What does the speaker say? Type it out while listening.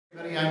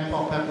I'm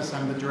Paul Pepis.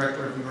 I'm the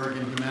director of the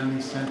Oregon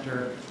Humanities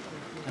Center,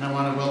 and I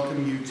want to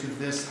welcome you to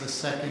the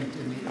second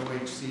in the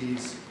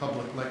OHC's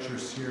public lecture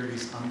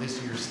series on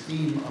this year's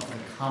theme of the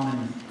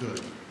common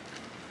good.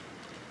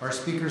 Our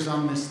speakers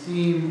on this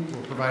theme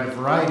will provide a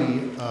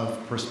variety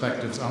of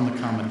perspectives on the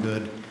common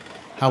good,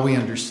 how we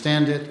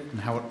understand it,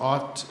 and how it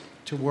ought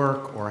to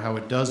work, or how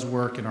it does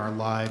work in our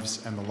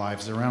lives and the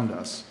lives around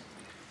us.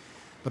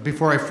 But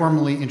before I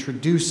formally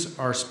introduce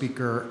our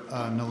speaker,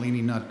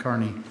 Nalini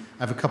Nadkarni,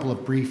 I have a couple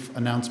of brief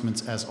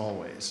announcements as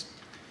always.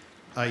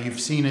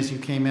 You've seen as you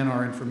came in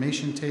our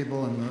information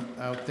table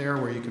out there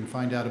where you can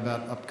find out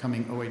about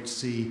upcoming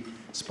OHC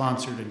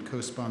sponsored and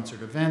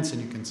co-sponsored events,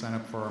 and you can sign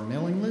up for our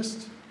mailing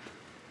list.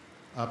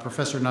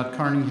 Professor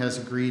Nadkarni has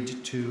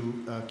agreed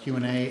to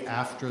Q&A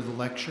after the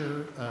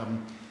lecture.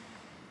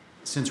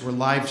 Since we're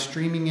live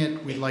streaming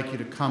it, we'd like you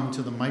to come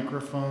to the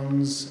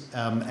microphones,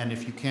 and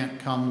if you can't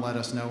come, let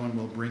us know and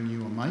we'll bring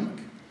you a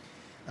mic.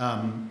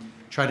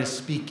 Try to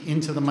speak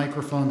into the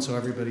microphone so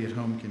everybody at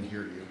home can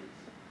hear you.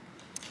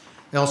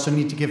 I also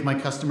need to give my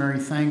customary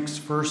thanks.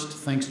 First,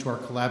 thanks to our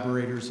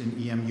collaborators in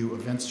EMU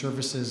Event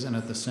Services and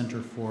at the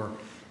Center for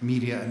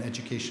Media and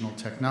Educational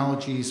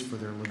Technologies for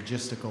their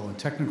logistical and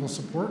technical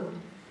support.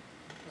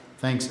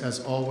 Thanks, as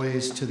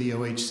always, to the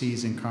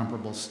OHC's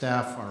incomparable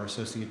staff, our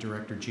Associate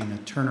Director, Gina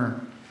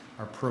Turner,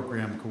 our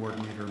Program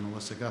Coordinator,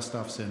 Melissa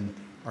Gustafson,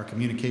 our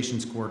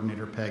Communications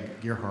Coordinator,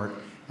 Peg Gearhart,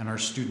 and our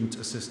Student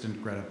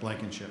Assistant, Greta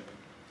Blankenship.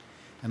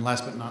 And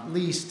last but not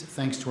least,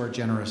 thanks to our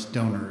generous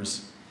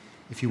donors.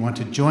 If you want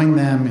to join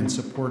them in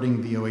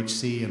supporting the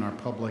OHC and our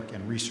public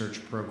and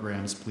research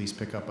programs, please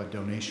pick up a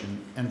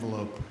donation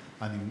envelope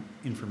on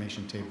the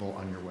information table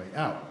on your way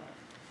out.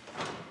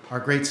 Our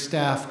great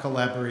staff,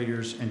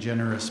 collaborators, and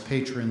generous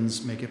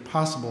patrons make it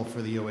possible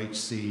for the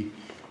OHC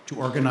to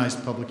organize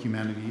public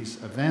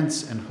humanities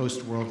events and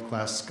host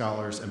world-class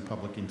scholars and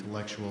public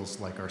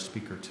intellectuals like our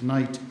speaker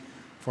tonight,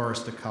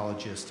 forest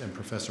ecologist and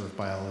professor of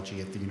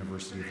biology at the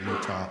University of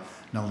Utah,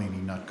 Nalini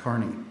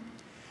Nadkarni.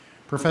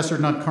 Professor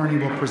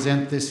Nadkarni will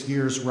present this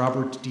year's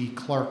Robert D.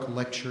 Clark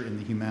Lecture in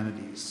the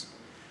Humanities.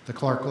 The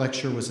Clark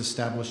Lecture was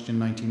established in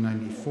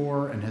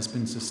 1994 and has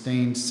been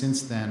sustained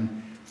since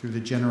then through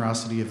the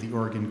generosity of the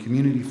Oregon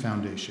Community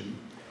Foundation.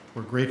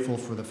 We're grateful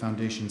for the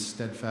Foundation's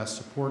steadfast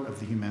support of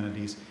the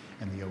humanities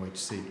and the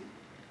OHC.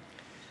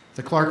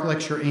 The Clark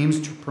Lecture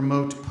aims to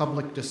promote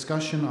public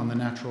discussion on the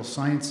natural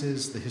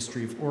sciences, the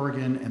history of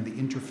Oregon, and the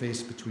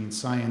interface between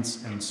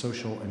science and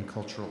social and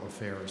cultural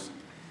affairs,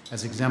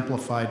 as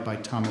exemplified by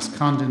Thomas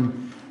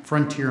Condon,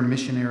 frontier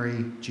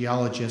missionary,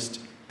 geologist,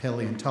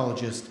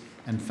 paleontologist,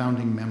 and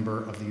founding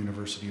member of the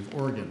University of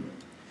Oregon.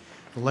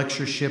 The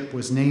lectureship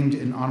was named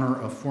in honor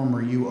of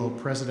former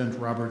UO President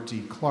Robert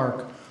D.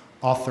 Clark,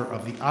 author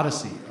of The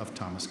Odyssey of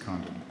Thomas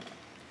Condon.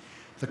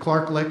 The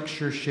Clark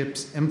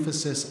Lectureship's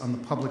emphasis on the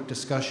public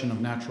discussion of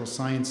natural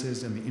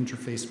sciences and the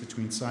interface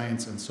between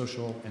science and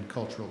social and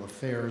cultural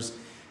affairs,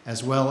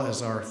 as well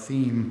as our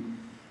theme,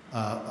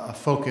 a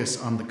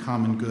focus on the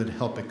common good,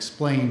 help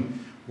explain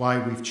why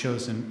we've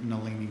chosen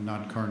Nalini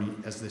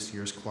Nadkarni as this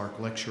year's Clark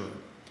Lecturer.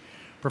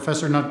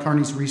 Professor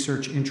Nadkarni's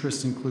research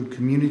interests include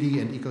community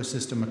and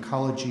ecosystem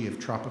ecology of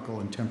tropical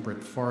and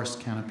temperate forest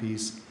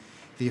canopies,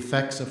 the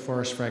effects of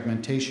forest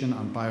fragmentation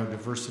on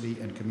biodiversity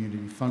and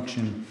community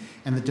function,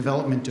 and the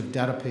development of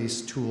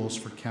database tools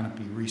for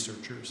canopy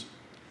researchers.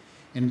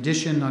 In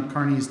addition,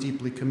 Nadkarni is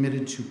deeply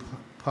committed to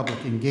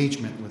public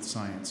engagement with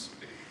science.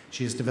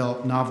 She has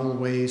developed novel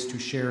ways to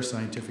share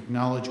scientific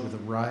knowledge with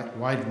a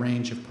wide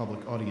range of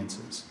public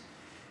audiences.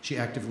 She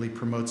actively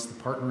promotes the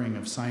partnering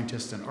of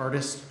scientists and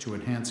artists to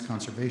enhance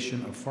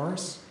conservation of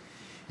forests,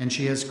 and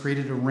she has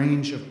created a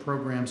range of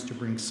programs to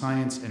bring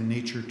science and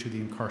nature to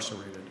the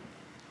incarcerated.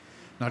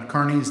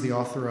 Nadkarni is the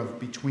author of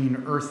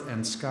Between Earth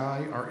and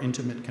Sky, Our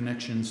Intimate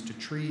Connections to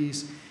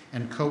Trees,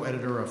 and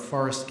co-editor of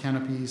Forest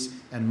Canopies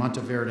and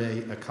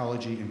Monteverde,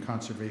 Ecology and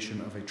Conservation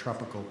of a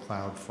Tropical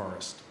Cloud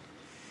Forest.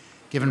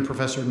 Given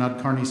Professor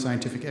Nadkarni's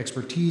scientific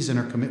expertise and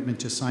her commitment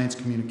to science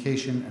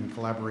communication and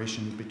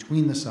collaboration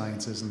between the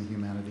sciences and the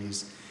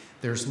humanities,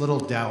 there's little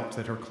doubt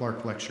that her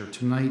Clark Lecture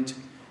tonight,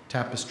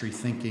 Tapestry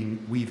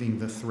Thinking, Weaving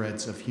the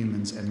Threads of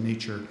Humans and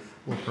Nature,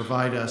 will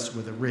provide us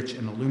with a rich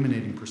and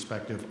illuminating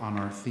perspective on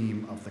our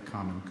theme of the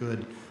common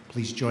good.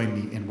 Please join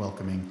me in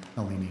welcoming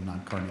Nalini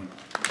Nadkarni.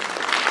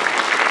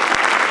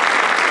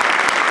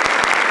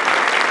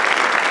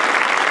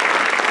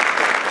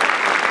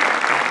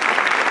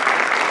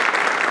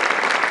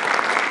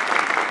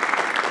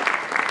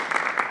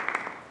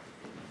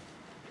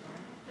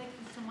 Thank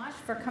you so much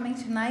for coming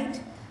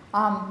tonight.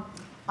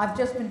 I've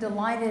just been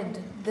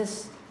delighted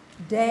this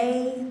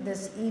day,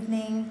 this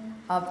evening,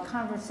 of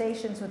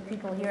conversations with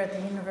people here at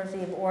the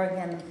University of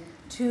Oregon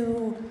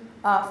to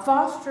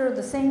foster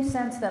the same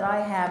sense that I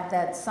have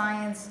that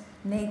science,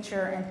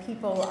 nature, and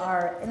people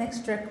are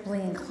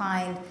inextricably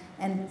inclined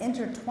and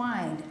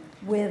intertwined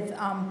with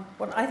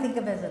what I think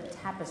of as a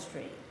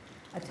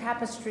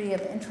tapestry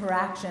of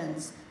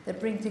interactions that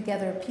bring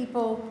together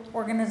people,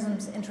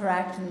 organisms,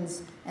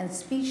 interactions, and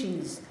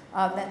species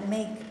that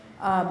make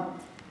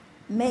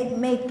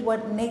make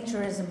what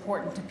nature is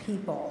important to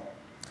people.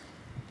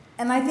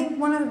 And I think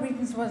one of the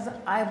reasons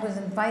I was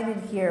invited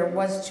here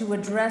was to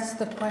address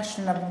the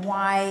question of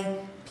why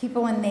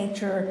people and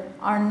nature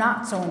are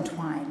not so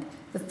entwined.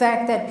 The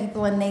fact that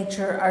people and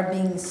nature are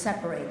being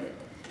separated,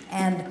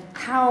 and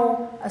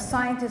how a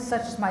scientist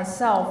such as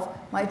myself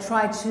might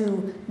try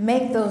to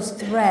make those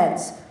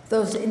threads,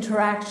 those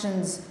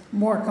interactions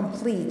more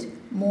complete,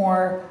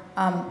 more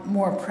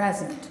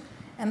present.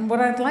 And what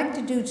I'd like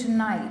to do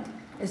tonight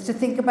is to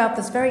think about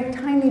this very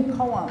tiny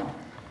poem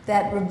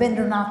that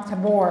Rabindranath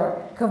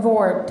Tagore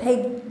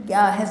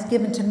has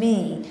given to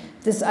me,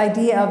 this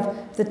idea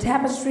of the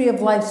tapestry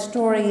of life's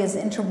story is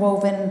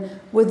interwoven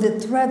with the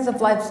threads of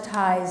life's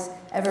ties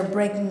ever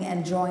breaking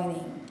and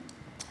joining.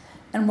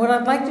 And what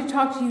I'd like to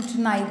talk to you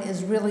tonight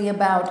is really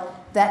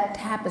about that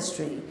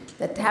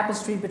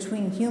tapestry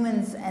between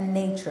humans and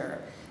nature.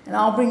 And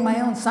I'll bring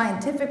my own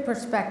scientific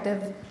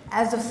perspective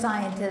as a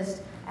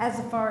scientist, as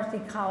a forest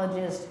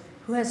ecologist,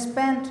 who has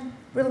spent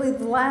really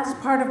the last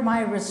part of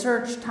my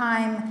research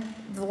time,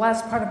 the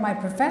last part of my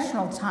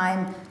professional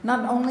time,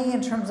 not only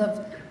in terms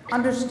of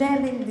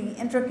understanding the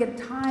intricate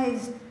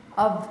ties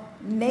of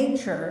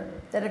nature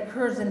that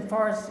occurs in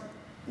forest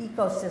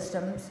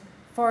ecosystems,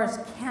 forest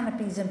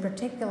canopies in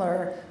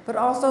particular, but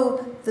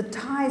also the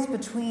ties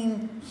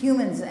between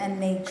humans and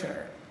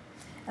nature.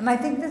 And I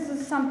think this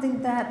is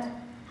something that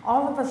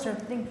all of us are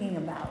thinking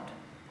about,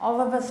 all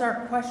of us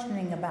are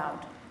questioning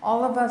about,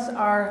 all of us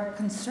are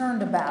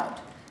concerned about,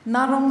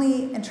 not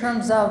only in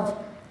terms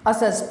of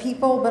us as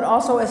people, but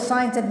also as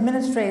science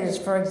administrators,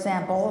 for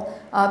example,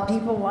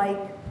 people like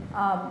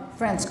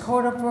Franz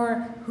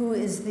Kodover, who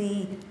is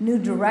the new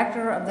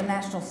director of the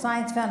National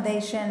Science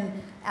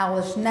Foundation,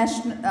 Alice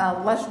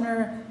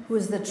Leshner, who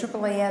is the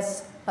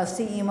AAAS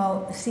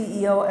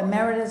CEO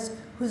emeritus,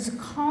 who's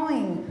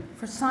calling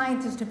for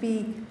scientists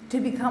to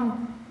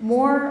become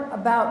more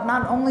about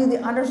not only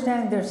the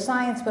understanding their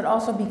science, but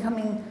also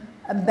becoming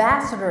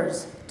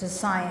ambassadors to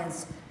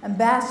science,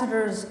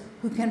 ambassadors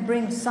who can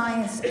bring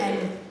science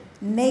and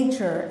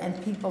nature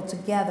and people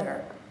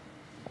together.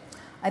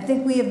 I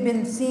think we have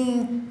been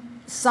seeing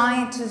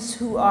scientists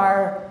who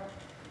are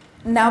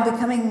now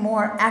becoming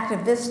more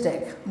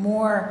activistic,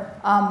 more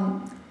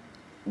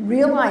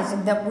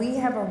realizing that we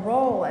have a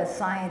role as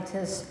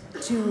scientists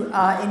to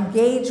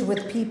engage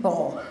with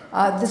people.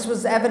 This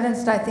was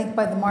evidenced, I think,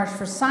 by the March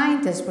for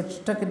Scientists,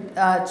 which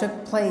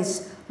took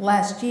place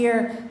last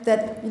year,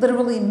 that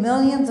literally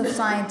millions of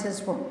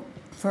scientists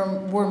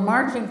were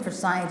marching for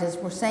scientists,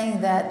 were saying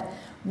that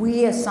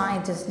we as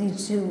scientists need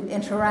to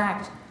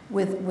interact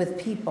with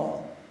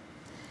people.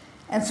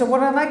 And so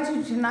what I'd like to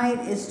do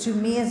tonight is, to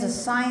me as a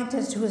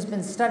scientist who has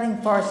been studying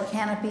forest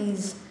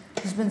canopies,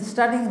 who's been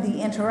studying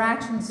the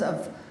interactions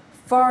of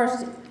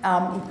forest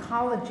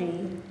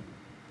ecology,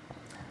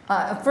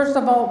 first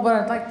of all, what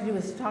I'd like to do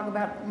is talk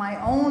about my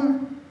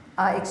own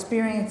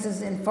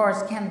experiences in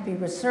forest canopy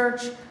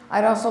research.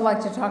 I'd also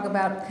like to talk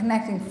about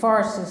connecting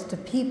forests to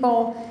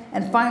people,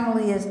 and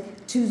finally is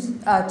to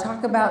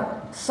talk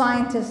about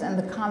scientists and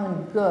the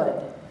common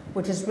good,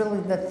 which is really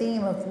the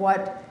theme of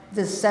what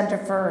this Center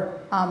for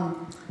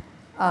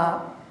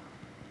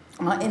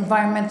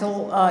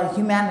Environmental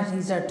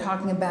Humanities are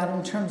talking about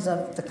in terms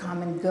of the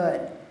common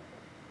good.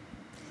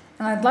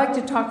 And I'd like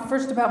to talk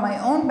first about my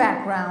own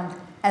background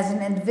as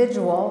an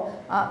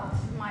individual.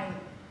 This is my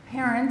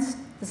parents.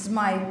 This is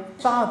my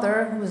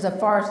father, who was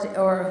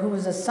who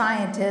was a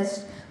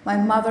scientist. My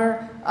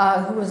mother,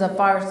 who was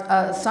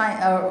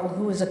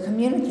who was a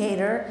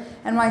communicator,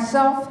 and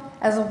myself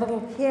as a little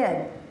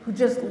kid who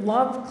just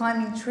loved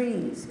climbing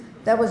trees.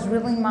 That was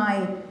really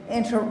my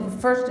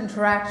first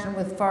interaction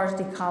with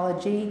forest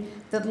ecology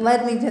that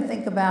led me to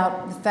think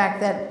about the fact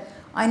that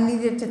I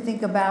needed to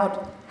think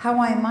about how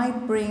I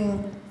might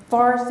bring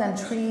forests and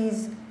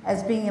trees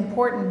as being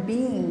important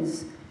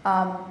beings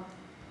that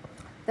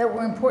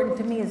were important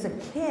to me as a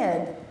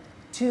kid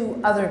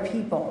to other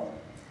people.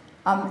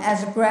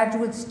 As a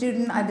graduate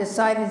student, I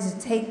decided to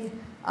take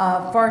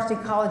forest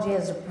ecology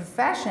as a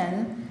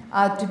profession,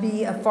 to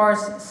be a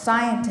forest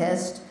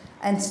scientist,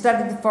 and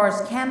studied the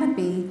forest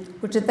canopy,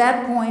 which at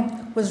that point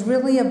was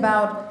really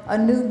about a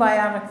new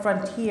biotic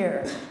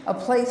frontier, a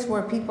place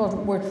where people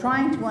were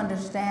trying to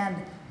understand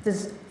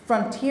this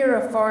frontier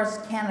of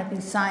forest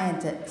canopy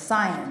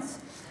science.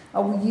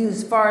 We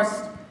use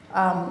forest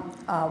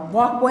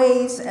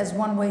walkways as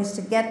one way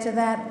to get to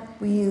that.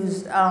 We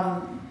used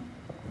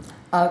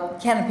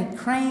canopy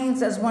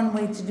cranes as one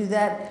way to do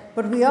that,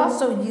 but we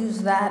also use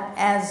that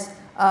as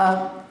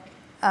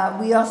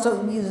we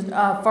also used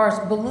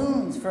forest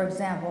balloons, for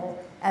example,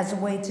 as a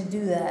way to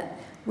do that.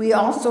 We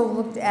also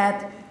looked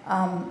at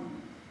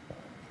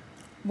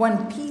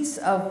one piece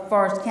of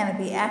forest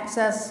canopy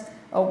access,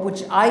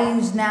 which I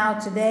use now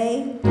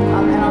today,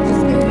 and I'll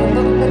just give you a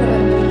little bit of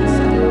a piece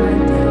of what I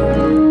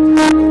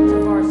do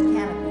into forest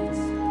canopies.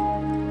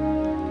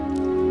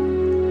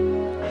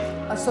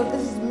 So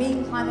this is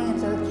me climbing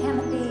into the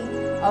canopy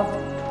of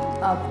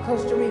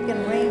Costa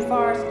Rican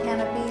rainforest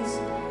canopies,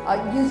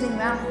 using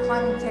mountain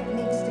climbing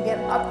techniques to get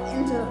up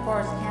into the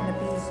forest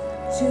canopies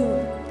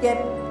to get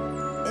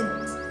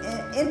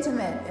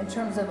intimate in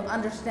terms of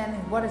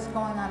understanding what is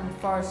going on in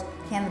forest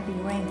canopy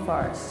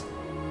rainforests.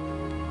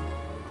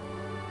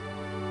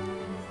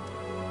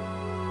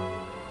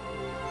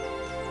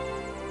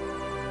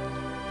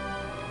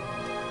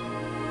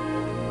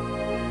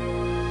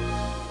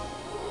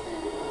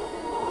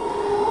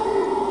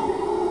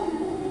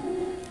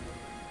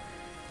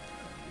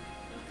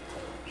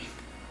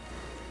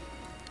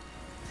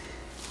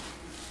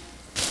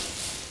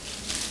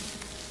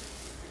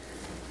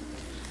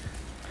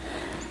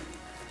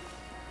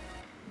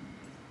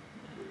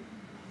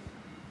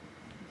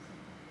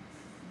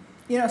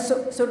 You know,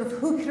 so sort of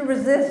who can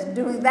resist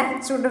doing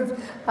that sort of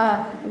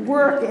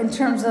work in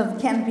terms of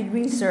canopy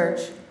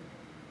research?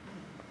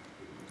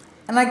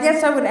 And I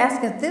guess I would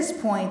ask at this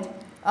point,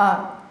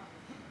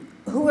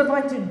 who would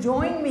like to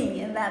join me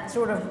in that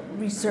sort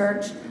of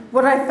research?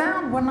 What I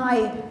found when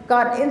I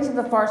got into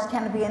the forest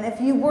canopy, and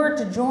if you were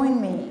to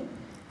join me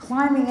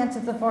climbing into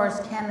the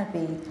forest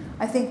canopy,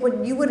 I think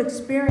what you would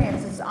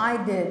experience, as I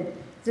did,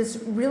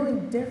 this really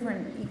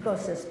different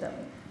ecosystem,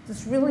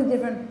 this really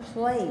different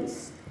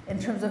place in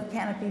terms of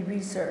canopy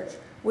research,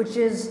 which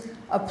is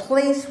a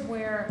place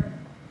where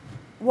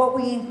what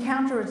we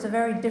encounter is a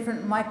very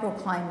different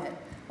microclimate,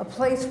 a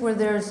place where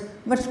there's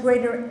much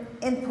greater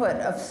input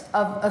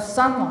of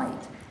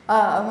sunlight,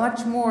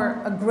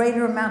 a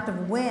greater amount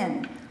of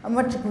wind, a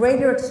much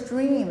greater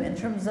extreme in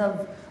terms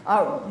of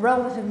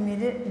relative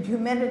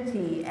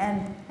humidity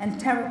and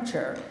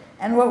temperature.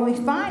 And what we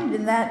find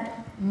in that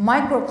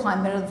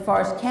microclimate of the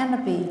forest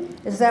canopy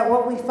is that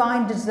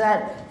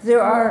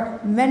there are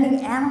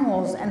many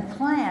animals and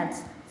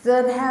plants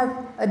that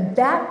have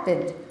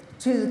adapted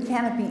to the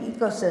canopy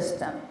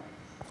ecosystem.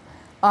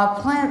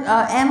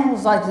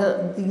 Animals like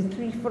the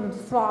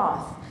three-footed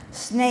sloth,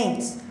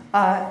 snakes,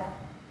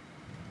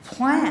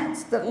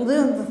 plants that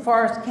live in the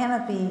forest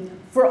canopy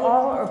for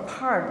all or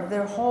part of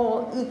their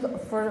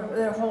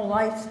whole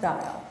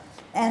lifestyle.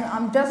 And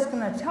I'm just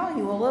going to tell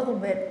you a little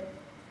bit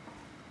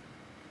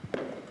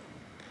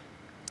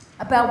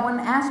about one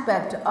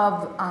aspect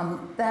of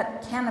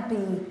that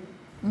canopy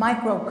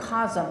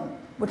microcosm,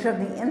 which are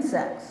the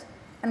insects.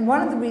 And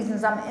one of the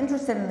reasons I'm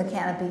interested in the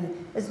canopy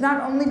is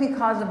not only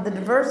because of the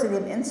diversity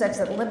of insects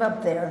that live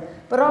up there,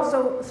 but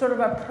also sort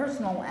of a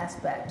personal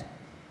aspect,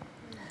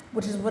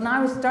 which is when I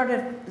was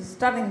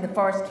studying the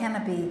forest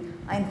canopy,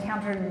 I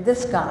encountered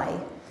this guy,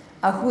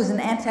 who was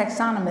an ant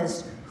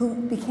taxonomist, who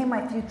became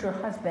my future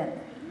husband,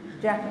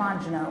 Jack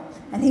Longino.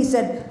 And he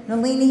said,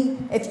 "Nalini,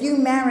 if you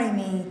marry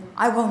me,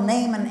 I will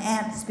name an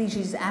ant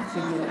species after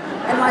you."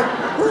 And like,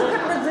 who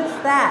could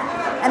resist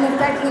that? And in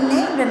fact, he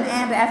named an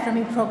ant after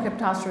me,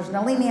 Prochyptoceras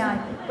nalini,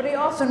 but he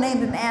also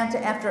named an ant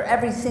after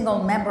every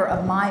single member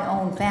of my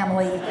own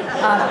family,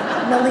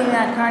 Nalini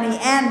Nadkarni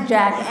and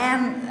Jack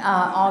and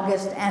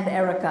August and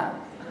Erica.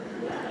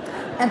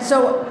 And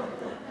so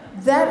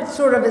that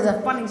sort of is a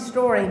funny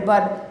story,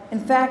 but in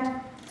fact,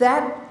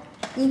 that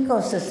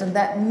ecosystem,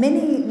 that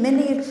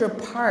miniature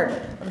part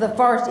of the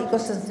forest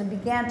ecosystem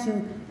began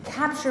to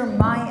capture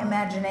my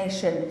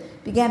imagination,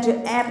 began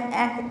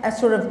to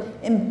sort of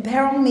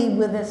imperil me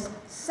with this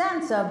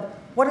sense of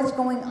what is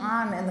going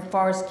on in the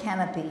forest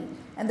canopy.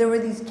 And there were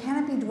these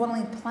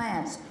canopy-dwelling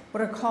plants,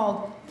 what are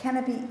called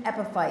canopy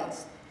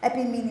epiphytes.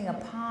 Epi meaning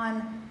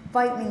upon,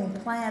 phyte meaning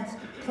plants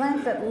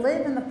that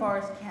live in the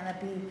forest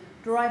canopy,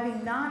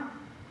 deriving not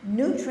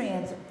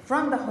nutrients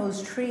from the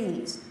host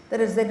trees.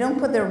 That is, they don't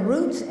put their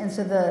roots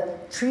into the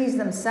trees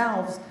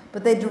themselves,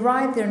 but they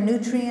derive their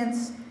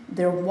nutrients,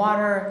 their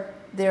water,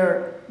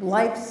 their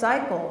life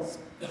cycles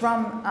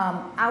from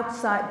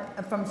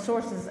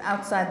sources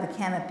outside the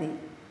canopy.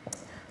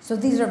 So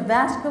these are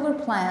vascular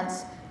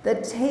plants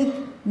that take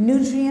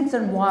nutrients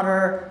and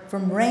water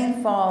from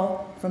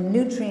rainfall, from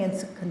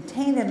nutrients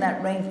contained in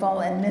that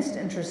rainfall and mist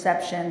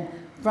interception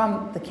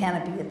from the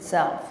canopy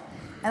itself.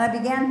 And I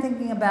began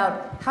thinking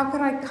about how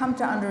could I come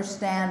to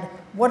understand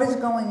what is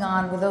going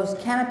on with those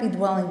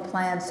canopy-dwelling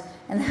plants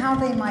and how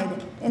they might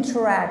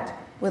interact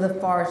with the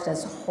forest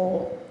as a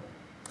whole.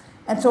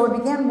 And so I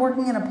began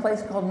working in a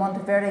place called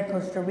Monteverde,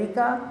 Costa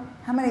Rica.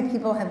 How many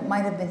people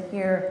might have been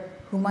here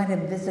who might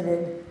have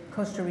visited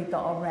Costa Rica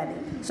already?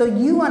 So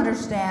you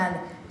understand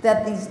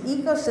that these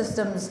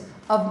ecosystems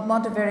of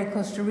Monteverde,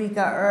 Costa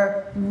Rica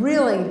are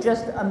really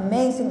just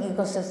amazing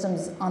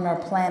ecosystems on our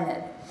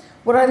planet.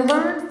 What I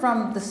learned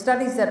from the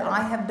studies that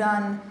I have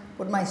done,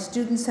 what my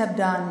students have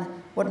done,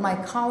 what my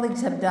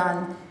colleagues have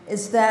done,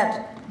 is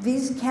that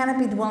these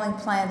canopy-dwelling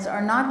plants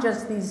are not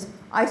just these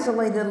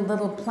isolated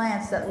little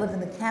plants that live in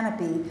the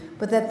canopy,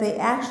 but that they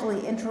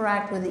actually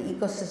interact with the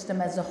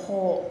ecosystem as a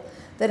whole.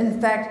 That in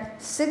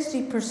fact,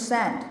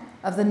 60%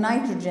 of the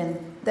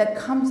nitrogen that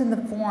comes in the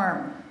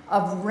form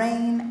of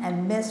rain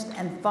and mist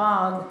and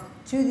fog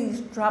to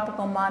these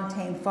tropical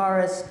montane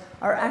forests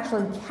are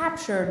actually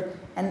captured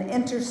and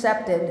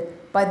intercepted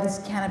by these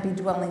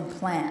canopy-dwelling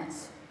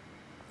plants.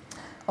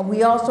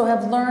 We also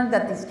have learned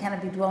that these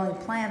canopy-dwelling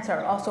plants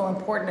are also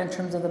important in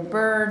terms of the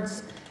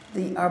birds,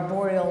 the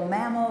arboreal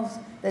mammals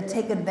that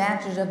take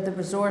advantage of the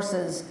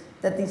resources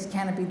that these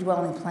canopy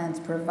dwelling plants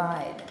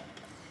provide.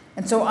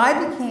 And so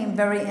I became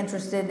very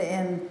interested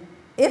in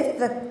if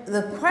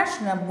the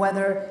question of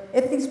whether,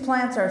 if these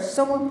plants are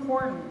so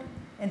important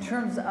in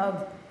terms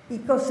of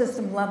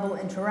ecosystem level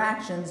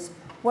interactions,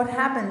 what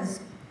happens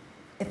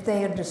if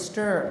they are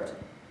disturbed?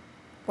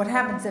 What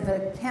happens if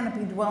a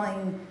canopy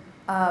dwelling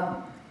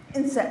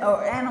insect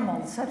or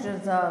animal, such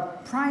as a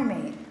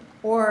primate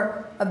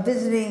or a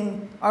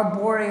visiting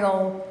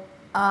arboreal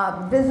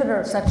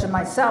visitor, such as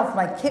myself,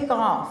 might kick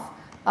off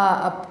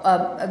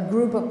a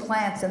group of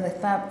plants in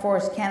the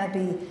forest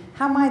canopy?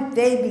 How might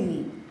they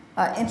be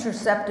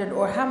intercepted,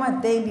 or how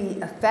might they be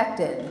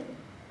affected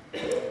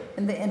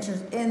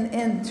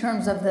in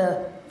terms of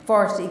the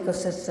forest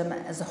ecosystem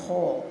as a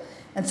whole?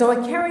 And so I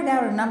carried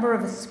out a number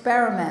of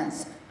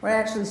experiments where I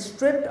actually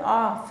stripped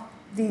off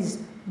these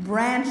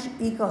branch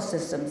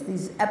ecosystems,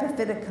 these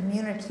epiphytic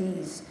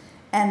communities,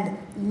 and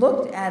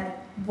looked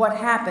at what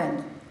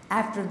happened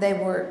after they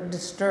were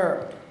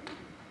disturbed.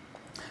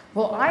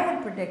 Well, I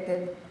had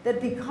predicted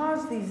that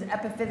because these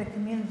epiphytic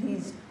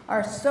communities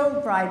are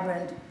so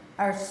vibrant,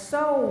 are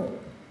so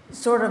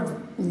sort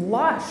of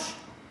lush,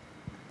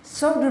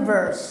 so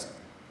diverse,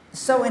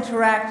 so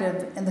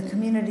interactive in the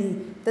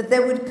community, that they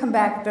would come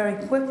back very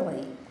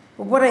quickly.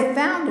 But what I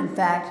found, in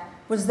fact,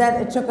 was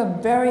that it took a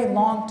very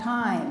long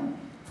time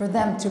for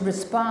them to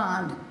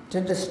respond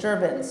to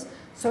disturbance.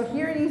 So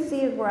here you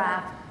see a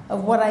graph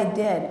of what I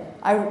did.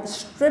 I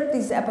stripped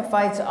these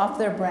epiphytes off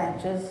their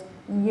branches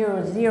in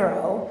year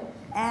 0,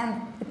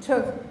 and it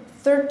took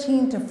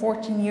 13 to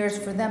 14 years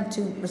for them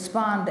to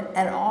respond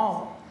at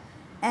all.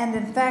 And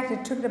in fact,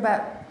 it took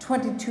about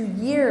 22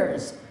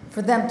 years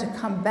for them to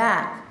come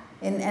back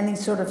in any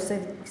sort of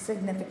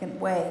significant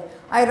way.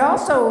 I had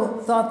also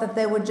thought that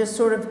they would just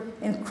sort of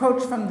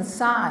encroach from the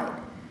side.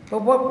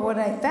 But what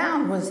I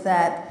found was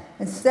that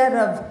instead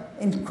of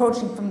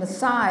encroaching from the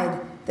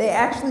side, they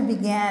actually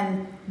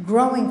began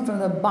growing from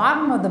the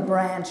bottom of the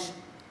branch,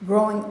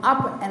 growing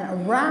up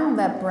and around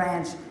that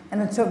branch,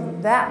 and it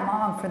took that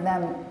long for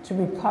them to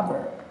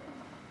recover.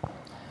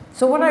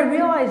 So what I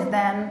realized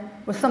then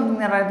was something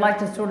that I'd like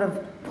to sort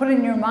of put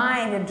in your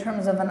mind in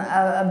terms of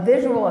a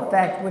visual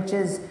effect, which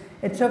is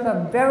it took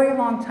a very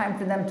long time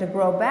for them to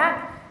grow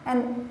back,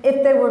 and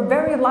if they were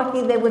very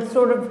lucky, they would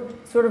sort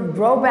of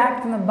grow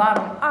back from the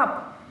bottom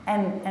up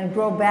and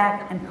grow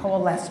back and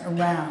coalesce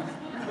around.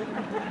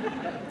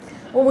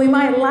 Well, we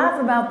might laugh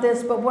about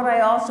this, but what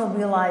I also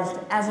realized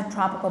as a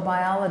tropical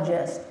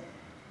biologist,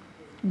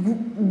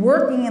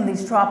 working in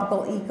these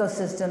tropical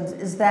ecosystems,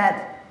 is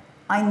that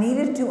I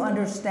needed to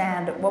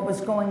understand what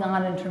was going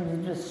on in terms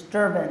of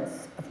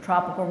disturbance of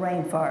tropical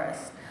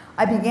rainforests.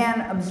 I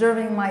began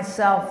observing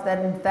myself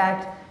that, in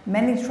fact,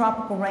 many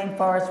tropical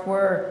rainforests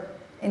were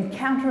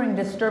encountering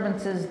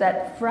disturbances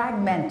that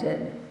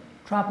fragmented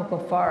tropical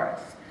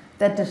forests,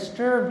 that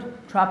disturbed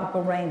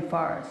tropical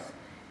rainforests.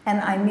 And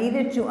I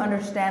needed to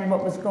understand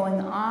what was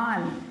going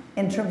on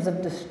in terms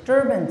of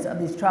disturbance of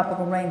these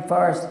tropical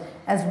rainforests,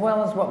 as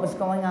well as what was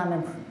going on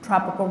in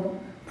tropical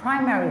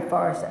primary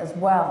forests as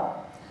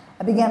well.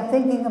 I began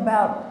thinking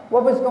about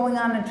what was going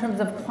on in terms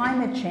of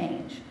climate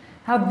change,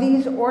 how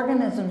these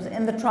organisms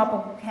in the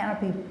tropical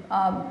canopy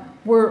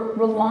were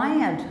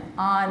reliant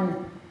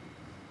on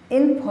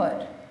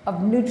input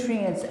of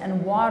nutrients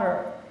and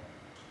water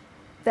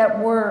that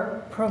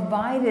were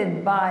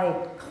provided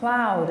by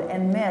cloud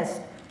and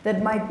mist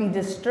that might be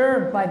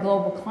disturbed by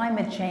global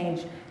climate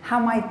change. How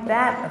might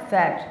that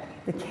affect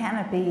the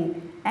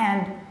canopy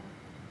and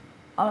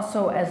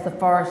also as the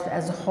forest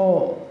as a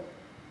whole?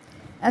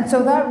 And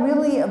so that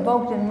really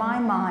evoked in my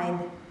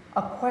mind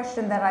a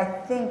question that I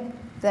think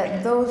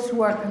that those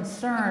who are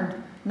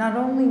concerned not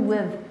only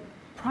with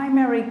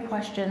primary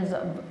questions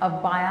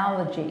of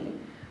biology,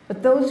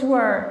 but those who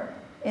are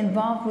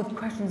involved with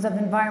questions of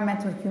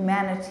environmental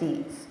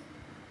humanities,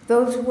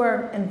 those who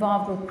are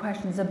involved with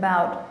questions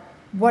about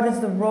what is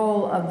the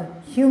role of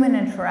human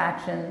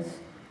interactions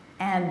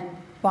and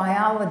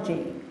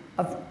biology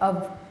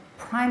of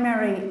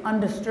primary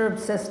undisturbed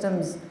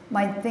systems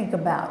might think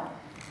about.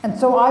 And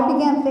so I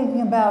began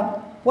thinking about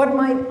what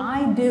might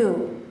I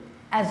do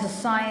as a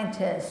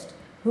scientist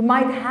who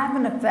might have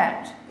an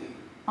effect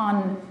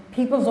on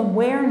people's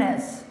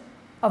awareness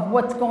of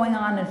what's going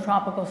on in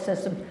tropical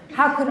systems.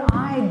 How could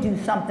I do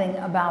something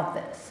about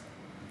this?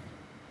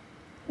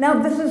 Now,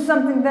 this is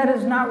something that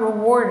is not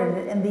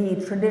rewarded in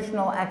the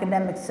traditional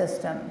academic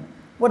system.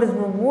 What is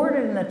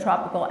rewarded in the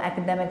tropical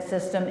academic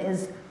system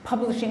is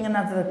publishing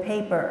another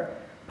paper,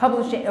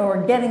 publishing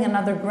or getting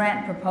another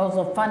grant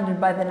proposal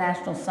funded by the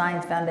National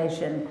Science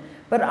Foundation.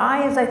 But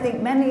as I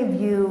think many of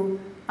you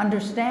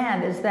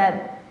understand, is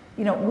that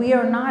we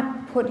are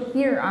not put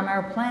here on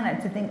our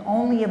planet to think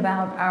only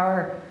about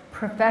our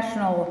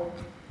professional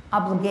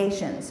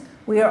obligations.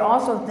 We are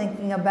also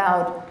thinking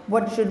about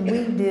what should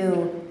we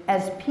do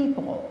as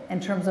people in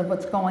terms of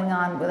what's going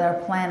on with our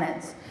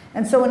planets.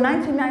 And so in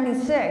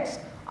 1996,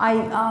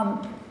 I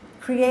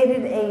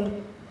created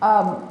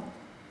a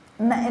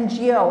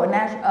NGO,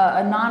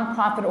 a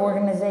nonprofit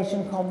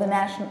organization called the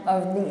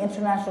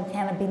International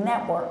Canopy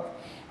Network.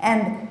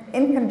 And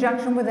in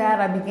conjunction with that,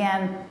 I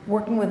began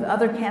working with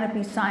other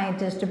canopy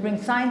scientists to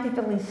bring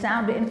scientifically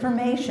sound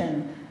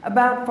information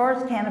about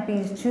forest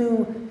canopies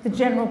to the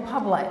general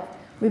public.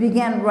 We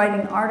began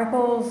writing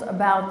articles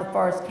about the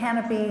forest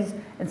canopies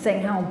and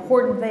saying how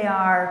important they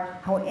are,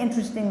 how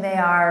interesting they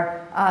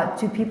are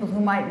to people who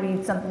might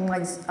read something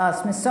like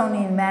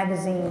Smithsonian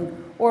Magazine,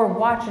 or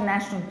watch a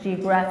National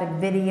Geographic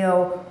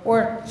video,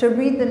 or to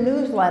read the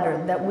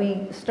newsletter that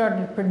we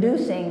started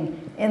producing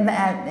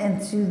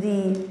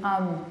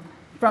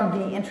from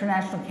the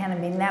International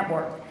Canopy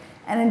Network.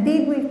 And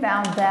indeed, we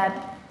found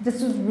that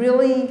this was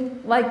really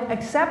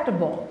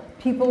acceptable.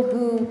 People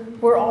who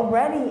were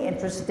already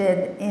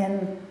interested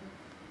in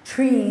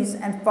trees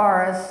and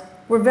forests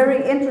were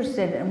very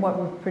interested in what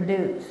we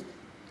produced.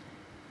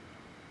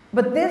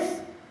 But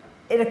this,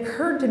 it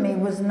occurred to me,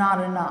 was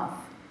not enough.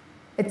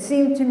 It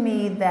seemed to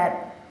me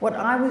that what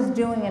I was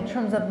doing in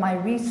terms of my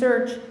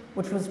research,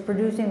 which was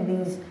producing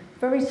these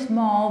very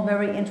small,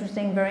 very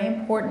interesting, very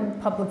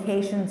important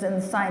publications in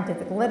the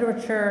scientific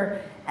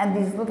literature, and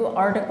these little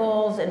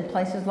articles in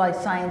places like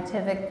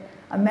Scientific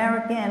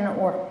American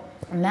or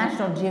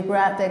National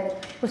Geographic,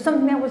 was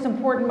something that was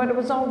important, but it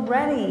was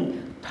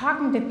already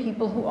talking to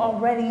people who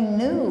already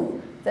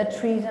knew that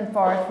trees and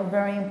forests were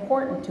very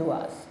important to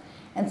us.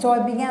 And so I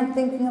began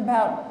thinking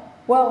about,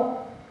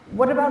 well,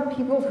 what about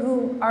people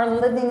who are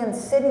living in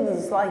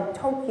cities like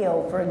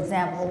Tokyo, for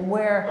example,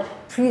 where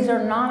trees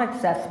are not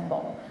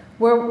accessible,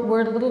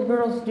 where little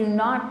girls do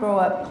not grow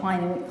up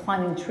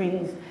climbing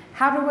trees?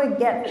 How do I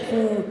get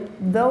to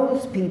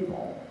those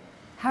people?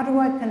 How do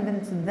I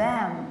convince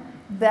them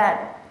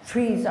that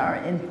trees are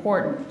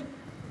important?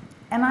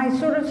 And I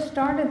sort of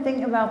started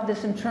thinking about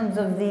this in terms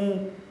of the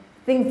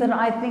things that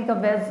I think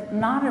of as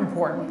not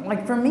important.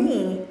 Like for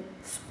me,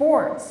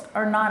 sports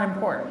are not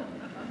important.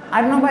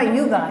 I don't know about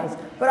you guys,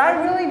 but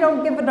I really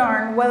don't give a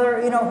darn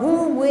whether,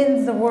 who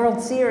wins the World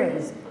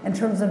Series in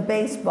terms of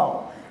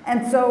baseball.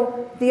 And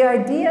so the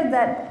idea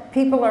that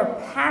people are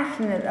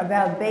passionate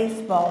about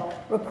baseball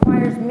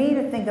requires me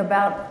to think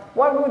about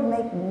what would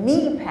make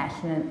me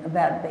passionate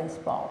about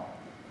baseball.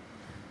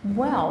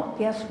 Well,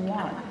 guess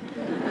what?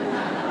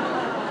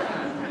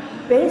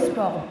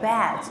 Baseball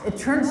bats. It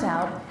turns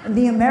out in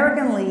the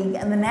American League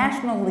and the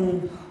National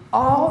League,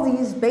 all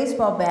these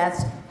baseball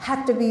bats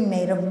have to be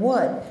made of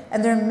wood,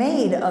 and they're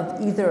made of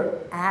either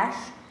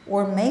ash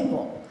or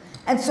maple.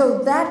 And so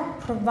that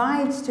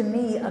provides to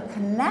me a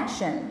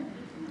connection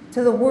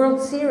to the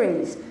World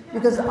Series,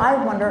 because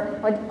I wonder,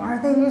 are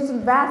they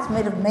using bats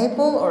made of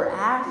maple or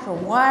ash or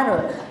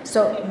what?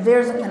 So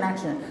there's a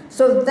connection.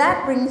 So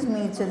that brings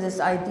me to this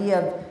idea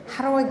of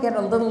how do I get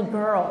a little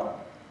girl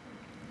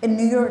in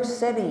New York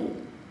City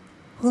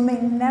who may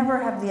never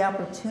have the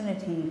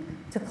opportunity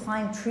to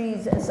climb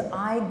trees as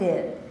I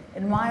did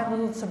in my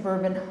little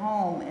suburban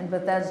home in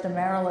Bethesda,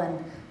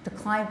 Maryland, to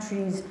climb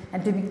trees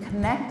and to be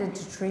connected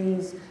to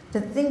trees, to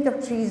think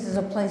of trees as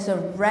a place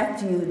of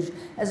refuge,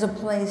 as a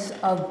place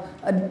of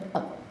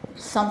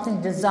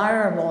something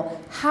desirable.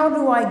 How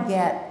do I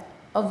get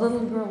a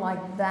little girl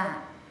like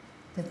that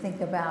to think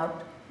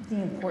about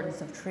the importance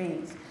of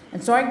trees?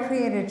 And so I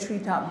created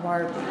Treetop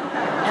Barbie.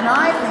 And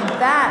I think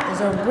that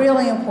is a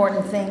really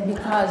important thing,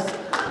 because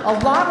a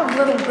lot of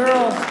little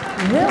girls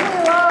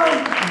really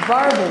love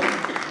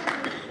Barbie.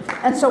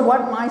 And so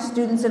what my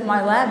students in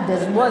my lab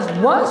did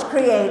was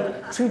create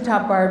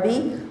Treetop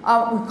Barbie.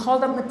 We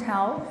called up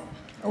Mattel,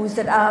 and we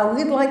said,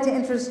 we'd like to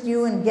interest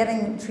you in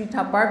getting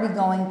Treetop Barbie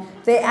going.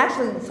 They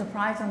actually,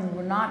 surprisingly,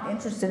 were not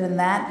interested in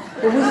that.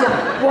 But we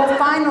said, well,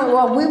 fine,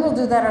 well, we will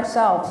do that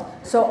ourselves.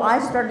 So I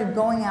started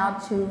going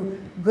out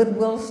to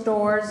Goodwill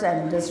stores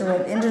and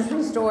different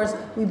industry stores.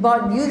 We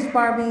bought used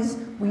Barbies.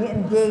 We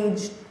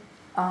engaged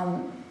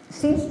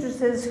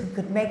seamstresses who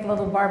could make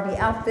little Barbie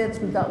outfits.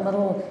 We got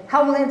little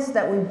helmets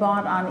that we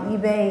bought on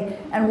eBay,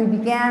 and we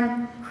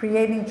began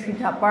creating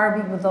Treetop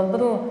Barbie with a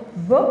little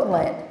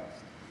booklet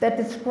that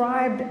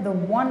described the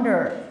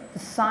wonder, the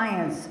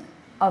science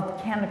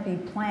of canopy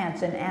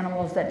plants and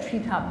animals that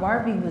Treetop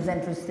Barbie was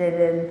interested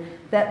in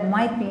that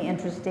might be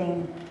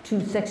interesting to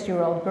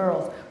 6-year-old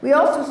girls. We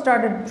also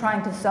started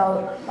trying to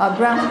sell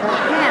Ground Squirrel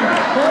Ken,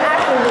 who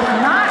actually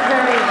was not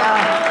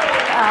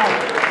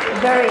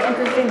very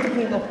interesting to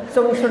people,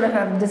 so we sort of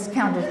have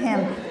discounted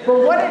him. But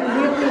what it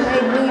really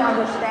made me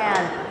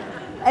understand,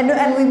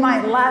 and we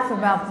might laugh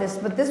about this,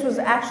 but this was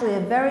actually a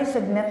very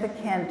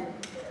significant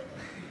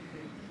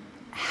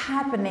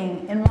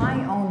happening in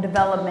my own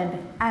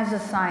development as a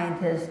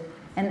scientist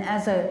and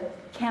as a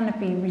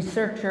canopy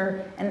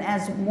researcher and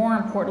as, more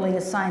importantly,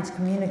 a science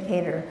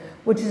communicator,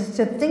 which is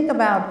to think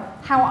about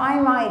how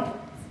I might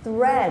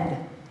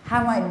thread,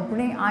 how I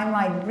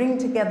might bring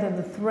together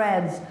the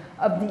threads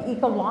of the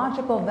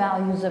ecological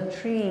values of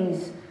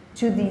trees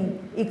to the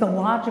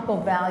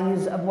ecological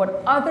values of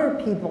what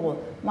other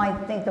people might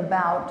think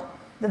about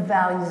the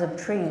values of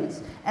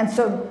trees. And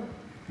so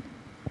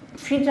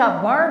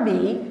Treetop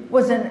Barbie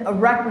was a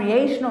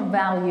recreational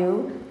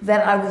value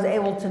that I was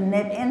able to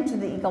knit into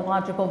the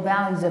ecological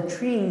values of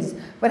trees,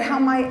 but how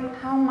might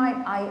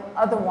I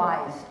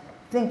otherwise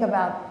think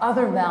about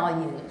other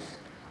values,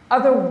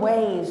 other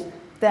ways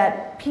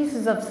that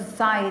pieces of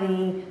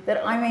society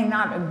that I may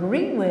not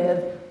agree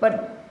with,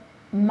 but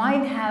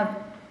might have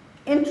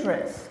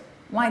interests,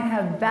 might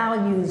have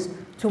values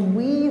to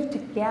weave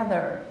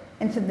together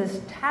into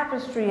this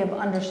tapestry of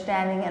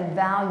understanding and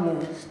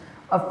values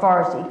of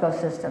forest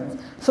ecosystems.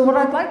 So what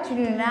I'd like to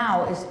do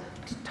now is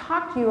to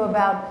talk to you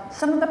about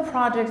some of the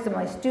projects that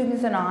my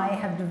students and I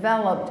have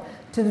developed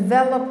to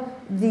develop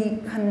the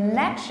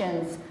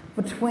connections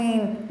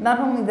between not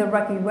only the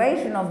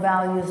recreational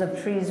values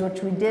of trees,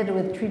 which we did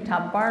with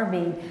Treetop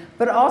Barbie,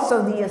 but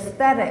also the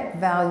aesthetic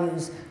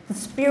values, the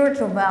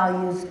spiritual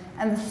values,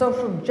 and the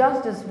social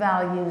justice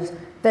values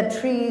that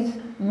trees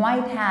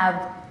might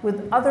have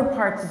with other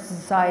parts of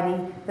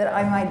society that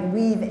I might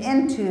weave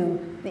into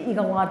the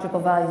ecological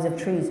values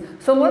of trees.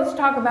 So let's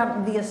talk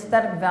about the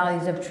aesthetic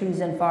values of trees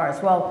and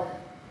forests. Well,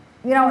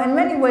 you know, in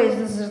many ways,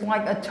 this is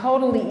like a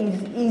totally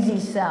easy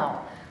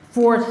sell.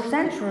 For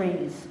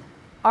centuries,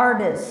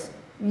 artists,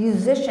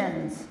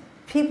 musicians,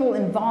 people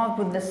involved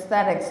with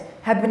aesthetics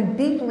have been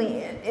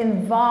deeply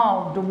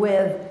involved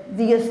with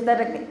the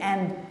aesthetic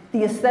and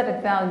the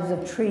aesthetic values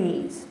of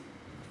trees.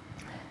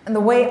 And the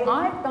way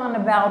I've gone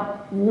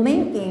about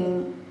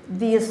linking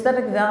the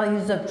aesthetic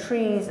values of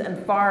trees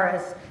and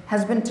forests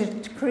has been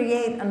to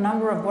create a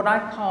number of what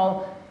I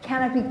call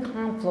canopy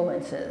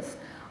confluences.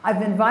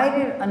 I've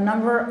invited a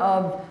number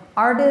of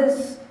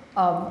artists,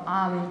 of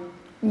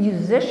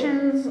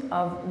musicians,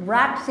 of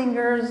rap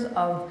singers,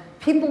 of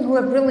people who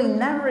have really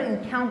never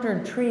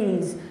encountered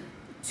trees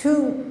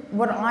to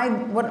what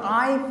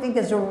I think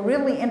is a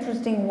really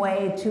interesting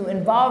way to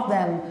involve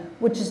them,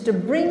 which is to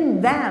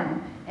bring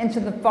them into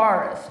the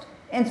forest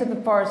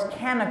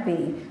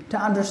canopy to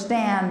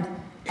understand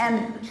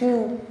and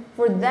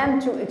for them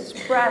to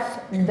express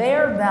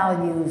their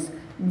values,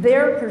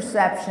 their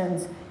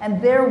perceptions,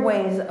 and their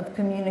ways of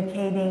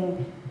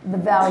communicating the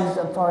values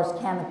of forest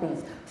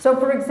canopies. So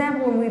for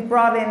example, we've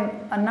brought in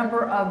a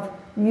number of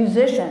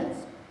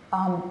musicians,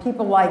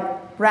 people like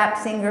rap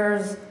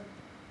singers,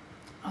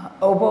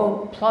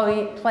 oboe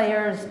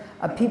players,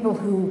 people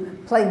who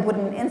play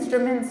wooden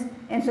instruments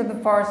into the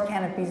forest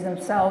canopies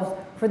themselves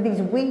for these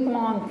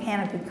week-long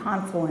canopy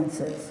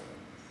confluences.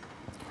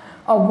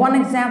 One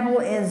example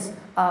is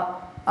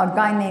a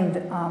guy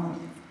named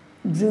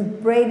Drew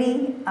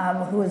Brady,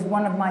 who is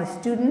one of my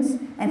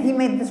students, and he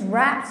made this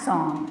rap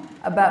song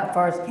about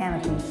forest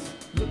canopies.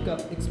 Look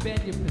up,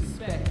 expand your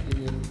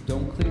perspective.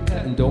 Don't click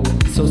cut and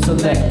don't be so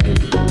selective.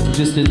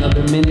 Just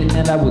another minute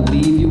and I will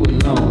leave you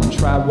alone.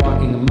 Try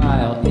walking a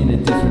mile in a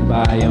different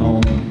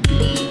biome.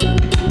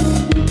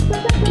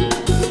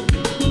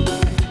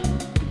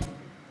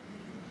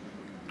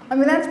 I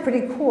mean, that's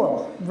pretty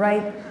cool,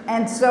 right?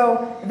 And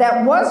so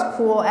that was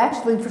cool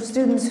actually for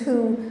students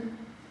who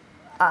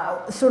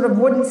sort of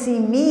wouldn't see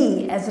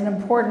me as an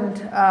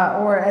important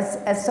or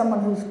as someone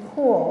who's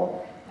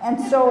cool. And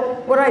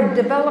so what I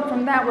developed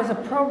from that was a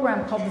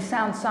program called the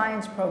Sound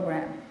Science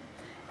Program.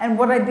 And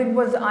what I did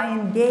was I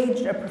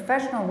engaged a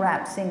professional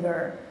rap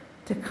singer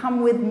to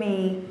come with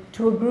me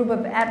to a group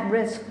of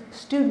at-risk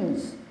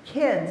students,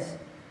 kids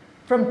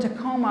from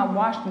Tacoma,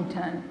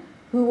 Washington,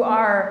 who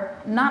are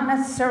not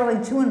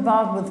necessarily too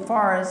involved with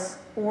forests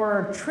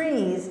or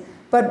trees,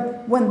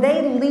 but when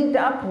they linked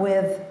up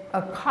with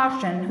a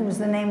Caution, who was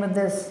the name of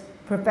this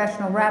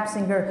professional rap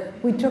singer,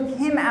 we took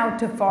him out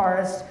to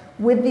forests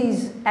with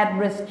these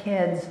at-risk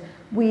kids.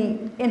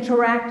 We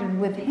interacted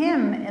with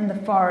him in the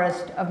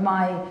forest of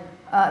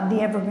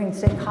the Evergreen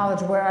State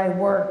College where I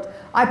worked.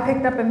 I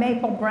picked up a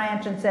maple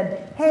branch and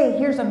said, hey,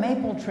 here's a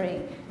maple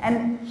tree.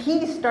 And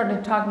he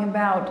started talking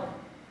about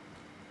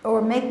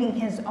or making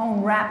his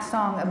own rap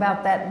song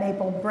about that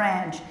maple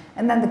branch.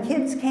 And then the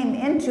kids came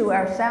into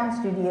our sound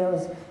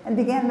studios and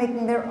began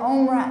making their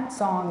own rap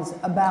songs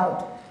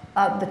about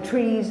the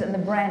trees and the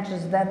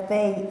branches that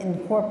they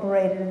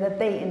incorporated, that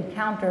they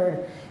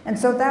encountered. And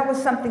so that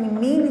was something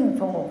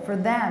meaningful for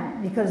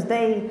them because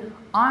they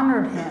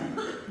honored him.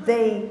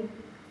 They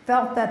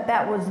felt that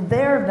that was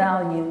their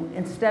value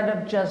instead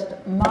of just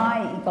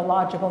my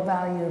ecological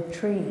value of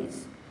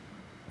trees.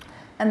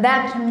 And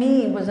that to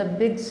me was a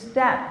big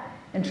step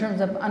in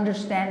terms of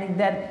understanding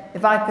that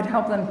if I could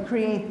help them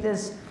create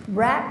this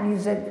rap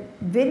music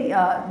video,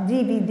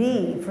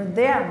 DVD for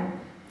them,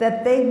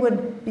 that they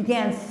would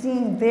begin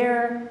seeing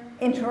their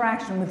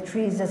interaction with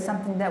trees as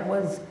something that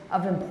was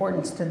of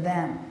importance to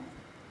them.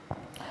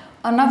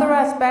 Another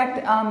aspect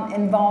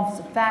involves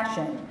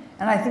fashion,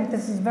 and I think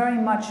this is very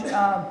much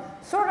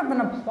sort of an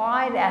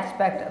applied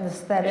aspect of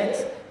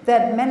aesthetics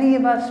that many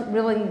of us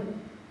really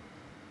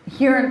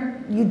here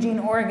in Eugene,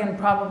 Oregon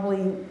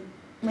probably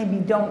maybe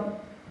don't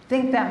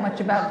think that much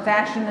about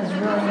fashion as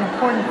really an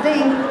important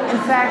thing.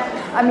 In fact,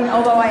 I mean,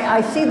 although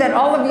I see that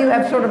all of you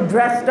have sort of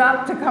dressed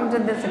up to come to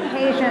this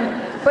occasion,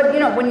 But you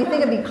know, when you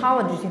think of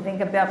ecologists, you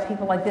think about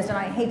people like this, and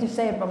I hate to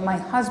say it, but my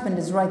husband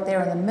is right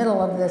there in the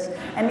middle of this,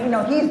 and you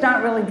know, he's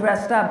not really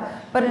dressed up.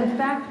 But in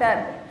fact,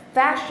 that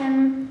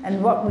fashion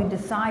and what we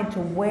decide to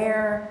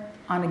wear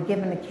on a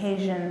given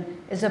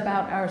occasion is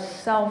about our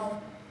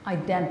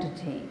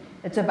self-identity.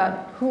 It's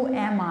about who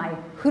am I?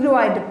 Who do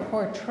I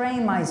portray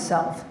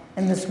myself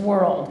in this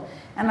world?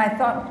 And I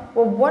thought,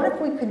 well, what if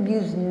we could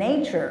use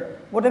nature?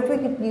 What if we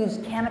could use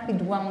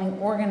canopy-dwelling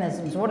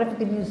organisms? What if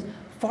we could use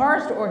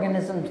forest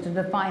organisms to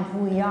define who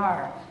we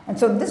are? And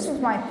so this was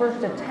my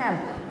first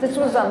attempt. This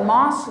was a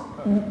moss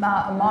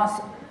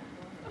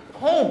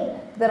cape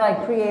that I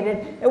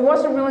created. It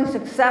wasn't really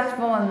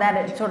successful in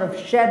that it sort of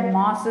shed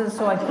mosses,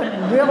 so I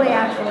couldn't really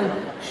actually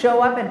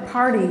show up at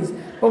parties.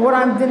 But what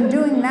I've been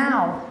doing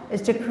now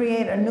is to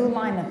create a new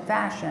line of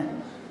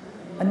fashion,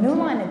 a new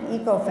line of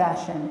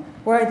eco-fashion,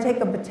 where I take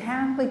a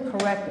botanically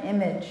correct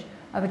image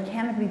of a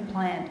canopy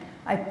plant,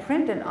 I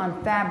print it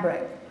on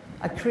fabric,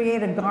 I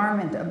create a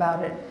garment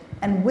about it,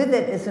 and with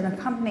it is an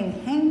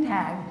accompanying hang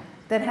tag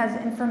that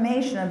has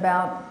information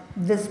about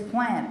this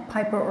plant,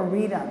 Piper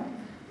auritum.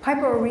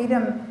 Piper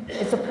auritum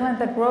is a plant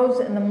that grows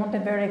in the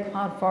Monteverde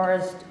cloud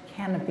forest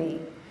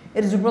canopy.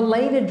 It is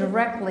related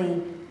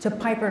directly to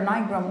Piper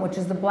nigrum, which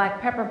is the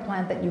black pepper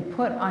plant that you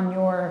put on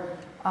your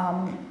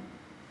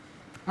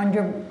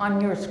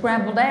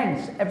scrambled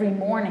eggs every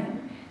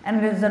morning. And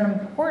it is an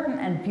important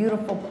and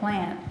beautiful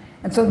plant.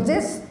 And so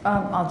this,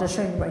 I'll just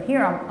show you right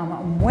here,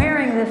 I'm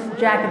wearing this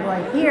jacket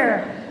right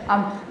here,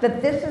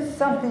 that this is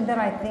something that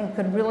I think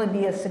could really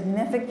be a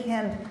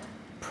significant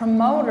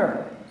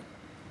promoter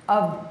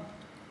of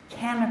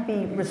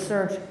canopy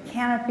research,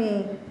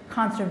 canopy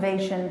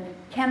conservation,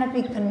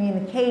 canopy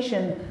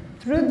communication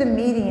through the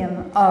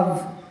medium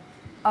of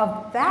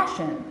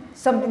fashion,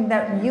 something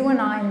that you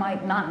and I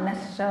might not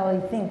necessarily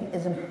think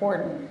is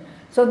important.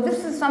 So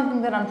this is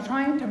something that I'm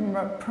trying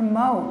to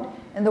promote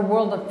in the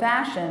world of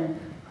fashion,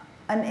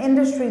 an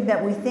industry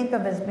that we think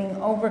of as being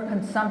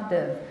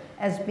overconsumptive,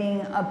 as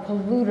being a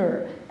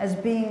polluter, as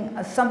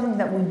being something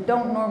that we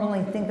don't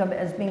normally think of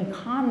as being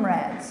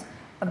comrades,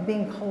 of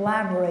being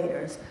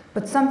collaborators,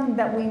 but something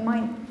that we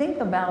might think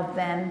about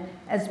then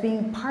as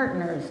being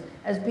partners,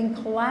 as being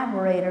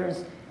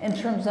collaborators in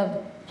terms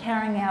of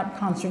carrying out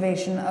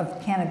conservation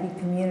of canopy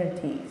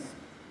communities.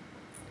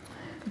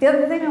 The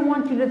other thing I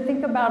want you to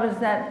think about is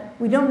that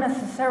we don't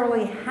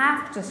necessarily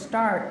have to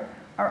start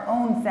our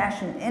own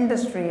fashion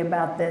industry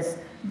about this,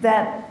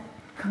 that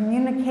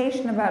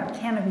communication about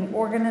canopy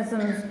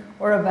organisms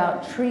or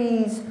about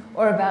trees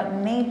or about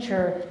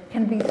nature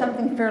can be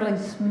something fairly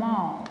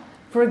small.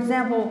 For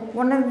example,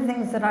 one of the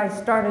things that I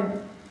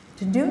started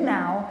to do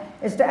now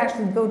is to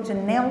actually go to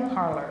nail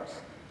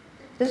parlors.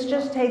 This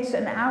just takes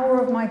an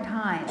hour of my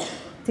time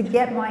to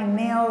get my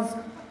nails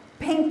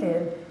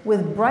painted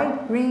with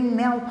bright green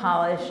nail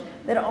polish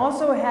that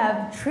also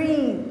have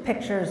tree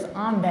pictures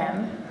on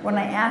them when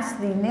I ask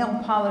the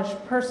nail polish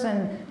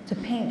person to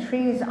paint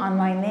trees on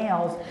my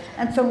nails.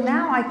 And so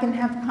now I can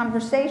have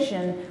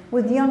conversation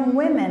with young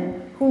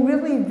women who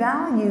really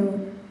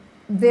value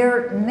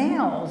their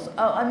nails.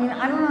 I mean,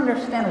 I don't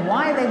understand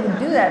why they would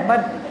do that,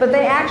 but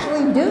they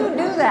actually do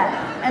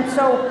that. And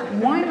so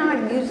why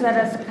not use that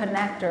as a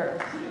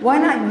connector? Why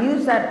not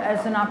use that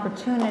as an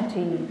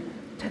opportunity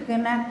to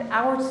connect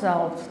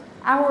ourselves,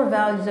 our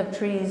values of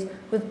trees,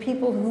 with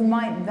people who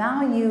might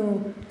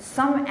value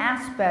some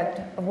aspect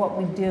of what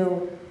we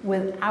do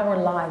with our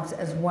lives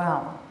as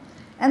well.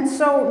 And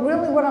so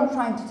really what I'm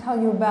trying to tell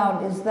you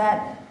about is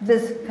that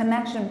this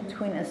connection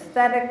between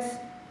aesthetics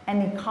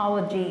and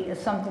ecology is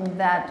something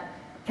that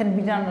can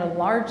be done at a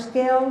large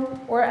scale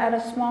or at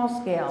a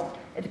small scale.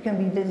 It can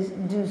be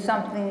do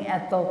something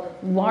at the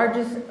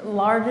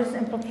largest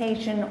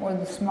implication or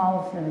the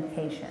smallest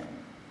implication.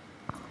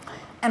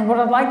 And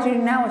what I'd like to do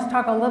now is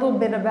talk a little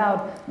bit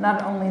about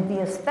not only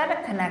the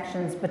aesthetic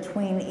connections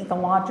between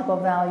ecological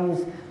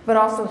values, but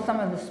also some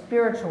of the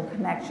spiritual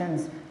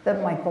connections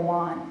that might go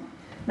on.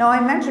 Now, I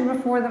mentioned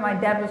before that my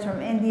dad was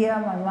from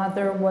India, my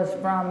mother was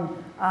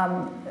from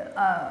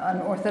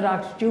an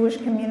Orthodox Jewish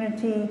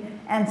community,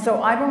 and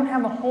so I don't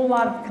have a whole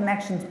lot of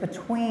connections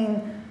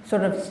between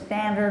sort of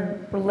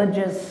standard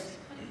religious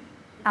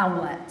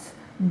outlets.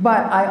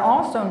 But I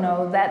also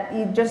know that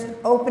just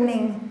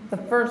opening the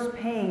first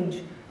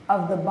page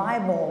of the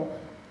Bible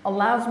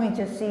allows me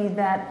to see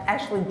that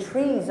actually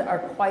trees are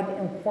quite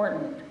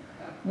important.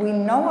 We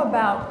know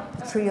about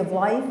the tree of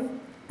life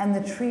and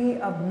the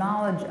tree of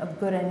knowledge of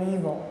good and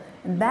evil,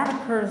 and that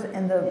occurs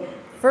in the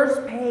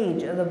first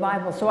page of the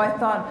Bible. So I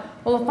thought,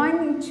 well, if I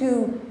need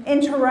to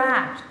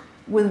interact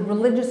with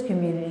religious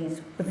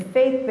communities, with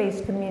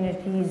faith-based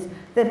communities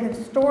that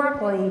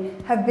historically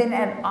have been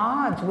at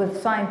odds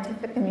with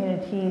scientific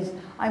communities,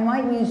 I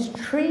might use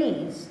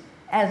trees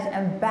as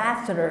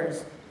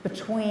ambassadors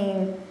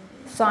between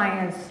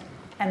science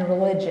and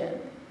religion.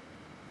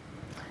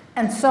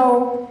 And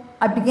so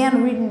I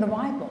began reading the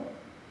Bible.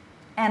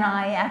 And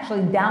I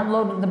actually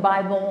downloaded the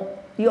Bible,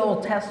 the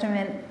Old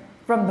Testament,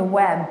 from the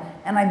web,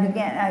 and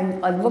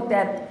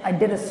I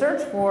did a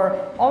search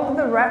for all of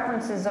the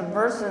references of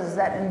verses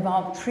that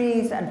involve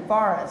trees and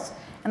forests,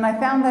 and I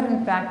found that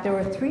in fact there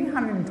were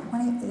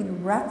 328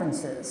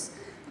 references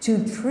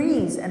to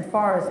trees and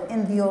forests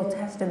in the Old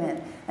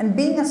Testament. And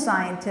being a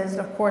scientist,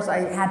 of course, I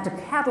had to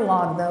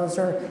catalog those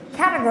or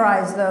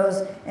categorize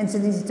those into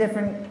these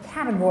different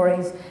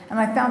categories. And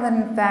I found that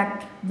in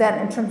fact,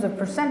 that in terms of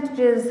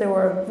percentages, there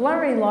were a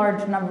very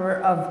large number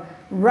of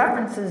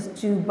references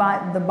to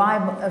the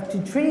Bible,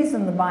 to trees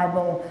in the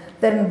Bible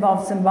that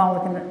involve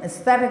symbolic and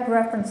aesthetic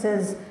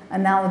references,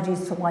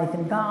 analogies to life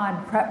and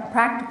God,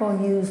 practical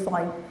use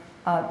like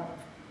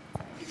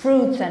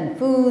fruits and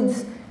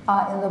foods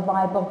in the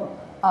Bible,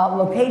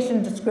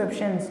 location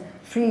descriptions,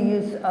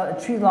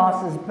 tree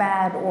loss is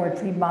bad, or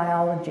tree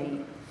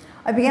biology.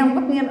 I began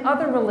looking at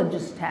other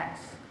religious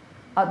texts,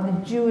 the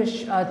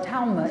Jewish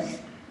Talmud,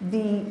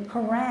 the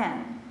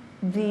Quran,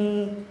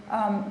 the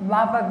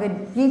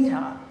Bhagavad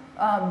Gita,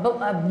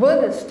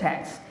 Buddhist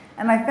texts,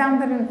 and I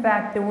found that in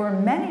fact there were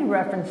many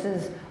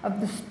references of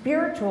the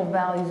spiritual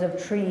values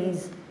of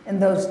trees in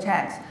those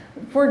texts.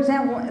 For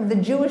example, in the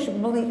Jewish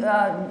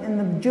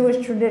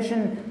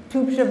tradition,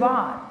 Tu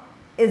B'Shavat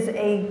is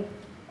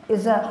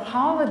a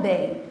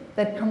holiday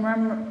that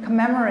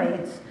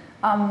commemorates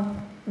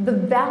the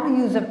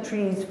values of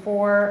trees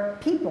for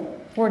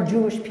people, for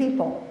Jewish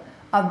people.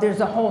 There's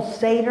a whole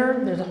Seder,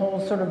 there's a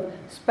whole sort of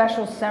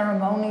special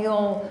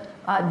ceremonial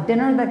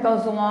dinner that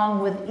goes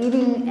along with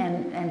eating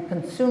and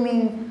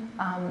consuming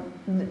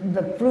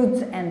the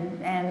fruits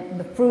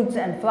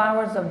and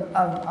flowers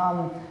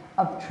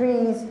of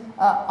trees.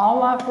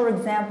 Allah, for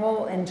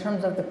example, in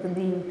terms of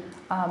the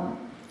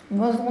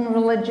Muslim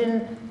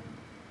religion,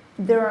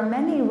 there are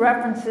many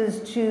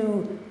references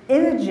to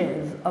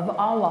images of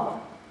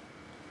Allah.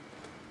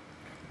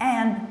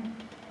 And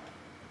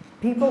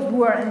people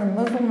who are in the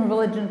Muslim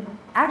religion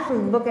actually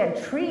look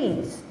at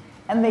trees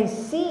and they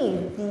see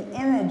the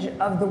image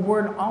of the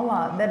word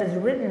Allah that is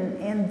written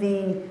in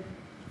the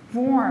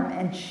form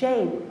and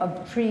shape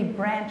of tree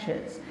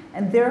branches.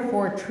 And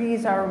therefore,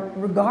 trees are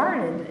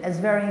regarded as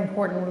very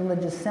important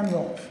religious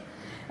symbols.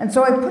 And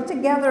so I put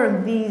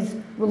together these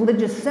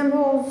religious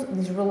symbols,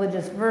 these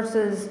religious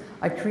verses.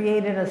 I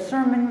created a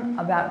sermon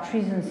about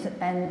trees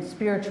and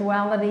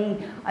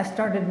spirituality. I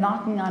started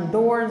knocking on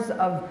doors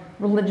of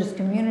religious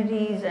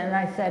communities, and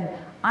I said,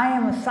 I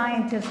am a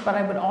scientist, but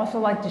I would also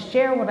like to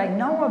share what I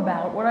know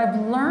about, what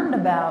I've learned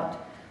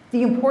about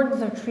the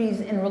importance of trees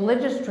in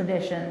religious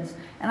traditions,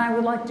 and I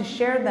would like to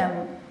share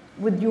them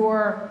with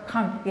your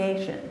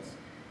congregations.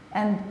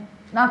 And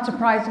not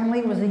surprisingly,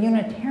 it was the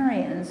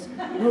Unitarians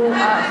who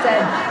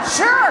said,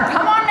 sure,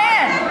 come on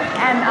in.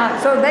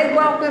 And so they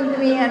welcomed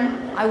me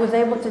in. I was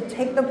able to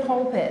take the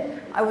pulpit.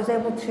 I was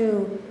able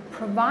to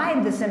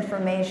provide this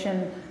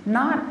information,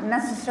 not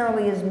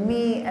necessarily as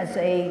me as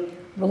a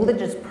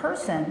religious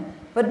person,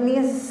 but me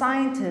as a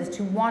scientist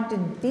who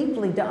wanted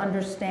deeply to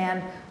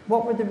understand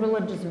what were the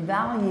religious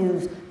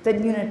values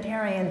that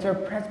Unitarians or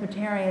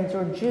Presbyterians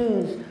or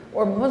Jews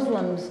or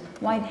Muslims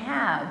might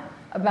have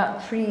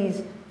about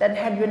trees that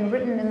had been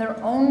written in their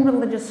own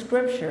religious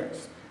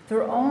scriptures,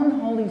 their own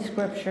holy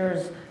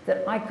scriptures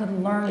that I could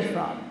learn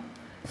from.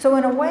 So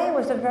in a way, it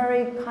was a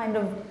very kind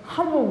of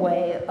humble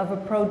way of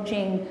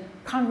approaching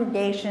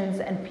congregations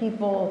and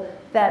people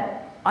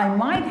that I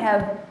might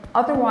have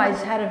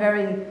otherwise had a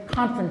very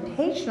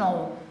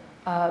confrontational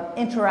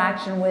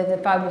interaction with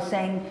if I was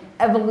saying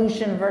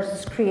evolution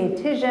versus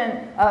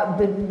creation,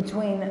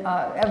 between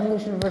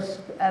evolution versus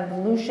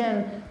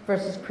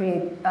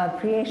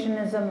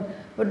creationism,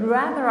 but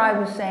rather I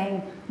was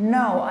saying,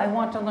 no, I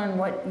want to learn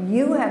what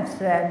you have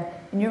said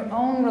in your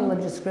own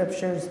religious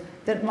scriptures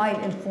that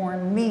might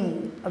inform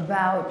me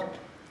about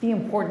the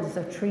importance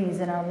of trees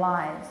in our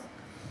lives.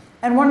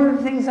 And one of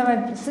the things that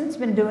I've since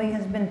been doing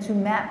has been to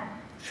map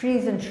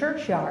trees in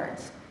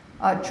churchyards.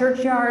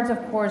 Churchyards, of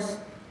course,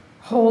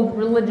 hold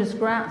religious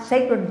ground,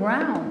 sacred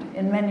ground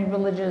in many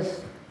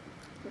religious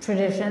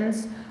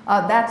traditions.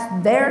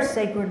 That's their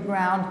sacred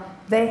ground.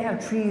 They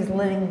have trees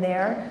living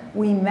there.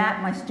 We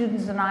map, my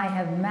students and I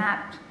have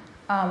mapped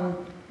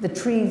the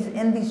trees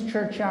in these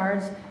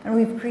churchyards, and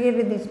we've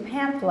created these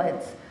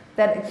pamphlets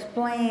that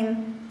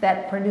explain,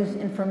 that produce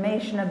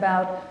information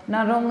about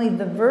not only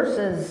the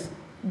verses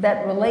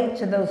that relate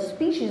to those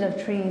species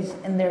of trees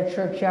in their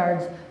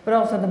churchyards, but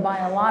also the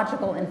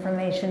biological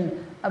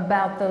information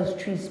about those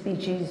tree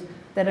species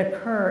that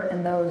occur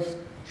in those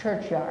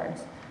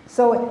churchyards.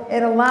 So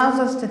it allows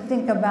us to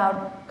think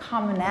about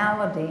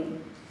commonality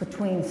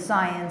between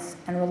science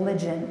and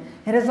religion.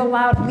 It has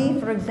allowed me,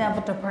 for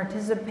example, to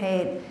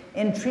participate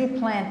in tree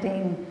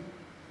planting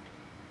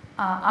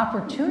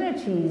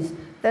opportunities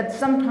that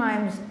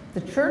sometimes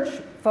the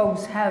church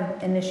folks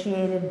have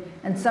initiated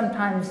and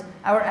sometimes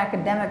our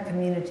academic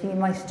community,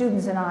 my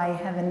students and I,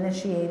 have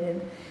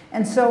initiated.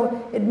 And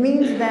so it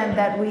means then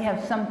that we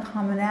have some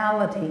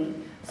commonality,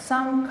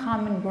 some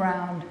common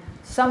ground,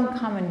 some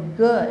common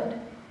good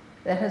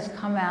that has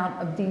come out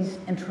of these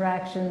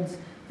interactions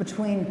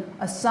between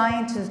a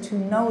scientist who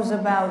knows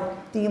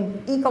about the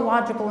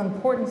ecological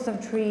importance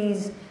of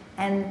trees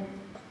and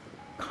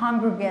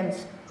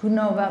congregants who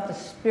know about the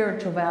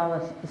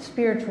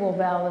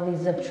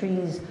spiritualities of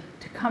trees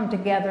to come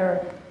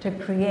together to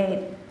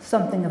create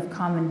something of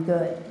common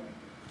good.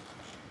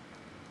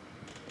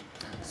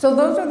 So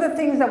those are the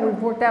things that we've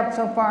worked out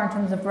so far in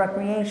terms of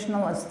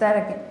recreational,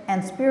 aesthetic,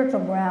 and spiritual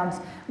grounds.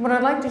 What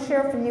I'd like to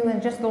share for you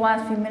in just the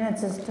last few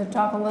minutes is to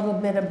talk a little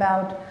bit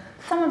about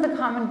some of the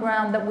common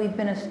ground that we've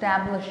been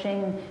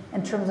establishing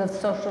in terms of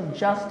social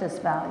justice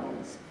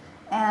values.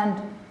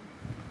 And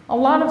a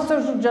lot of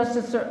social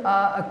justice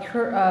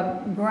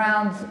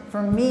grounds,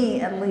 for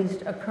me at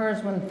least,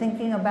 occurs when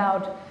thinking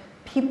about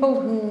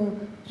people who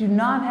do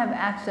not have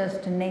access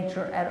to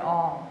nature at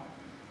all.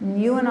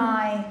 And you and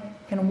I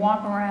can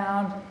walk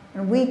around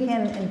and we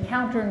can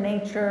encounter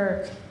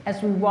nature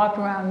as we walk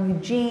around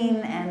Eugene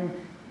and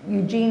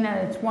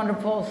its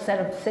wonderful set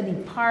of city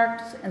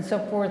parks and so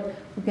forth.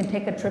 We can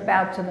take a trip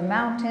out to the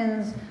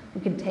mountains.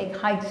 We can take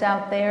hikes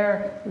out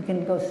there. We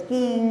can go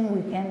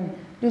skiing. We can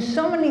do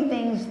so many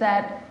things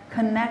that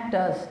connect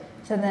us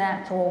to the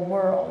natural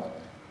world.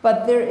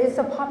 But there is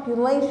a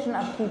population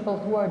of people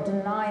who are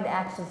denied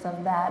access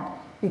of that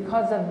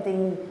because of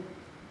the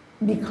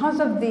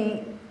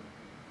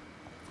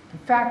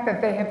fact that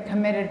they have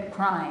committed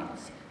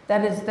crimes.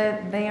 That is,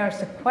 that they are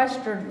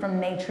sequestered from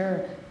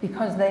nature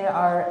because they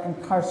are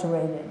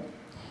incarcerated.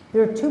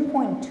 There are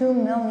 2.2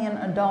 million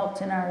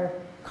adults in our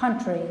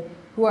country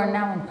who are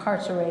now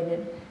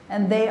incarcerated,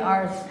 and they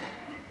are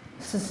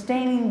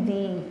sustaining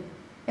the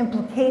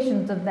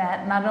implications of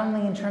that, not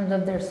only in terms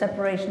of their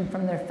separation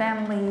from their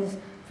families,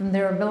 from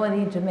their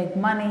ability to make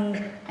money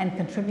and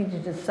contribute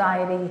to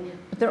society,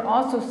 but they're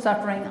also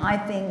suffering, I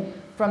think,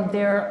 from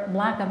their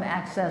lack of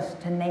access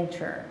to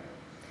nature.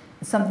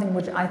 Something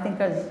which I think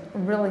is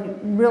really,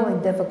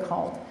 really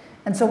difficult.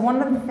 And so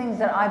one of the things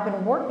that I've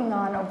been working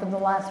on over the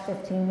last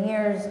 15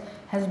 years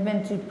has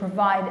been to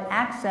provide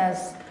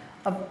access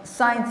of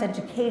science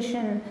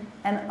education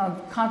and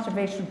of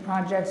conservation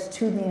projects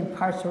to the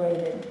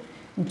incarcerated.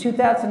 In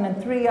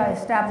 2003, I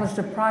established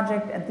a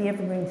project at the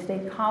Evergreen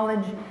State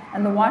College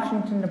and the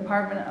Washington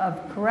Department of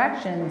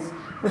Corrections,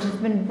 which has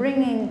been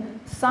bringing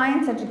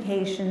science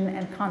education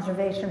and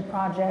conservation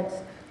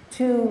projects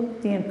to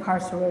the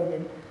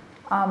incarcerated.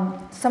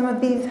 Some of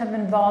these have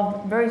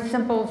involved very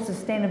simple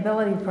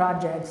sustainability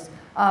projects,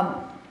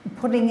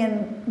 putting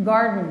in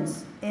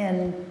gardens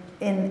in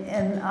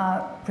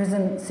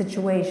prison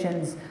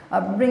situations,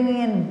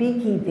 bringing in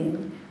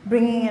beekeeping,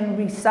 bringing in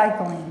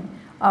recycling.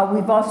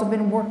 We've also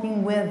been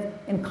working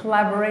in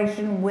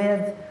collaboration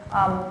with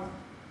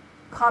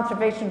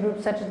conservation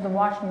groups such as the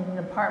Washington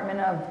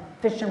Department of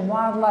Fish and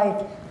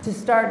Wildlife to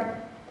start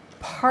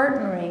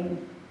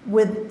partnering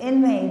with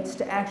inmates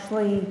to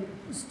actually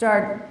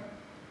start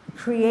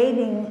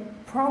creating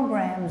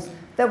programs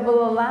that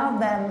will allow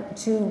them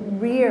to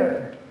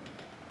rear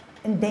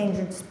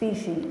endangered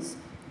species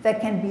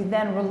that can be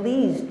then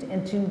released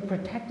into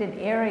protected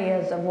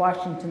areas of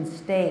Washington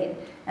State,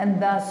 and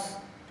thus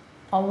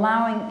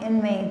allowing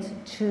inmates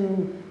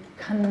to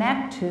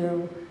connect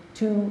to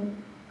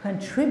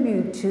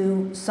contribute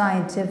to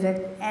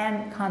scientific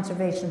and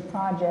conservation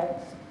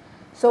projects.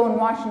 So in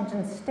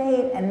Washington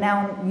State and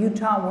now in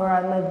Utah, where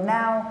I live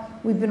now,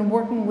 we've been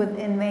working with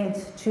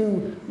inmates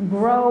to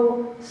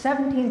grow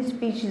 17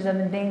 species of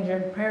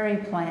endangered prairie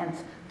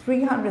plants,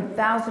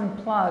 300,000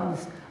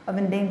 plugs of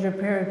endangered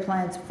prairie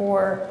plants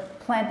for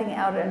planting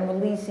out and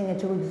releasing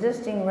into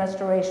existing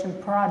restoration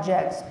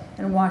projects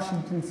in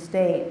Washington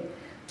State,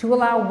 to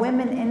allow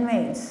women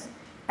inmates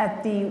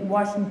at the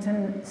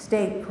Washington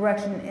State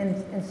Correction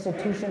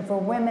Institution for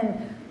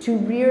women to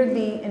rear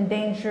the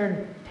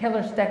endangered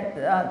Taylor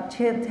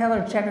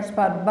checker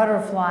spot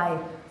butterfly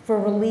for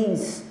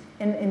release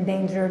in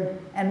endangered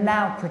and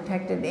now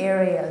protected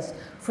areas.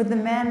 For the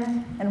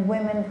men and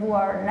women who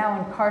are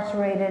now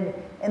incarcerated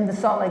in the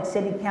Salt Lake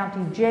City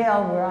County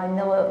Jail, where I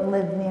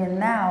live near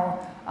now,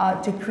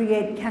 to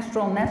create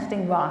kestrel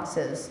nesting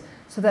boxes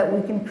so that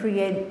we can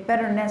create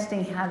better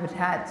nesting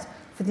habitats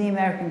for the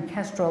American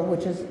kestrel,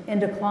 which is in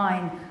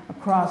decline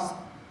across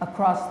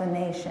the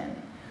nation.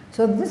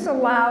 So this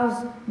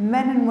allows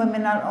men and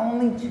women not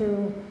only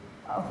to,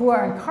 who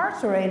are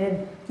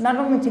incarcerated, not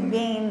only to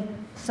gain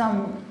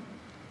some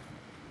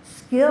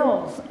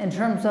skills in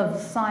terms of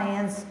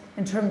science,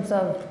 in terms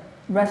of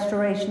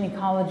restoration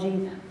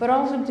ecology, but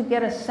also to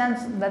get a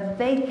sense that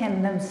they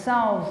can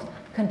themselves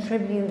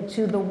contribute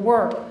to the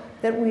work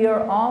that we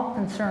are all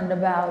concerned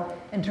about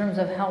in terms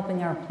of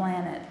helping our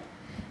planet.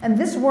 And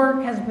this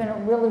work has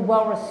been really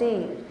well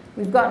received.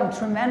 We've gotten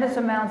tremendous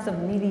amounts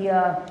of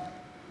media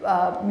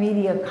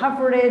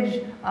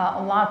coverage,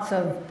 lots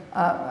of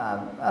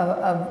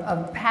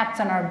pats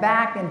on our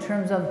back in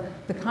terms of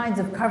the kinds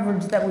of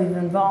coverage that we've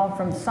involved,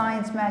 from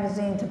Science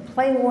Magazine to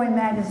Playboy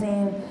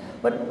Magazine.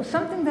 But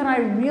something that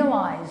I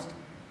realized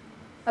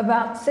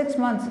about 6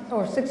 months,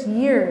 or 6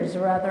 years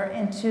rather,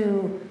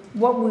 into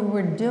what we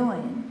were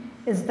doing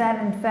is that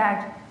in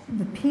fact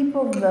the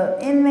people, the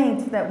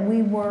inmates that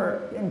we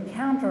were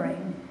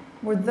encountering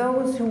were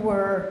those who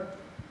were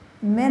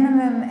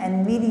minimum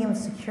and medium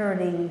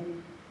security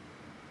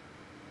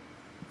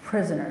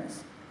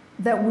prisoners,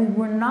 that we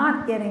were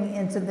not getting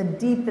into the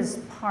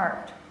deepest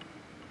part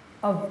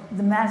of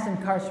the mass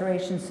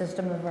incarceration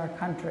system of our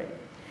country.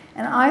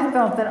 And I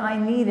felt that I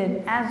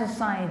needed, as a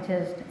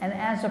scientist and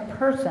as a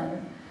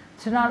person,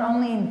 to not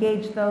only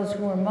engage those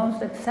who were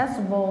most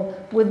accessible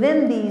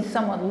within these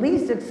somewhat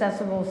least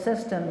accessible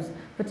systems,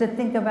 but to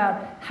think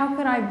about how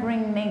could I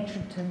bring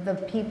nature to the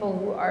people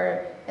who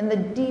are in the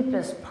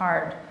deepest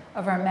part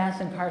of our mass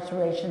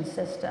incarceration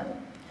system.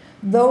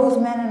 Those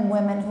men and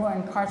women who are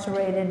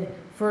incarcerated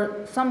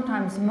for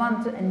sometimes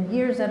months and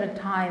years at a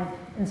time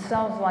in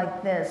cells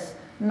like this,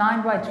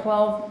 9 by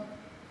 12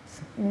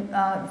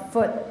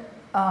 foot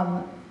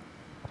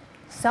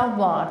cell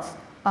blocks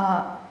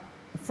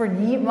for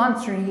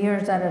months or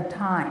years at a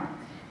time.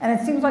 And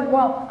it seems like,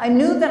 well, I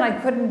knew that I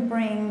couldn't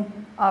bring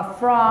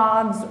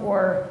frogs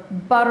or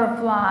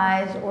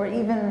butterflies or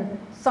even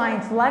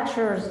science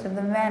lectures to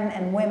the men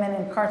and women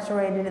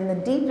incarcerated in the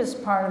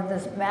deepest part of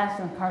this mass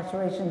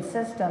incarceration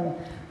system,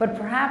 but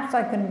perhaps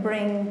I could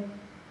bring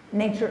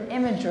nature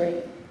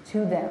imagery to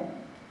them.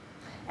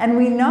 And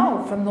we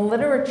know from the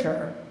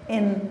literature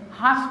in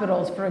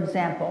hospitals, for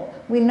example,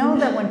 we know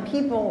that when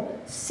people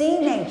see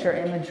nature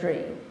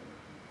imagery,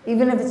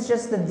 even if it's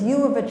just the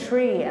view of a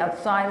tree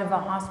outside of a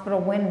hospital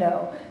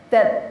window,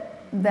 that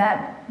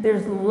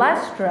there's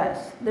less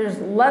stress, there's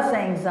less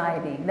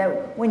anxiety,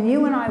 that when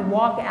you and I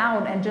walk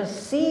out and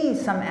just see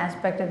some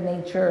aspect of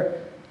nature,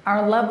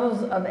 our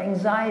levels of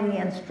anxiety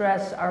and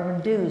stress are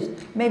reduced.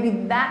 Maybe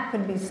that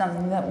could be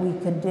something that we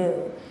could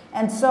do.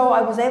 And so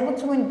I was able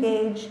to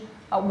engage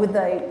with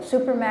a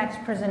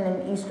supermax prison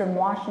in Eastern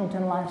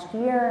Washington last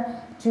year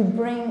to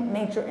bring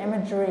nature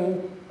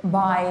imagery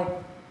by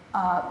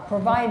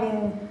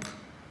providing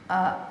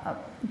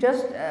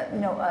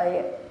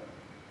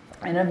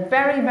in a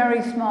very,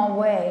 very small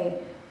way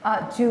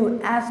to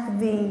ask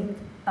the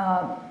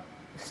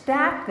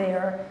staff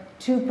there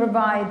to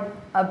provide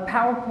a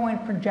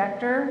PowerPoint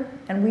projector,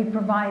 and we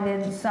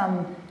provided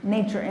some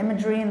nature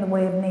imagery in the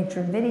way of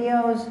nature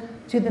videos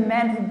to the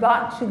men who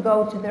got to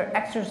go to their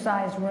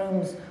exercise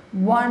rooms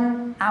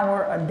 1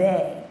 hour a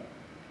day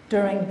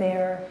during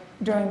their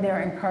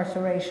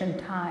incarceration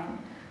time.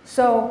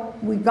 So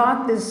we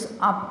got this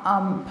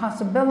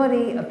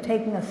possibility of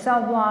taking a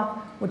cell block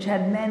which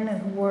had men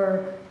who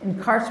were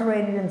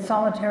incarcerated in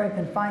solitary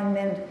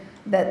confinement,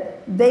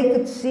 that they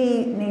could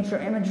see nature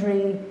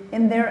imagery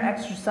in their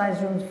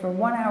exercise rooms for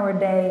 1 hour a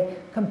day,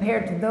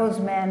 compared to those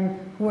men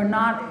who were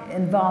not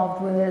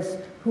involved with this,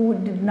 who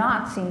did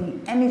not see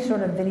any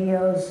sort of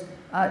videos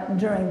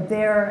during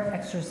their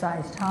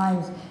exercise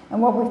times.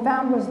 And what we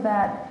found was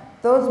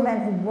that those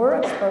men who were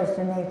exposed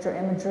to nature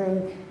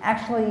imagery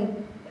actually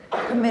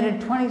committed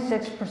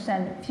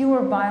 26%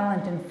 fewer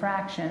violent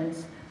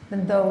infractions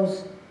than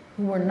those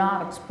who were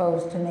not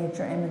exposed to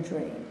nature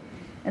imagery.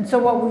 And so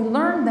what we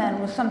learned then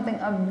was something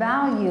of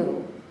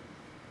value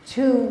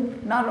to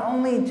not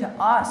only to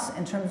us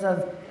in terms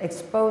of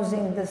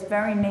exposing this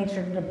very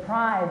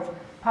nature-deprived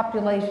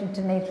population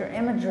to nature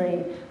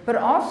imagery, but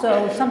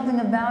also something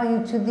of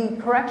value to the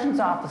corrections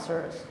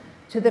officers,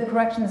 to the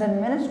corrections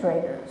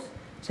administrators,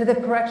 to the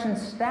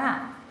corrections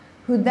staff,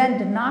 who then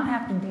did not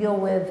have to deal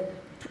with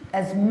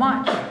as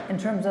much in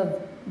terms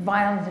of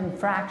violent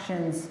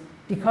infractions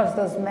because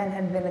those men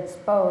had been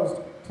exposed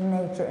to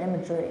nature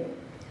imagery.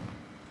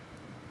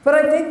 But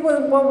I think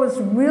what was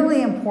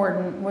really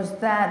important was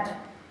that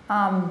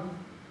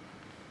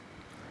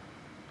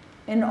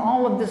in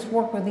all of this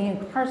work with the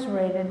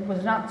incarcerated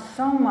was not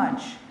so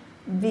much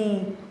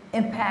the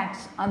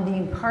impacts on the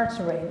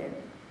incarcerated,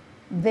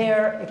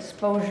 their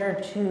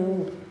exposure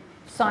to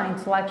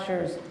science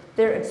lectures,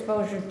 their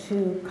exposure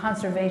to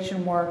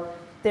conservation work,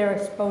 their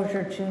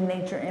exposure to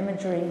nature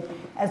imagery,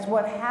 as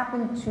what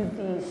happened to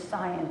these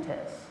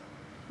scientists.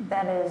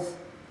 That is,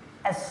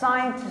 as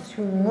scientists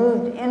who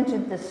moved into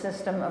the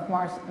system of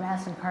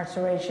mass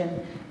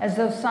incarceration, as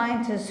those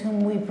scientists whom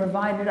we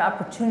provided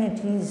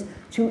opportunities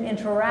to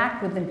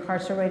interact with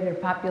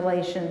incarcerated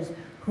populations,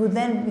 who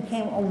then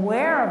became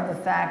aware of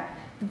the fact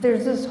that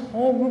there's this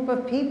whole group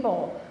of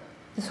people,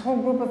 this whole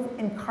group of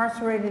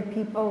incarcerated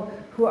people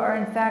who are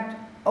in fact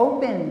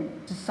open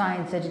to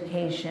science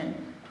education,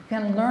 who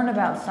can learn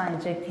about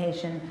science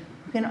education,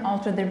 who can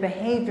alter their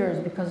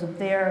behaviors because of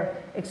their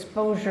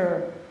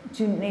exposure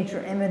to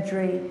nature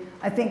imagery.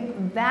 I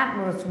think that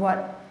was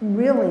what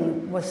really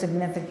was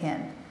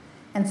significant.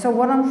 And so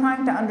what I'm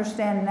trying to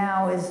understand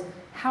now is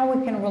how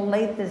we can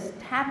relate this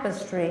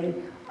tapestry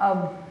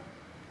of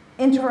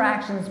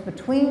interactions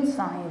between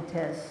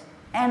scientists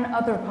and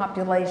other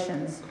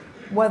populations,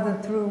 whether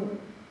through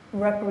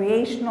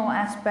recreational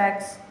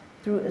aspects,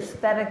 through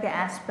aesthetic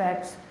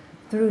aspects,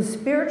 through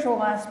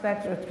spiritual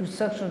aspects, or through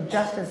social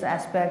justice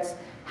aspects,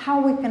 how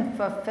we can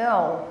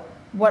fulfill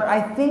what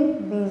I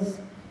think these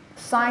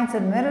science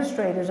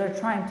administrators are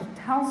trying to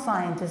tell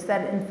scientists,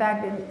 that in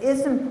fact it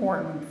is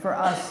important for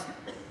us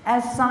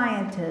as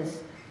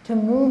scientists to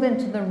move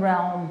into the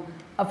realm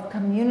of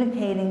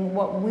communicating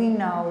what we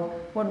know,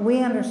 what we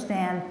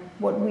understand,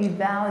 what we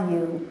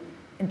value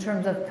in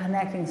terms of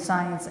connecting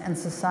science and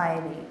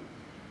society.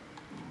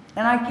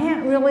 And I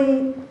can't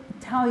really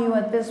tell you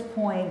at this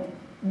point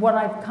what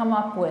I've come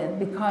up with,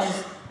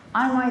 because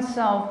I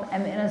myself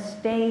am in a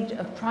stage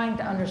of trying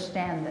to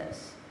understand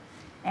this.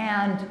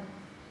 And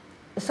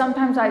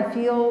sometimes I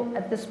feel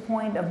at this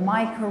point of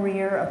my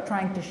career of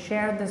trying to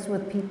share this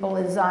with people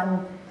is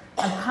I'm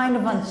kind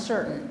of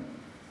uncertain.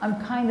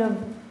 I'm kind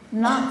of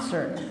not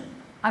certain.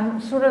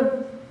 I'm sort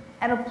of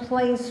at a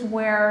place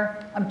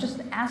where I'm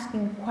just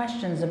asking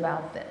questions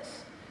about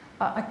this.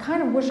 I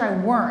kind of wish I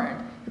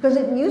weren't, because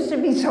it used to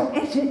be so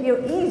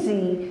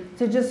easy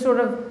to just sort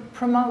of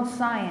promote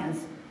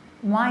science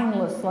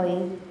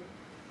mindlessly,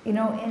 in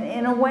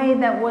a way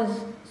that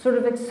was sort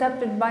of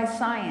accepted by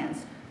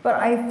science. But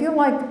I feel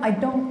like I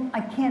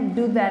can't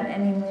do that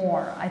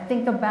anymore. I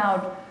think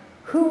about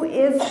who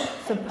is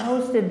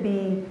supposed to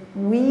be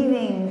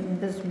weaving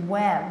this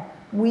web,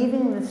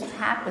 weaving this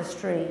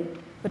tapestry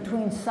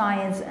between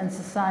science and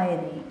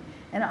society.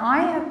 And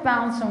I have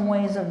found some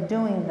ways of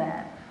doing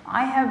that.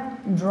 I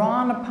have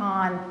drawn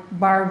upon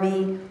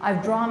Barbie,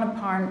 I've drawn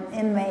upon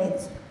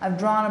inmates, I've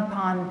drawn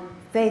upon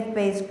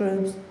faith-based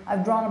groups,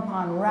 I've drawn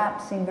upon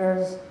rap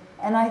singers,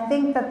 and I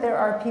think that there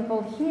are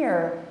people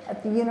here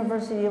at the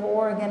University of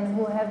Oregon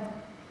who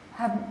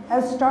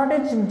have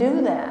started to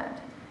do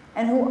that,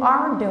 and who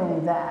are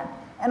doing that.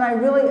 And I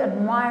really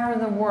admire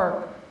the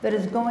work that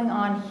is going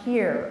on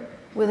here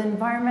with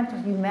environmental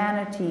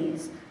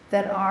humanities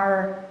that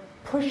are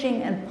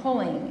pushing and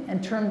pulling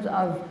in terms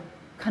of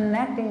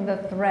connecting the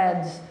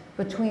threads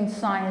between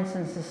science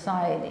and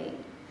society.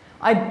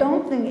 I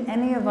don't think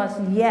any of us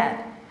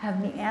yet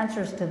have the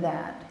answers to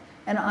that.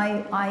 And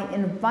I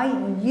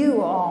invite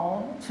you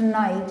all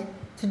tonight,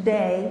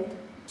 today,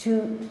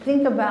 to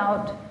think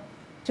about,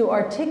 to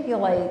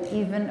articulate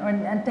even,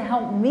 and to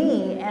help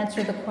me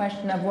answer the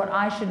question of what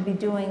I should be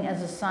doing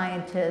as a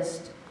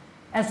scientist,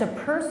 as a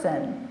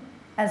person,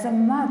 as a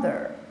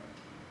mother,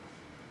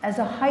 as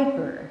a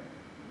hiker,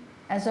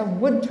 as a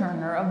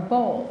woodturner of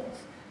bowls,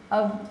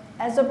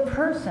 as a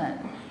person,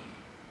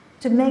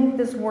 to make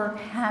this work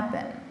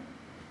happen.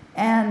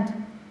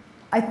 And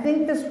I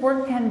think this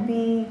work can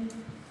be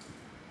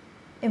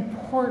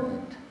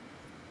important.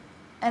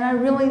 And I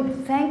really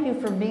thank you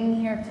for being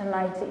here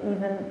tonight to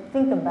even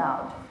think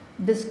about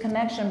this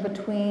connection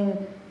between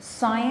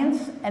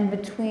science and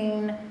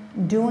between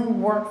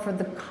doing work for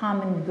the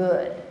common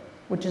good,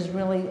 which is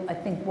really, I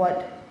think,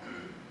 what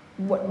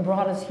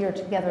brought us here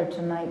together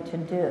tonight to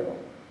do.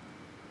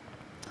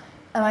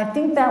 And I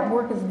think that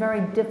work is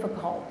very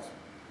difficult.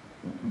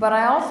 But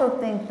I also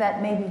think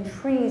that maybe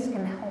trees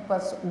can help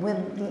us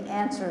with the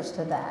answers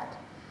to that.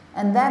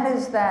 And that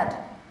is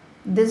that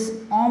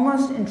this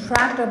almost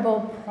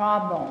intractable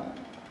problem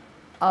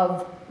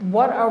of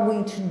what are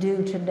we to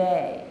do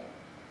today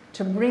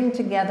to bring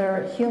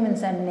together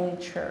humans and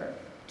nature,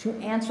 to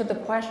answer the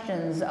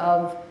questions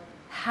of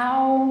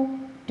how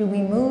do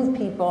we move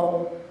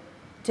people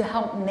to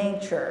help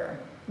nature.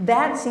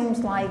 That seems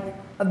like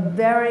a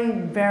very,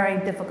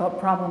 very difficult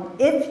problem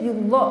if you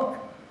look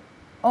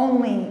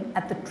only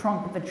at the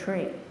trunk of a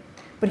tree.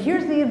 But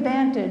here's the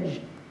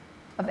advantage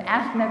of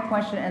asking that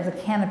question as a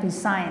canopy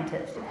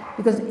scientist.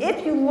 Because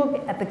if you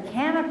look at the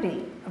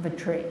canopy of a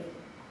tree,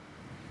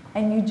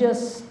 and you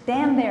just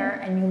stand there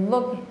and you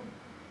look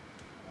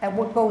at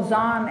what goes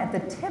on at the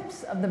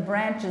tips of the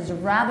branches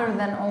rather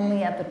than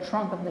only at the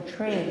trunk of the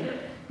tree,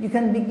 you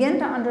can begin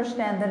to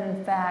understand that,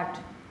 in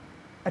fact,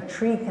 a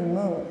tree can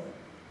move.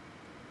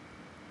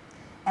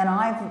 And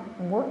I've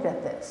worked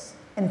at this.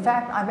 In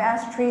fact, I've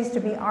asked trees to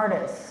be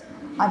artists.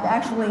 I've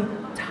actually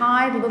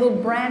tied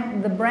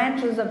the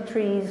branches of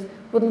trees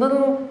with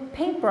little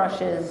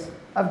paintbrushes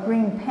of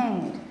green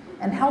paint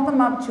and held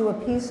them up to a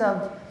piece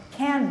of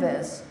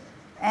canvas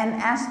and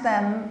asked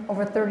them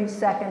over 30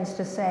 seconds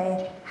to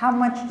say, how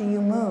much do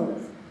you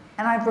move?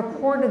 And I've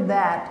recorded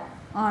that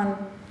on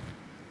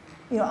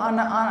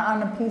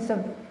a piece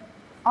of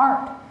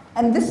art.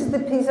 And this is the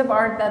piece of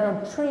art that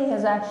a tree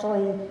has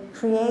actually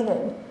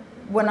created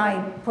when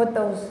I put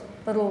those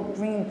little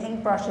green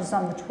paintbrushes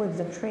on the twigs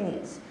of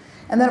trees.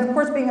 And then, of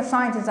course, being a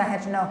scientist, I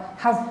had to know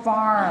how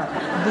far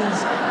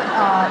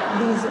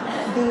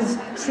these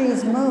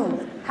trees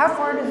move. How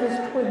far does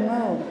this twig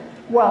move?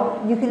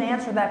 Well, you can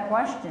answer that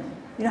question.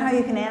 You know how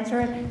you can answer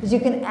it? Is you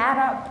can add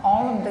up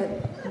all of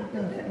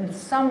the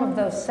sum of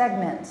those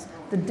segments,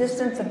 the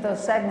distance of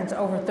those segments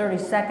over 30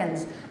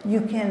 seconds.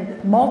 You can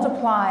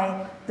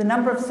multiply the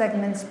number of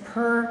segments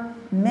per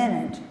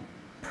minute,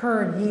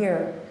 per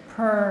year,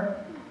 per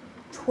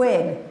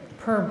twig,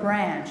 per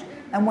branch.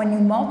 And when you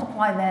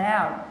multiply that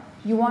out,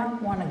 you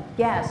want to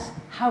guess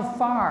how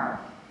far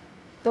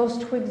those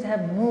twigs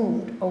have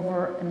moved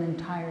over an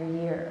entire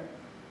year.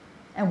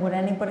 And would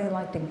anybody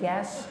like to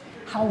guess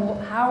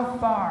how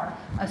far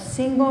a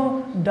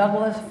single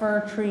Douglas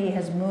fir tree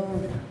has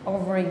moved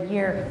over a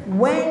year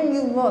when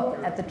you look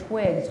at the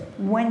twigs,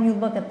 when you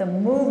look at the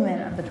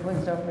movement of the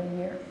twigs over a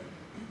year?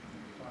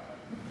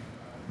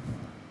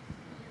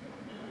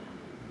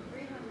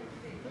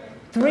 350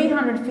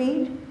 300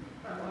 feet?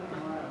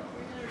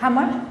 How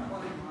much?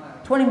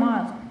 20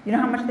 miles. You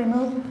know how much they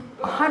moved?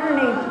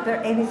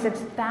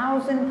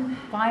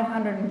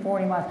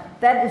 186,540 miles.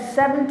 That is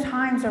 7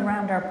 times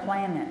around our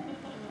planet.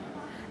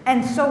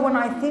 And so when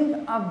I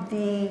think of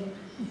the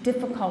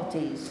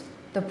difficulties,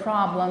 the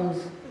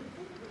problems,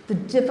 the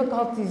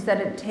difficulties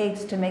that it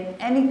takes to make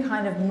any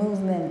kind of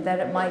movement that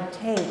it might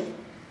take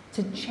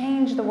to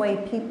change the way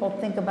people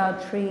think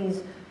about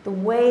trees, the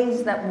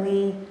ways that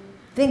we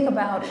think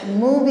about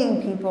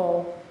moving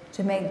people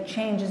to make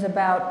changes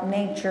about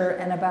nature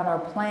and about our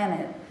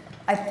planet,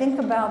 I think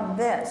about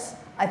this.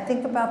 I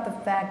think about the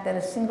fact that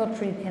a single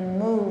tree can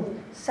move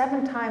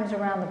 7 times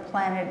around the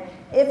planet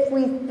if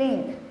we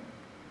think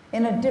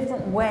in a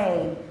different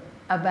way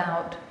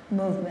about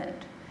movement.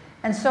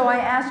 And so I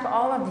ask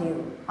all of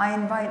you, I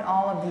invite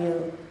all of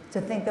you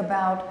to think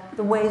about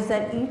the ways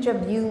that each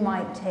of you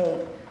might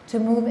take to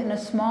move in a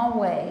small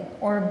way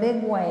or a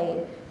big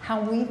way,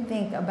 how we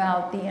think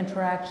about the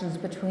interactions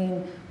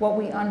between what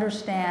we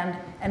understand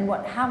and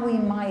how we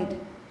might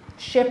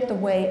shift the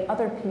way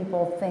other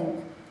people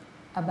think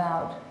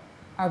about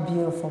our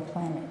beautiful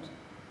planet.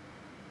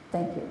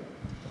 Thank you.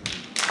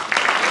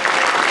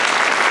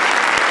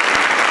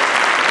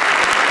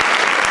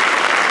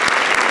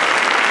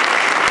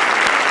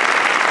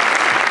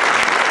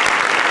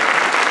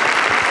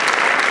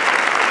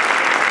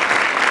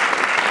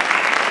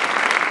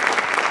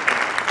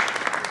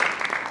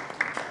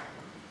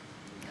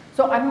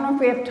 So I don't know if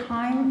we have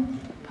time,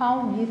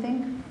 Paul, do you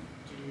think?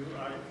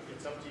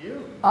 It's up to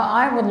you.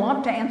 I would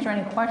love to answer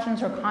any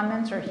questions or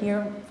comments or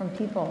hear from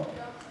people.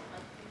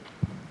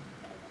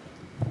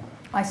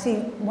 I see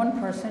one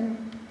person.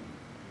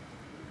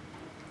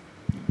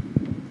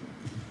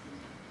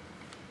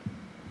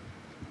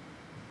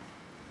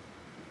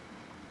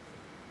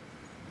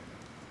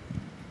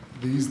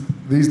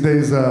 These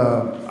days,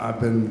 I've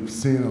been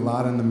seeing a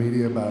lot in the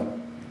media about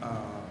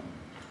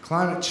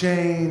climate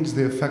change,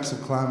 the effects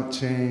of climate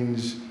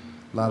change,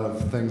 a lot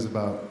of things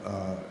about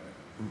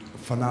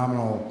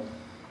phenomenal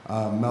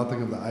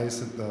melting of the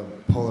ice at the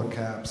polar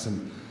caps.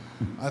 And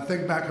I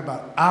think back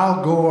about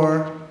Al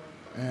Gore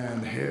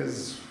and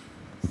his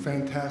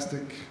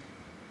fantastic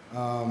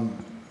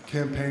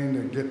campaign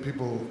to get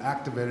people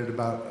activated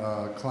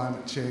about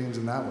climate change,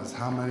 and that was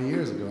how many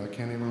years ago? I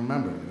can't even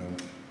remember,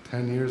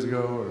 10 years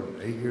ago or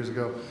 8 years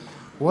ago.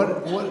 I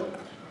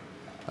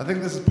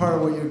think this is part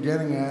of what you're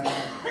getting at.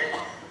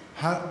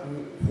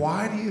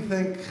 Why do you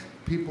think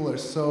people are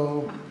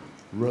so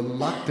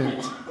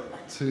reluctant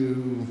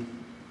to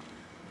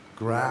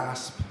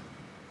grasp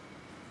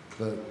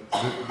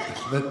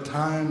that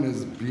time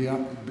is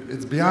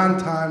beyond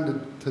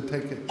time to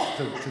take it,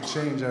 to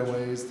change our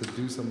ways, to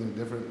do something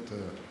different?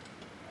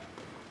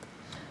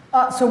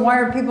 So why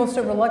are people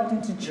so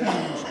reluctant to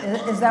change?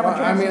 Is that what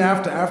you're asking? I mean,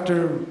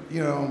 after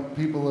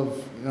people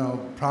of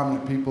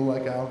prominent people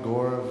like Al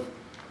Gore have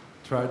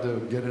tried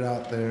to get it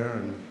out there,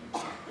 and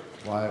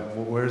why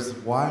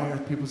are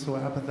people so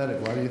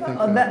apathetic? Why do you think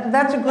that?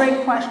 That's a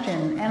great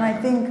question, and I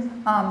think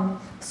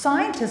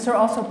scientists are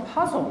also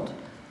puzzled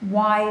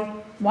why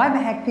the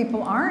heck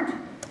people aren't.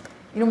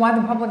 Why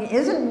the public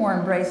isn't more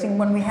embracing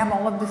when we have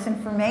all of this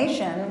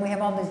information, we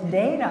have all this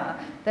data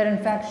that in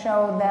fact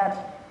show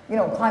that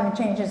climate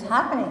change is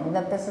happening,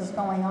 that this is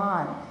going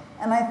on.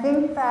 And I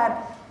think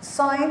that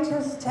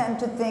scientists tend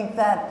to think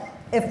that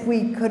if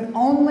we could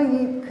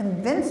only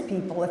convince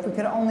people, if we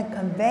could only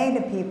convey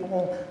to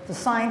people the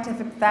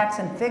scientific facts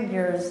and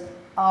figures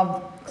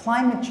of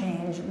climate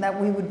change, that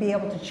we would be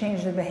able to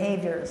change their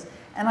behaviors.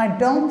 And I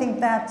don't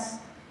think that's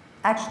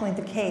actually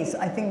the case.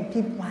 I think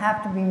people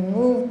have to be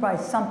moved by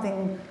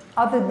something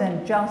other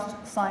than just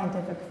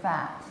scientific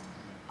facts.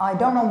 I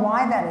don't know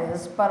why that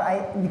is,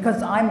 but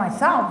because I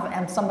myself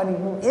am somebody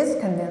who is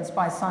convinced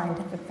by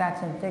scientific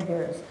facts and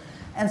figures.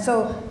 And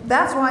so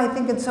that's why I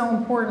think it's so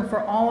important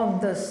for all of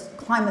this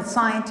climate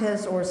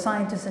scientists or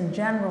scientists in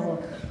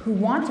general who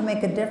want to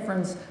make a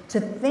difference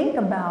to think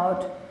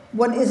about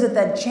what is it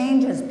that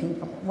changes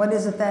people? What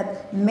is it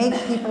that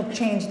makes people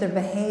change their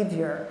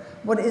behavior?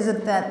 What is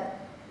it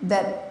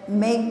that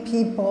make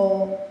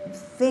people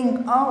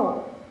think,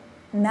 oh,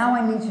 now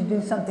I need to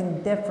do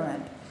something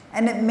different?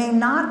 And it may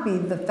not be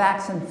the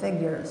facts and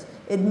figures.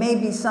 It may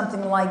be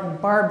something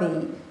like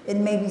Barbie. It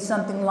may be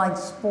something like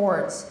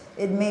sports.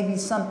 It may be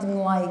something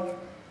like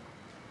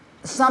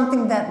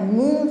something that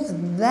moves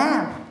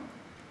them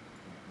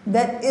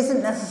that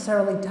isn't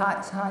necessarily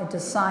tied to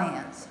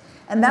science.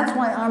 And that's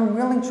why I'm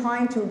really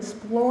trying to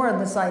explore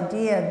this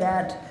idea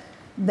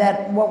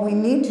that what we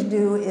need to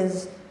do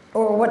is,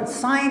 or what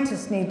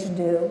scientists need to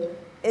do,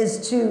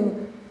 is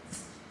to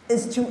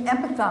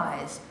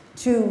empathize,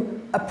 to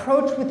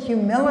approach with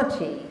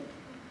humility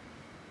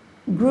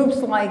groups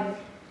like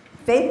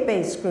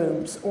faith-based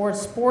groups or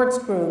sports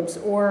groups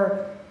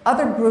or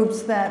other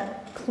groups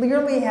that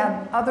clearly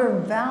have other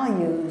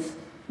values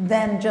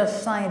than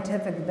just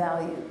scientific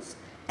values.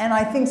 And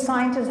I think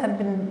scientists have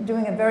been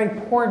doing a very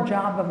poor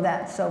job of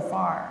that so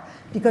far,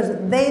 because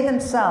they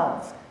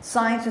themselves,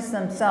 scientists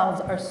themselves,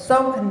 are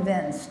so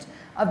convinced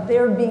of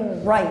their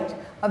being right,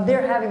 of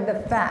their having the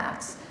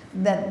facts,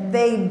 that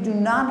they do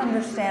not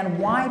understand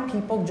why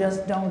people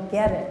just don't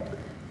get it.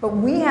 But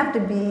we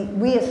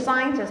as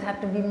scientists have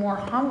to be more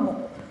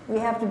humble. We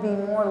have to be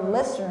more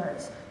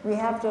listeners. We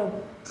have to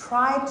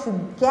try to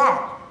get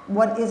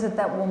what is it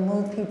that will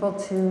move people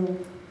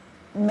to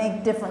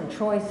make different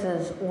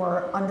choices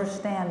or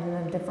understand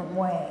in a different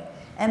way.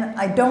 And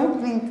I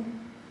don't think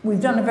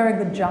we've done a very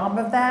good job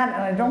of that,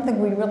 and I don't think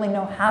we really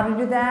know how to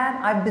do that.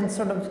 I've been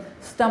sort of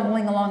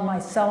stumbling along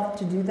myself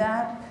to do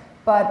that,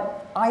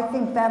 but I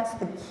think that's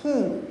the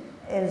key,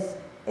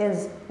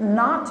 is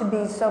not to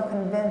be so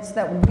convinced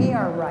that we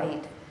are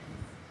right,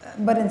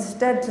 but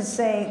instead to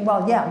say,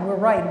 well, yeah, we're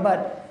right,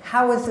 but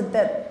how is it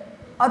that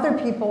other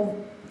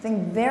people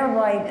think they're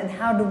right, and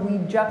how do we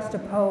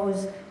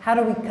juxtapose, how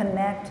do we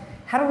connect,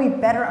 how do we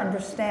better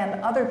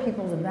understand other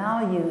people's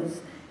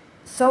values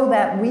so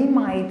that we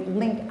might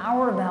link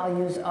our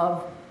values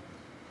of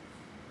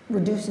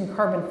reducing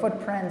carbon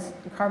footprints,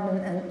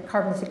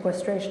 carbon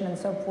sequestration and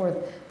so forth,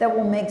 that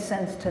will make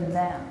sense to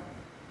them.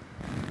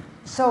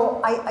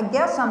 So I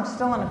guess I'm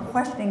still in a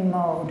questioning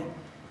mode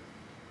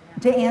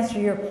to answer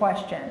your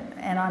question.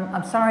 And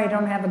I'm sorry I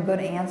don't have a good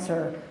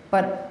answer,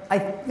 but I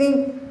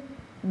think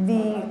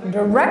the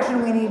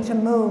direction we need to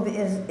move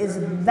is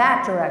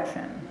that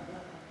direction.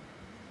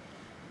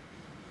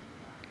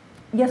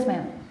 Yes,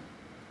 ma'am.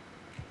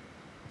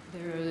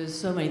 There are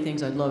so many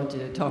things I'd love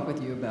to talk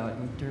with you about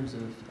in terms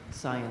of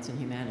science and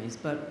humanities,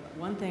 but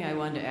one thing I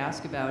wanted to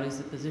ask about is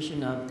the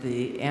position of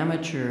the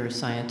amateur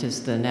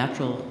scientist, the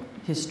natural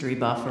history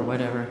buff or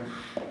whatever.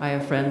 I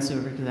have friends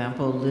who, for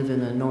example, live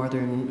in a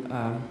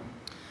northern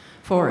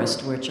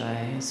forest, which I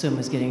assume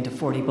is getting to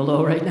 40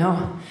 below right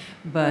now,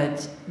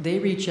 but they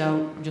reach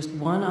out just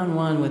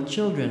one-on-one with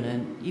children,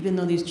 and even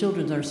though these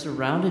children are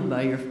surrounded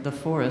by the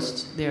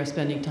forest, they are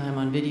spending time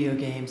on video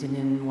games and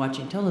in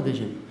watching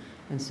television.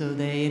 And so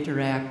they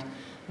interact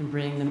and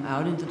bring them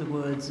out into the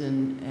woods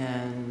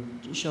and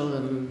show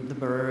them the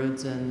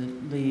birds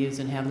and the leaves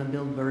and have them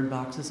build bird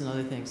boxes and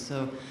other things.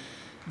 So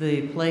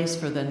the place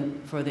for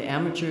the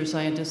amateur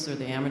scientists or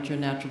the amateur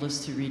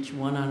naturalists to reach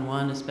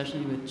one-on-one, especially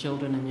with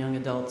children and young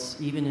adults,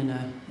 even in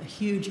a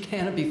huge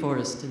canopy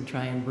forest, and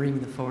try and bring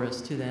the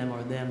forest to them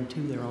or them to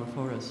their own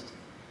forest.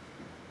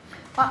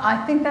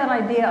 I think that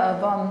idea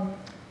of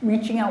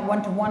reaching out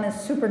one-to-one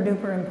is super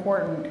duper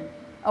important.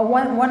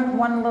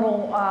 One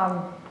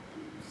little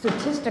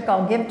statistic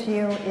I'll give to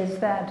you is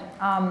that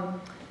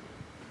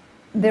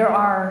there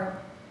are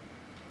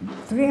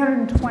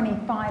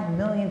 325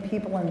 million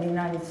people in the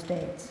United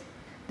States.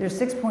 There's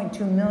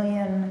 6.2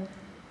 million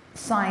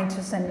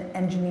scientists and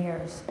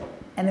engineers.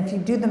 And if you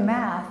do the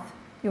math,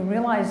 you'll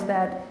realize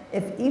that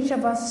if each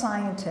of us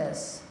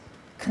scientists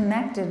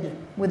connected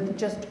with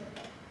just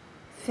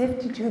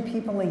 52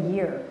 people a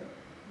year,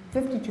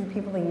 52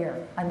 people a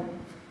year,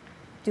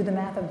 do the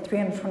math of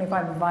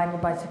 325 divided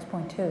by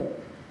 6.2.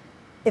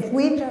 If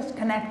we just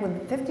connect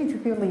with 52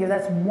 people a year,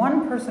 that's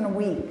one person a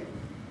week.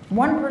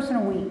 One person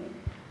a week,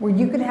 where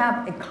you could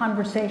have a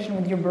conversation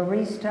with your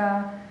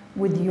barista,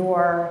 with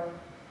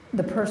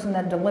the person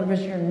that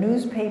delivers your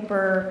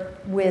newspaper,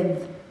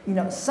 with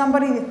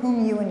somebody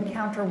whom you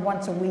encounter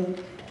once a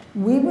week.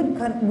 We would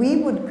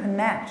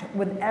connect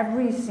with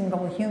every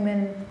single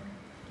human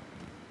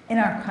in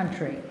our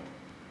country.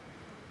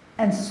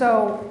 And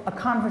so a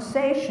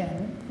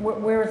conversation,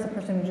 where is the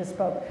person who just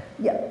spoke?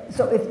 Yeah,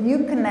 so if you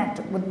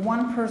connect with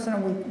one person a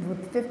week,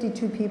 with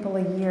 52 people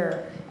a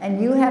year, and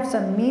you have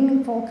some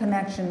meaningful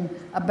connection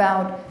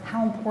about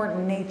how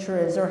important nature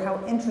is, or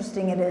how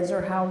interesting it is,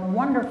 or how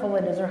wonderful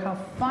it is, or how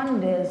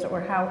fun it is,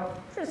 or how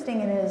interesting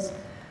it is,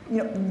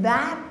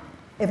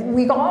 if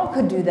we all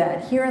could do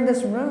that here in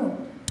this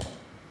room,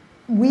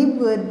 we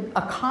would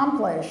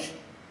accomplish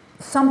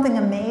something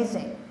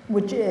amazing,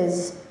 which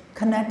is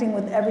connecting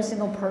with every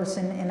single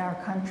person in our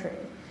country.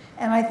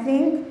 And I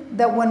think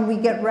that when we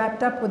get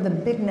wrapped up with the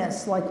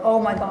bigness, like, oh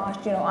my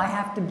gosh, I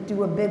have to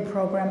do a big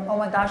program. Oh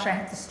my gosh, I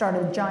have to start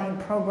a giant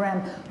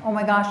program. Oh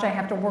my gosh, I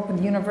have to work with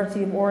the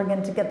University of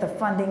Oregon to get the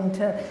funding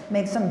to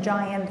make some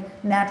giant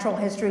natural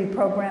history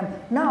program.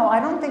 No, I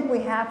don't think we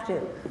have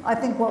to. I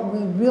think what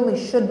we really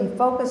should be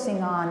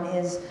focusing on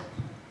is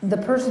the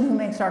person who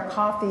makes our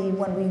coffee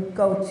when we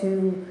go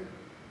to,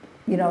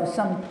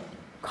 some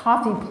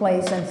coffee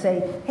place and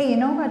say, hey, you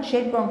know about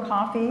shade-grown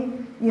coffee?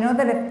 You know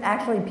that if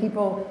actually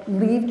people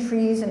leave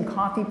trees and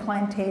coffee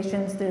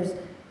plantations,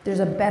 there's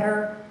a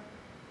better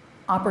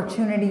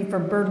opportunity for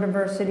bird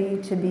diversity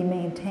to be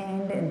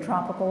maintained in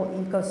tropical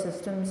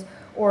ecosystems?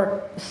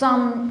 Or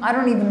I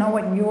don't even know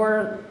what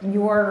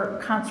your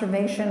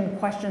conservation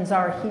questions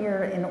are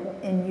here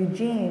in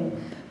Eugene,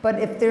 but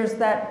if there's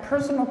that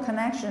personal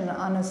connection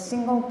on a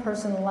single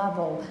person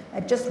level,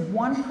 at just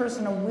one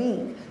person a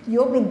week,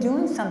 you'll be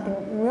doing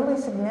something really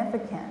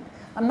significant.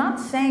 I'm not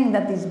saying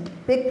that these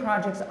big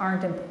projects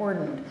aren't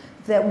important,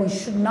 that we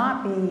should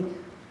not be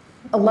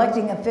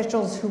electing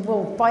officials who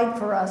will fight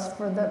for us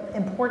for the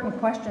important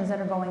questions that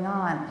are going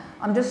on.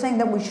 I'm just saying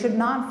that we should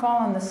not fall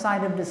on the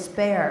side of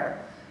despair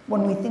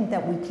when we think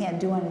that we can't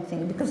do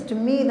anything. Because to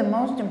me, the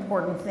most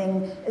important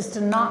thing is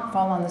to not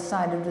fall on the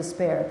side of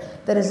despair.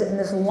 That is in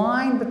this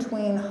line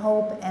between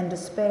hope and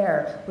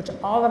despair, which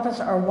all of us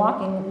are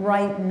walking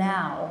right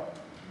now.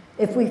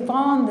 If we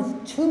fall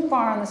too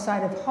far on the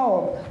side of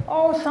hope,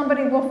 oh,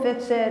 somebody will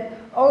fix it.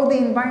 Oh, the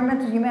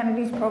Environmental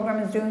Humanities program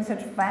is doing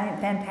such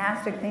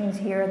fantastic things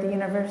here at the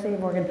University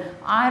of Oregon.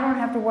 I don't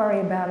have to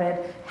worry about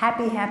it.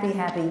 Happy, happy,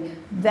 happy.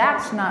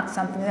 That's not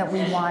something that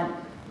we want.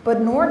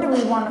 But nor do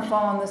we want to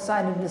fall on the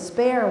side of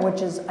despair,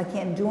 which is I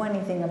can't do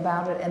anything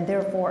about it, and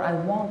therefore I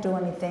won't do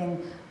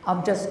anything.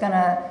 I'm just going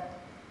to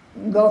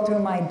go through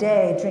my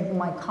day drinking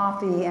my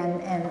coffee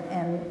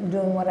and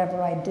doing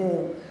whatever I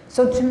do.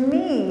 So to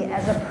me,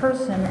 as a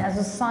person, as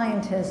a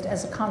scientist,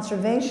 as a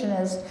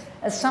conservationist,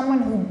 as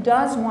someone who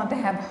does want to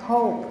have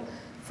hope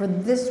for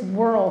this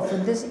world, for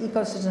this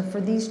ecosystem,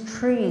 for these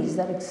trees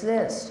that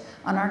exist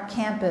on our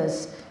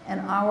campus and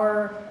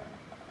our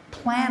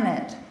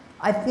planet,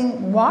 I think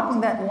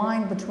walking that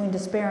line between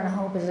despair and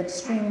hope is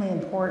extremely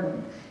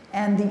important.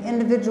 And the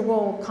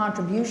individual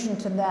contribution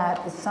to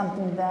that is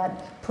something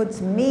that puts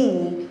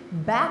me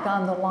back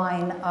on the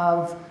line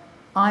of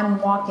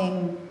I'm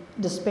walking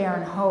despair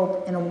and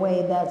hope in a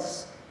way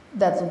that's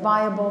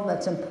viable,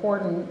 that's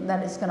important,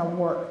 that is going to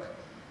work.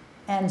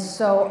 And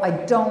so I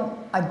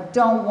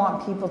don't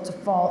want people to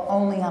fall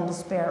only on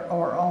despair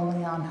or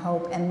only on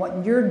hope. And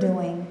what you're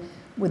doing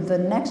with the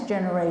next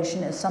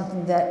generation is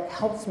something that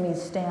helps me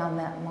stay on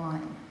that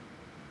line.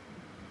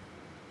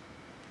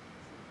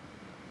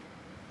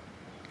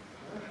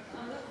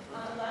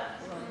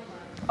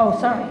 Oh,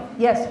 sorry.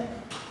 Yes.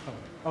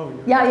 Oh,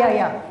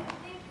 yeah.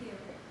 Thank you.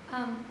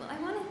 Well,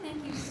 I want to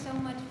thank you so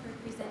much for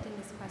presenting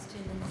this question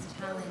and this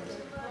challenge.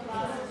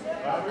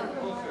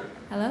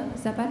 Hello?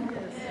 Is that better?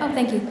 Oh,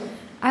 thank you.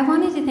 I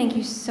wanted to thank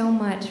you so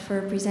much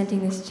for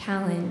presenting this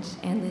challenge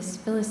and this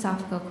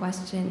philosophical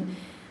question.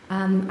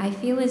 I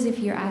feel as if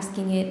you're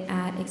asking it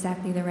at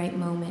exactly the right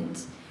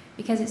moment,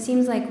 because it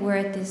seems like we're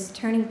at this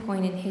turning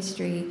point in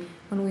history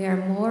when we are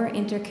more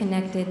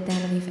interconnected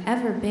than we've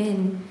ever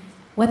been,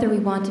 whether we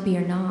want to be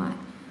or not.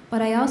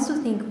 But I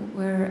also think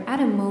we're at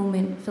a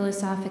moment,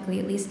 philosophically,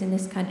 at least in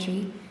this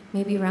country,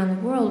 maybe around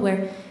the world,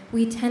 where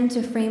we tend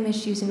to frame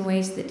issues in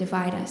ways that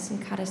divide us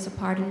and cut us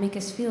apart and make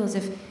us feel as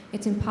if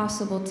it's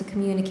impossible to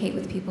communicate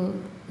with people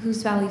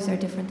whose values are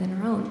different than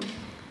our own.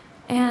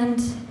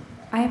 And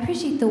I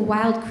appreciate the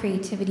wild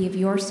creativity of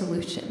your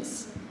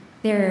solutions.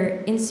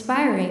 They're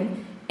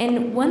inspiring.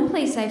 And one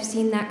place I've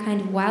seen that kind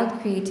of wild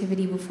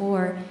creativity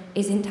before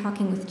is in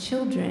talking with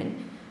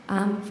children.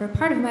 For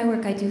part of my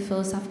work, I do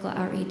philosophical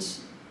outreach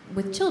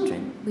with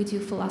children. We do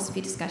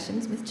philosophy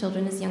discussions with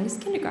children as young as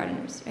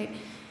kindergartners, right?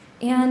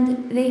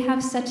 And they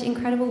have such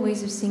incredible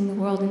ways of seeing the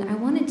world. And I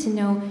wanted to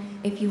know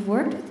if you've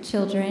worked with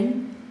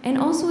children, and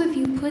also if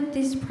you put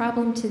this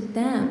problem to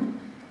them,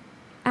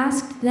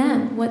 asked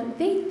them what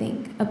they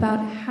think about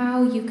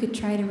how you could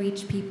try to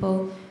reach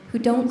people who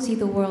don't see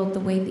the world the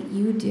way that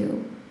you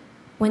do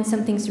when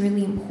something's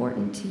really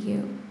important to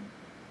you,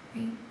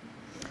 right?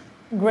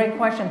 Great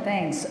question,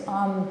 thanks.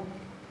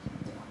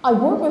 I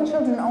work with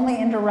children only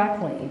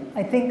indirectly.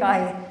 I think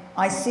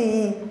I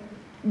see,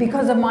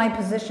 because of my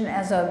position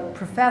as a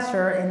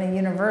professor in a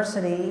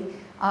university,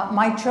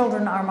 my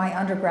children are my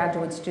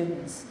undergraduate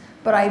students.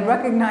 But I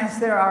recognize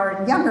there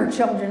are younger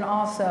children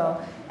also.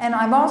 And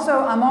I'm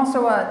also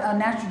a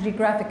National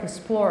Geographic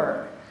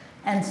explorer.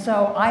 And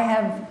so I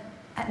have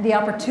the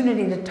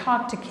opportunity to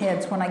talk to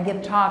kids when I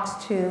give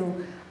talks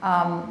to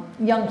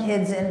young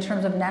kids in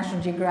terms of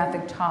National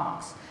Geographic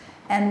talks.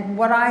 And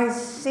what I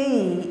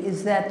see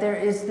is that there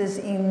is this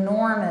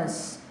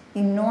enormous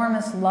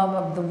love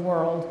of the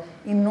world,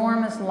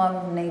 enormous love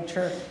of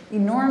nature,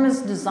 enormous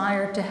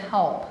desire to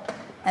help,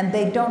 and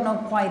they don't know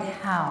quite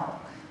how.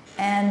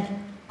 And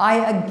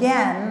I,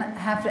 again,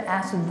 have to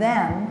ask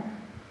them,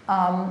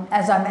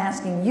 as I'm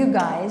asking you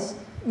guys,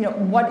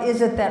 what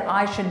is it that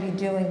I should be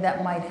doing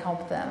that might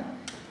help them?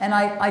 And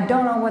I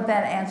don't know what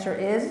that answer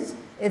is.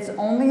 It's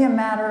only a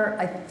matter,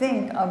 I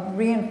think, of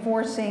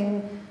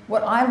reinforcing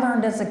what I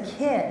learned as a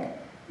kid,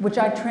 which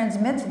I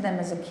transmit to them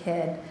as a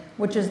kid,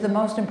 which is the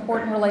most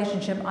important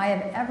relationship I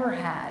have ever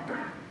had.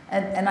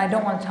 And I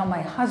don't want to tell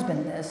my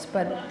husband this,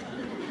 but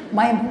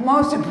my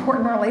most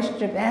important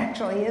relationship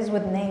actually is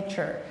with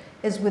nature,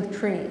 is with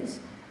trees.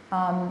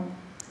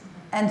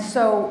 And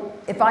so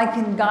if I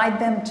can guide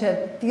them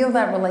to feel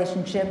that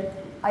relationship,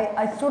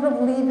 I sort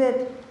of leave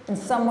it in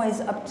some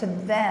ways up to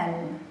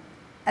them,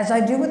 as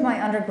I do with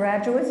my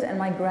undergraduates and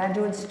my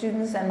graduate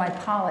students and my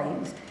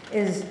colleagues,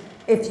 is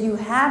if you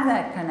have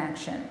that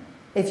connection,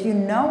 if you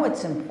know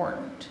it's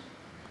important,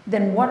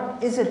 then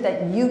what is it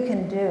that you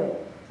can do?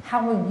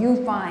 How will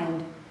you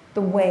find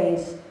the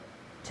ways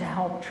to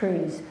help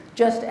trees?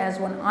 Just as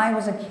when I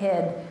was a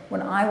kid,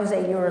 when I was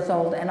 8 years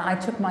old, and I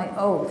took my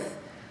oath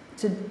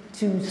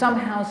to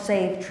somehow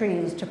save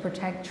trees, to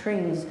protect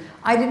trees,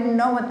 I didn't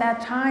know at that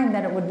time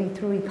that it would be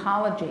through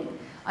ecology.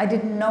 I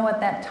didn't know at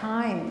that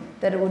time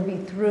that it would be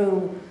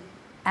through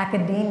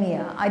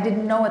academia. I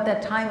didn't know at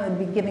that time it would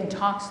be giving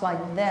talks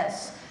like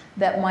this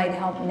that might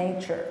help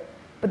nature.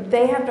 but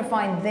they have to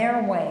find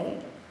their way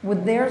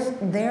with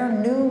their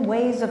new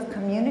ways of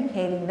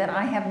communicating that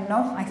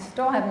I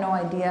still have no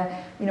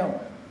idea. You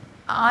know,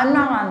 I'm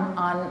not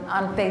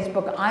on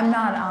Facebook, I'm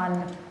not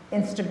on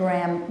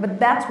Instagram, but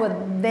that's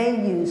what they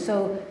use.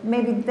 So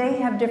maybe they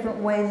have different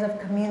ways of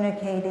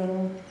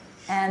communicating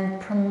and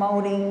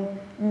promoting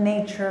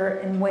nature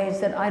in ways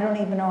that I don't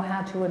even know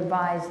how to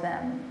advise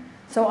them.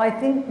 So I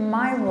think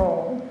my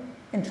role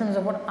in terms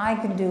of what I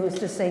can do is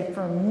to say,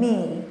 for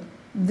me,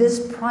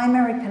 this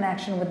primary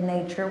connection with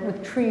nature,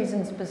 with trees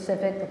in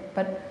specific,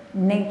 but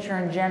nature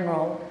in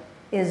general,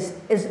 is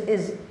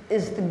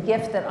the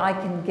gift that I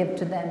can give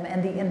to them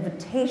and the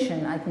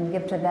invitation I can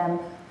give to them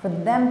for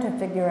them to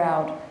figure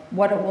out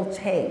what it will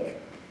take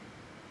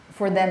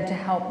for them to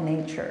help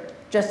nature.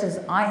 Just as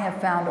I have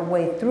found a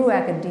way through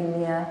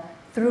academia,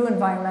 through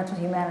environmental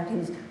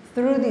humanities,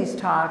 through these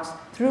talks,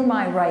 through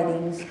my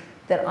writings,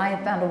 that I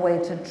have found a way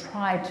to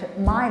try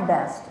my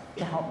best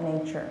to help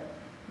nature.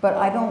 But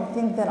I don't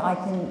think that I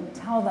can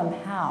tell them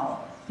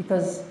how,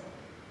 because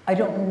I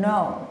don't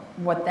know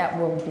what that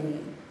will be.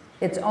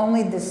 It's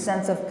only this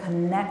sense of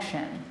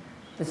connection,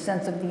 the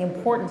sense of the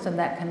importance of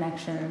that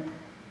connection,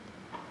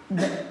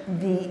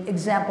 the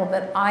example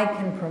that I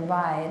can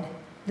provide,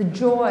 the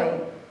joy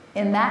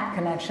in that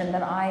connection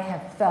that I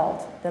have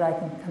felt that I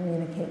can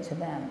communicate to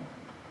them.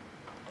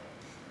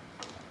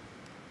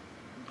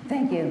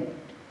 Thank you.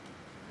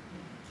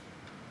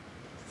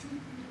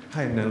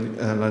 Hi,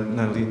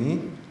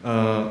 Nalini.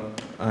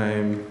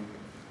 I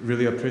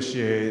really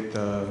appreciate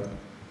the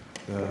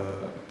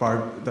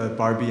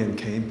Barbie and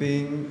Ken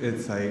thing.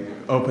 It's like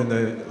opened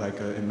an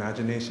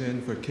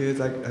imagination for kids,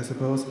 I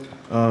suppose.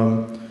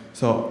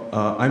 So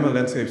I'm a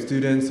landscape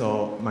student,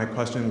 so my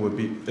question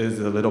is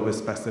a little bit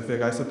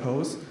specific, I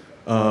suppose.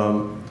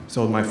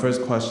 So my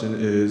first question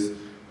is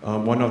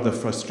one of the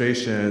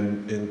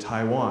frustration in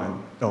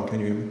Taiwan. Oh, can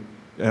you?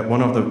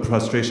 One of the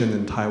frustration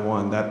in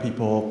Taiwan that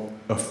people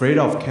afraid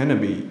of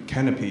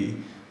canopy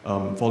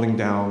falling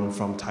down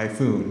from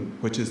typhoon,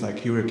 which is like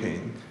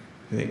hurricane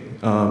thing,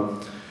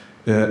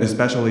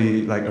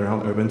 especially like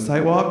around urban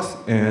sidewalks.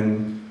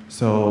 And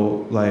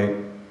so like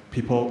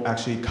people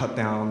actually cut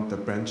down the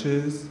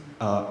branches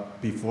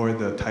before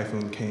the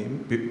typhoon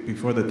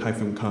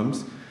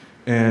comes.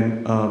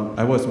 And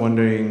I was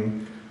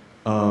wondering,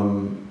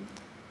 and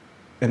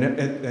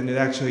it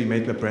actually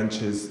made the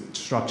branches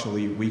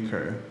structurally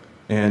weaker.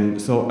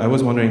 And so I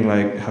was wondering,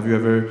 like, have you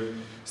ever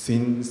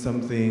seen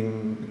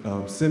something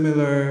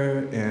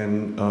similar,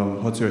 and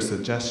what's your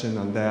suggestion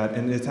on that?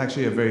 And it's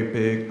actually a very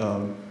big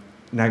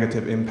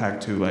negative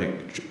impact to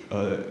like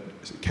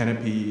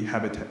canopy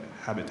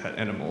habitat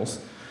animals.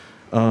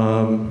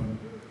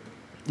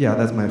 Yeah,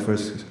 that's my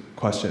first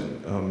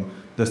question.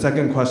 The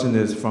second question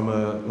is from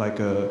a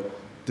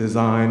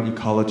design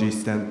ecology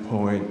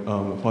standpoint.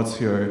 What's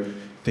your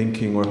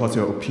thinking or what's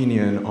your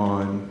opinion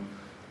on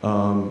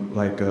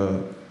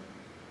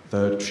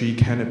the tree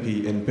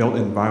canopy in built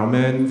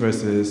environment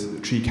versus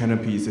tree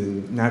canopies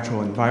in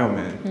natural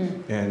environment,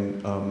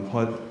 and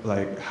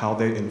how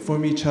they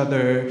inform each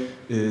other?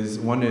 Is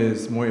one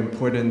more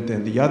important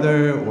than the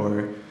other,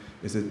 or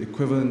is it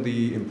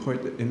equivalently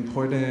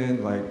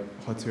important? Like,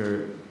 what's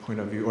your point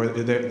of view, or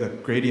is there the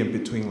gradient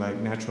between like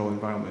natural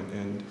environment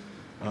and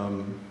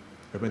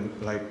urban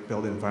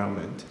built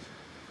environment?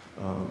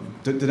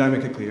 Did I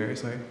make it clear?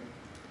 Sorry.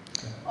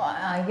 Well,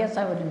 I guess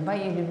I would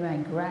invite you to be my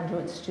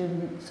graduate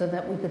student so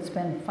that we could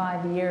spend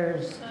 5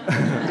 years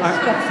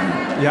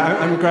discussing. Yeah,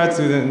 I'm a grad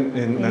student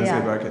in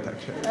landscape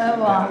architecture.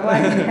 Well, I'm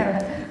glad you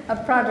have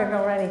a project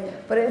already.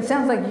 But it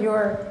sounds like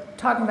you're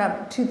talking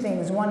about two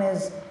things. One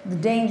is the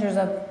dangers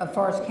of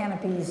forest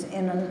canopies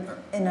in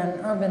an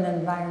urban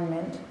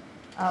environment,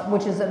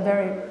 which is a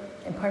very,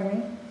 pardon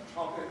me?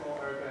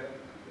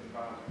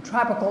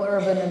 Tropical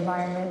urban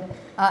environment.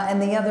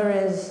 And the other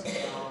is?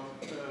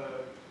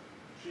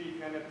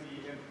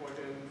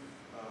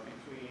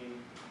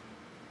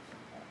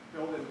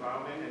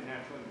 Environment and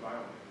natural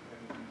environment,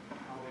 and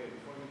how they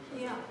inform each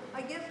other. Yeah,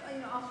 I guess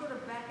I'll sort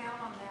of back out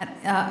on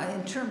that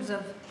in terms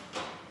of.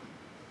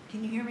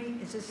 Can you hear me?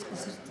 Is this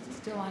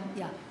still on?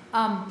 Yeah.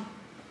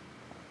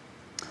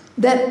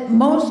 That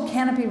most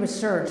canopy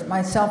research,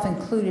 myself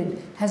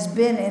included, has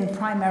been in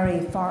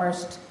primary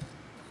forest,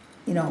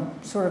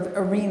 sort of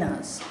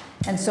arenas,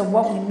 and so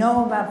what we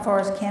know about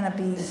forest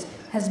canopies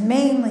has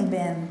mainly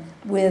been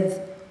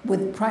with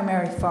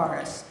primary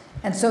forests,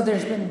 and so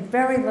there's been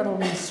very little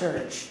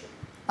research.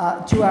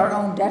 To our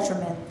own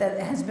detriment that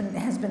has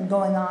been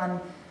going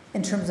on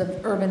in terms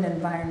of urban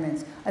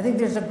environments. I think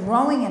there's a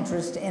growing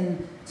interest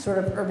in sort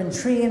of urban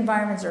tree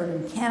environments,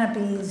 urban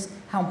canopies,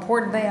 how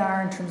important they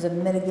are in terms of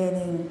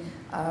mitigating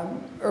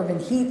urban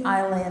heat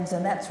islands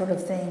and that sort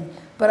of thing.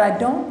 But I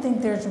don't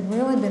think there's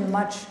really been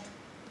much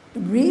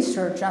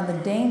research on the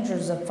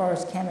dangers of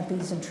forest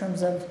canopies in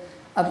terms of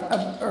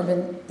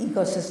urban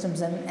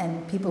ecosystems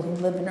and people who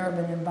live in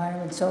urban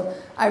environments. So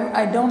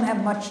I don't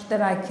have much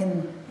that I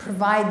can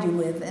provide you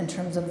with in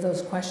terms of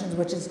those questions,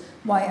 which is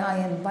why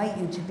I invite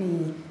you to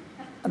be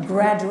a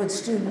graduate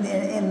student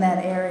in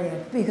that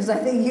area, because I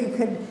think you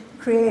could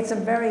create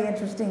some very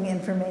interesting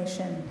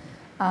information.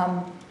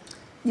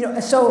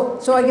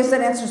 So I guess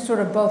that answers sort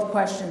of both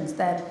questions,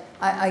 that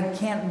I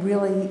can't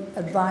really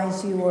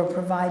advise you or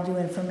provide you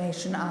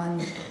information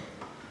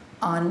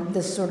on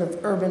this sort of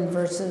urban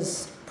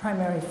versus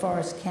primary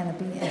forest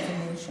canopy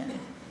information.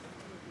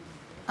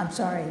 I'm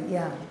sorry,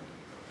 yeah.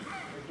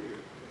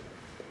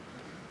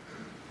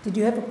 Did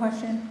you have a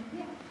question?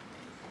 Yeah.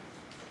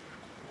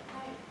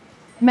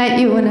 I met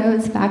you when I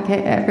was back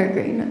at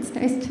Evergreen. It's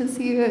nice to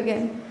see you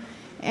again.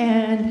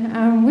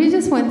 And we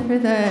just went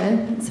through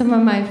some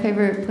of my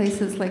favorite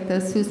places, like the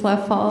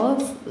Susla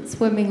Falls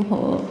swimming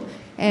hole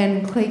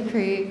and Clay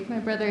Creek. My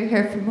brother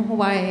here from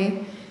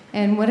Hawaii,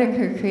 and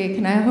Whitaker Creek.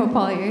 And I hope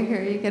while you're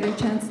here you get a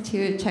chance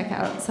to check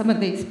out some of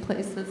these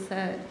places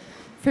that,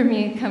 for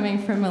me, coming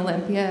from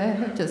Olympia,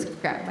 have just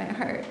grabbed my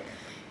heart.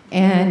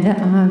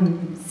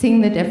 And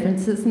seeing the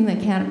differences in the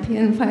canopy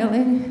and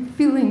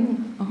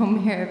feeling home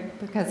here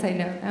because I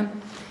know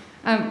them.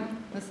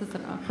 This is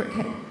an awkward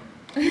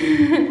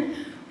hit.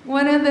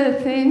 One of the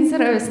things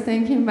that I was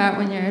thinking about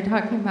when you were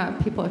talking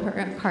about people who are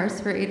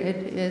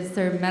incarcerated is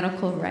their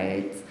medical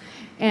rights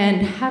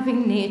and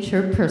having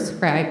nature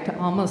prescribed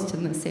almost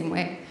in the same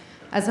way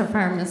as a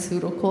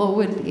pharmaceutical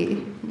would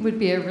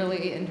be a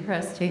really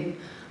interesting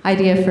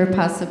idea for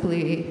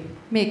possibly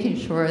making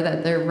sure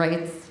that their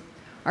rights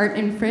aren't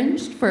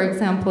infringed. For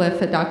example,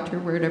 if a doctor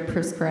were to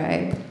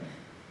prescribe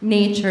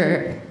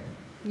nature,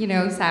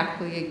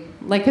 exactly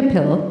like a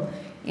pill,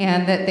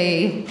 and that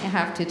they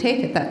have to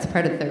take it, that's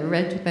part of their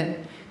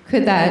regimen,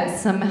 could that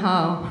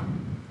somehow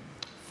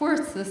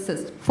force the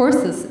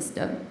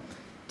system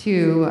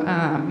to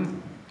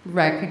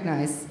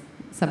recognize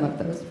some of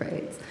those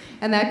rights?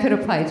 And that could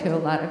apply to a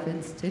lot of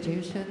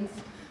institutions.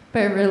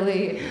 But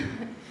really,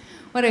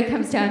 when it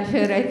comes down to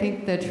it, I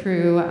think the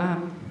true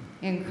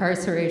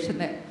incarceration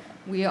that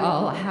we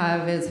all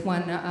have is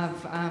one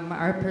of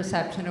our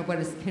perception of what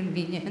is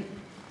convenient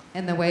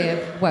in the way of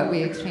what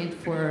we exchange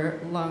for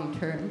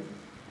long-term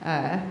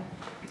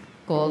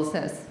goals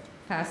as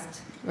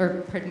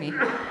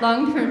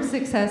long-term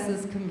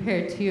successes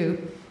compared to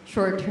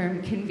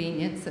short-term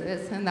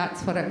conveniences. And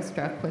that's what I'm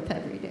struck with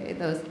every day,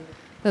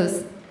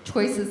 those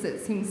choices that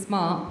seem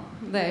small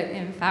that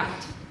in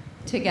fact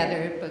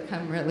together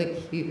become really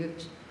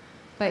huge.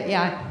 But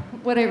yeah,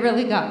 what it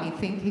really got me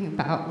thinking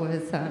about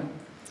was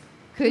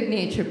could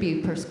nature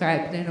be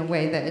prescribed in a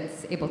way that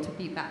it's able to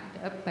be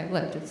backed up by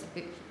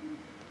legislation?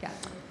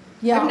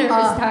 Yeah. I'm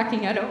nervous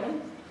talking. I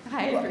don't.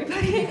 Hi,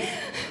 everybody.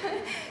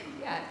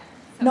 Yeah.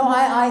 So. No,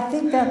 I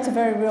think that's a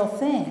very real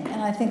thing,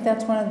 and I think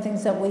that's one of the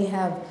things that we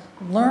have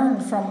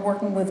learned from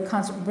working with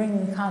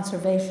bringing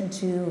conservation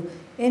to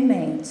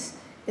inmates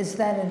is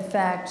that, in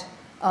fact,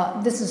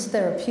 this is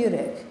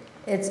therapeutic.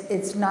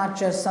 It's not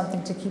just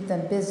something to keep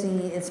them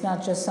busy. It's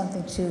not just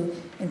something to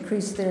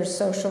increase their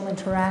social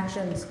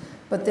interactions.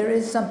 But there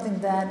is something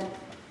that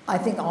I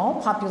think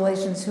all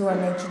populations who are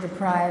nature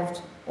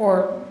deprived,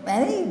 or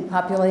any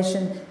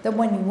population, that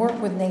when you work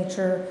with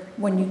nature,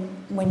 when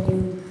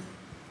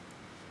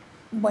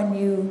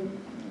you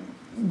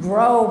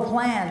grow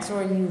plants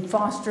or you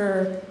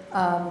foster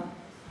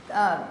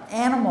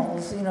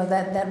animals,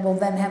 that will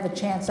then have a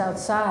chance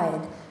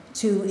outside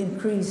to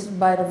increase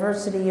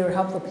biodiversity or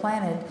help the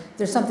planet,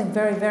 there's something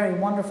very, very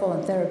wonderful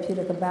and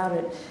therapeutic about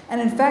it. And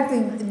in fact,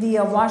 the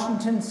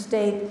Washington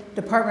State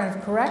Department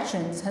of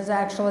Corrections has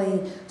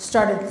actually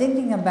started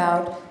thinking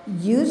about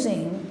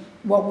using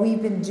what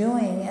we've been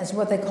doing as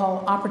what they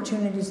call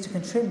opportunities to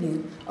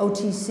contribute,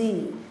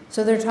 OTC.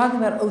 So they're talking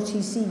about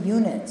OTC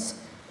units.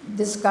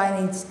 This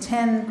guy needs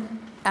 10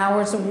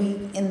 hours a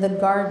week in the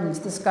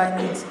gardens. This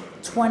guy needs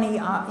 20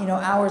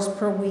 hours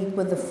per week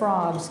with the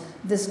frogs.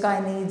 This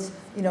guy needs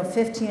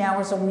 15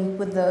 hours a week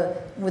with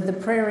the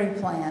prairie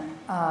plant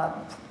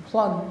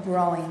plug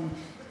growing.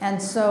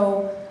 And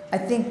so I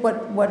think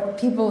what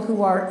people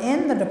who are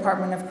in the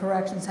Department of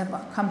Corrections have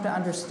come to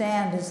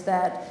understand is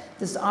that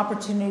this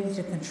opportunity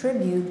to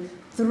contribute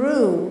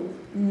through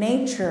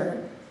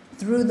nature,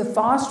 through the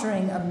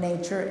fostering of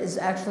nature, is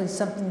actually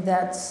something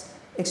that's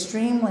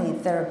extremely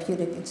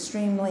therapeutic,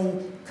 extremely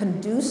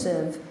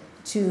conducive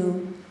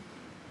to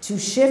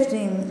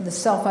shifting the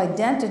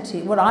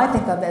self-identity, what I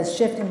think of as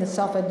shifting the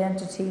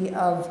self-identity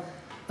of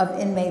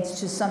inmates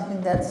to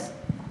something that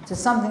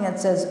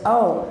says,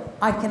 oh,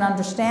 I can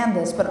understand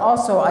this, but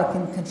also I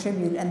can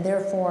contribute, and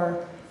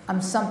therefore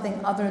I'm something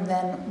other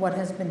than what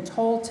has been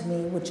told to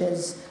me, which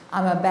is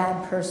I'm a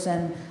bad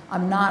person,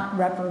 I'm not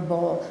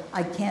reparable,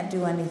 I can't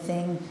do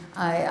anything,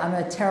 I'm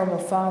a terrible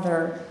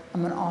father,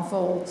 I'm an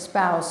awful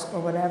spouse,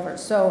 or whatever.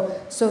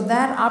 So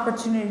that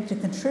opportunity to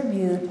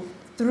contribute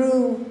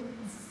through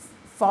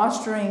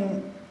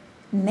fostering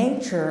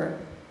nature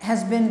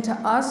has been to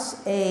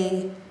us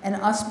and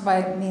us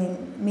by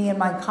me and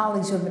my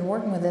colleagues who have been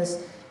working with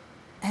this,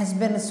 has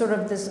been a sort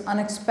of this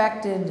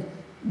unexpected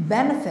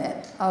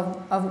benefit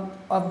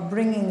of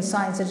bringing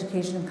science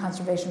education and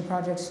conservation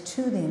projects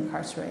to the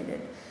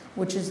incarcerated,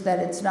 which is that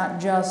it's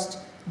not just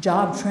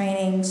job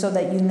training so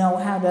that you know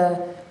how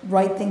to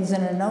write things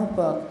in a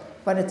notebook,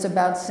 but it's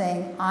about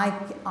saying, I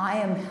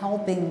am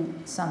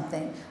helping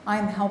something. I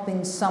am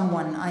helping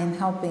someone. I am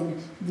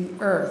helping the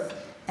earth.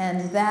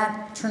 And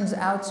that turns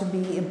out to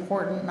be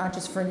important, not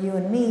just for you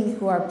and me,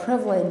 who are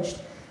privileged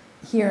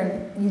here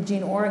in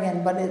Eugene,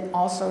 Oregon, but it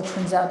also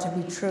turns out to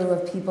be true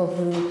of people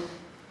who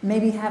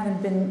maybe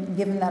haven't been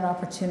given that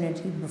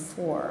opportunity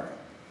before.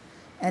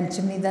 And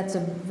to me, that's a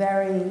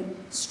very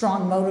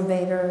strong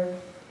motivator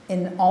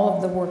in all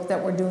of the work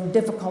that we're doing,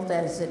 difficult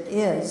as it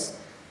is,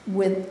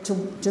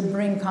 to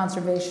bring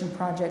conservation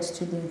projects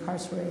to the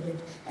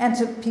incarcerated and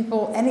to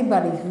people,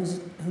 anybody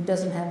who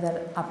doesn't have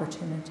that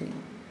opportunity.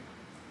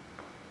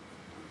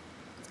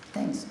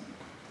 Thanks.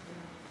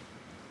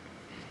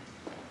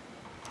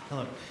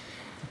 Hello.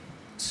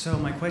 So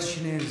my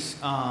question is,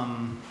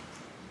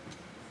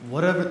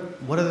 what are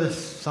the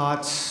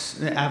thoughts,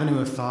 the avenue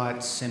of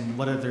thoughts, and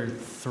what other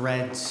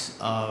threads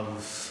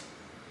of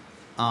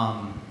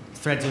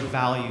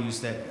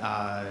values that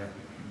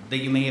that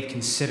you may have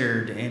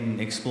considered in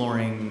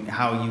exploring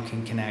how you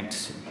can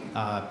connect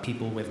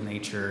people with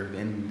nature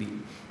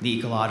and the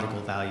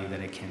ecological value that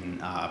it can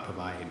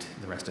provide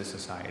the rest of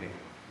society?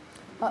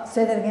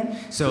 Say that again.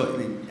 So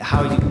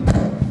how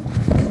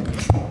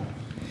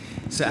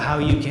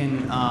you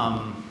can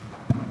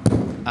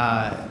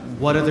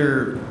what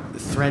other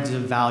threads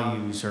of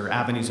values or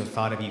avenues of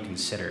thought have you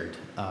considered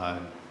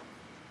to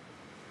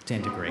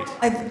integrate?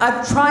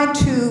 I've tried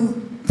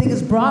to think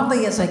as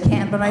broadly as I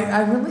can, but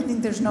I really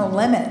think there's no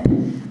limit.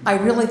 I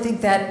really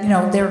think that,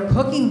 there are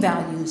cooking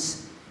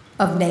values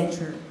of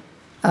nature.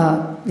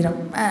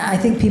 I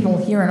think people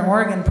here in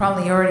Oregon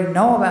probably already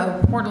know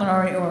about, Portland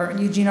already, or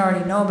Eugene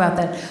already know about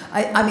that.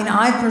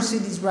 I pursue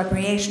these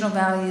recreational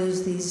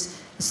values, these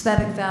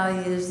aesthetic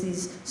values,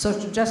 these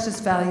social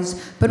justice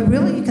values, but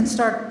really you can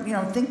start,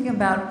 thinking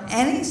about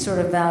any sort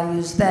of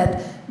values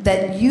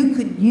that you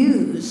could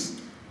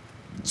use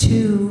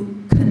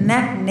to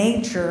connect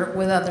nature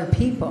with other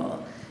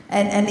people.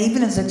 And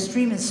even as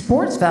extreme as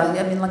sports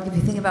value, like if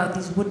you think about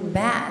these wooden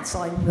bats,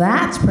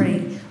 that's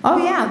pretty, oh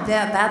yeah,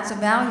 that's a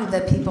value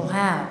that people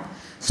have.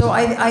 So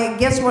I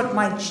guess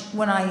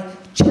when I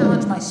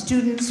challenge my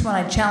students, when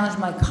I challenge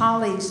my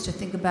colleagues to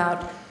think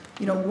about,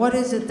 what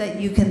is it that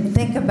you can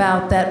think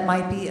about that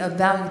might be of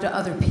value to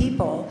other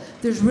people,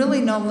 there's really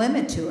no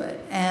limit to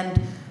it.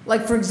 And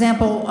for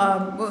example,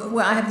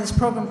 I have this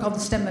program called the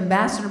STEM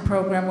Ambassador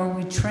Program where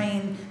we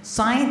train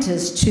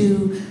scientists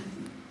to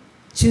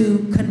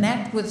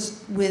connect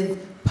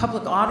with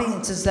public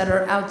audiences that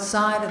are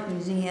outside of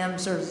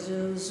museums or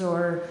zoos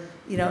or,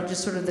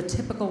 just sort of the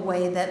typical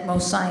way that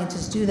most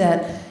scientists do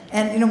that.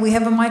 And, we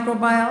have a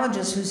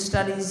microbiologist who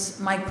studies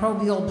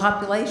microbial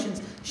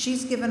populations.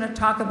 She's given a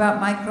talk about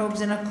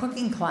microbes in a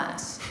cooking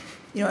class,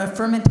 a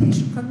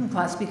fermentation cooking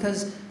class,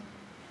 because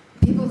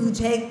people who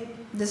take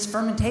this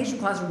fermentation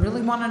class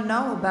really want to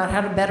know about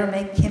how to better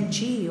make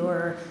kimchi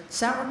or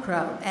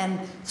sauerkraut. And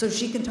so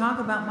she can talk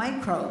about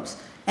microbes.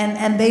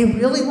 And they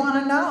really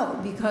want to know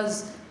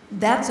because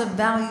that's of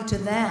value to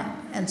them.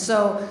 And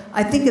so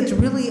I think it's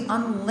really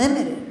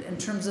unlimited in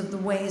terms of the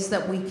ways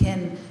that we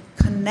can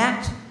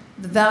connect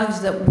the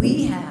values that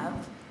we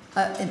have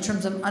in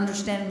terms of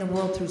understanding the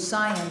world through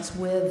science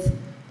with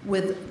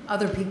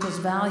other people's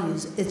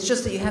values. It's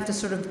just that you have to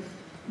sort of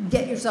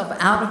get yourself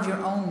out of your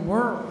own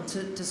world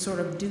to sort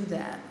of do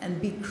that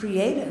and be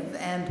creative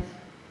and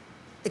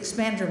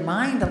expand your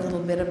mind a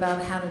little bit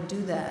about how to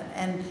do that.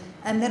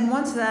 And then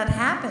once that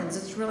happens,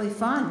 it's really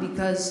fun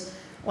because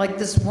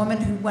this woman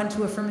who went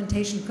to a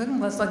fermentation cooking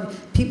class,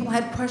 people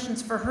had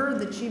questions for her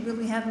that she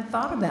really hadn't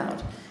thought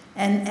about.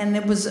 And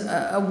it was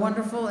a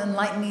wonderful,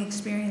 enlightening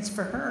experience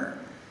for her.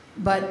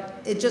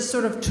 But it just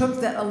sort of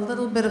took that a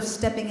little bit of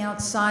stepping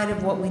outside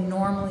of what we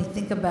normally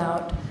think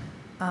about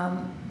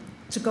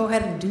to go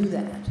ahead and do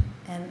that.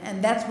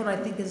 And that's what I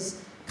think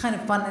is kind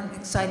of fun and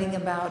exciting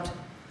about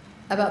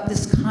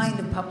this kind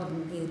of public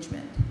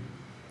engagement.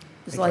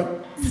 It's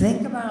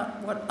think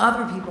about what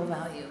other people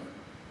value.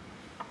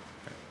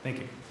 Thank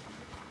you.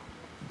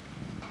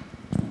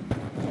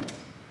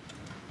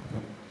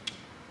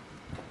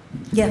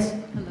 Yes?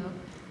 Hello.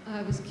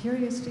 I was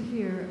curious to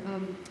hear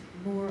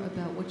more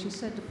about what you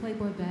said to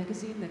Playboy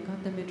magazine that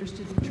got them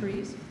interested in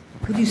trees.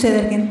 Could you say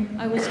that again?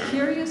 I was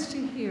curious to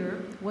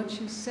hear what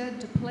you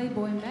said to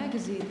Playboy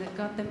magazine that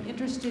got them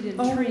interested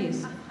in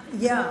trees.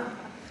 Yeah.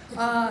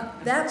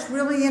 That's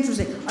really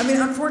interesting.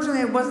 Unfortunately,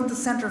 it wasn't the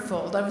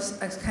centerfold. I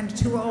was kind of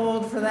too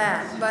old for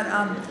that. But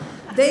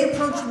they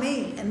approached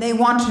me, and they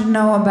wanted to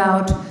know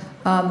about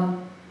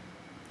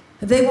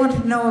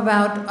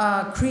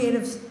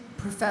creative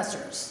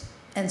professors.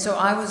 And so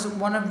I was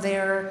one of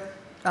their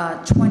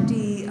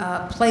 20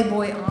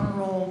 Playboy honor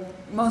roll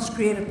most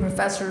creative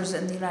professors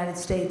in the United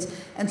States.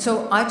 And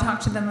so I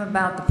talked to them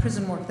about the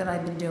prison work that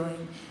I've been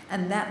doing,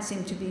 and that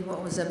seemed to be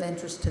what was of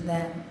interest to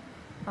them.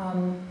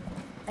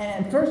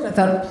 And at first I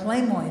thought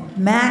Playboy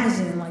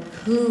magazine,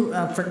 who,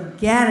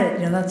 forget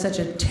it, that's such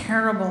a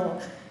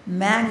terrible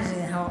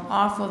magazine, how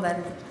awful that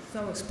is,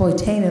 so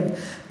exploitative.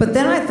 But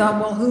then I thought,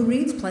 well, who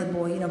reads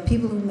Playboy?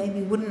 People who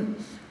maybe wouldn't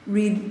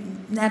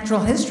read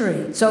natural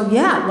history. So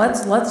yeah,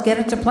 let's get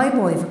it to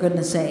Playboy, for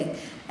goodness sake.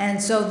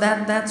 And so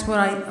that's when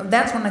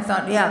I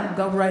thought, yeah,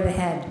 go right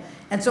ahead.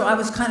 And so I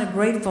was kind of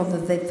grateful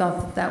that they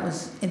thought that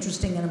was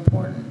interesting and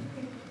important.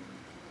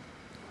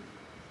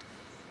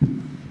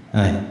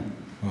 Hi.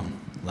 Well,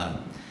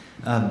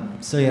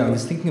 loud. So yeah, I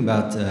was thinking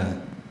about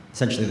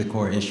essentially the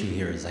core issue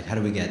here is like, how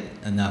do we get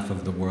enough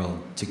of the world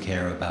to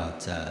care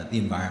about the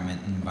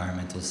environment and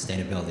environmental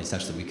sustainability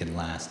such that we can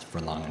last for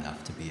long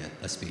enough to be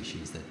a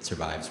species that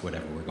survives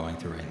whatever we're going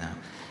through right now?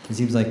 It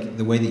seems like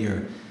the way that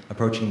you're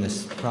approaching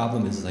this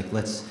problem is like,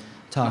 let's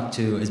talk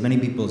to as many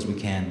people as we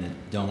can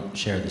that don't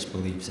share these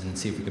beliefs and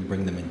see if we can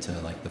bring them into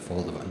like the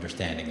fold of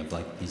understanding of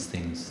like these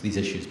things, these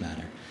issues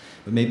matter.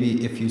 But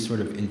maybe if you sort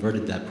of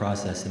inverted that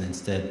process and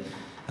instead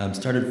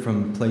started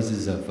from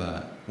places of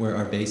where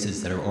our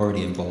bases that are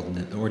already emboldened,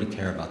 that already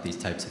care about these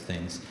types of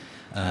things,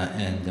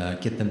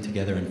 and get them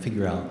together and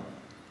figure out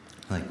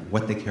like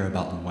what they care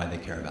about and why they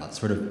care about.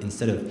 Sort of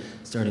instead of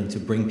starting to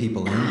bring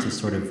people in to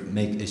sort of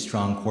make a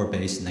strong core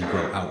base and then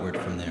grow outward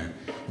from there.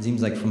 It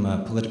seems like from a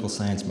political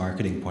science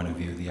marketing point of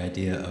view, the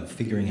idea of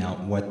figuring out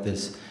what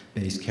this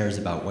base cares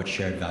about, what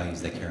shared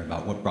values they care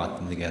about, what brought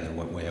them together,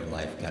 what way of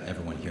life got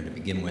everyone here to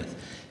begin with.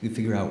 You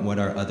figure out what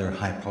are other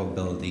high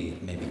probability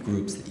maybe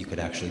groups that you could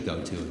actually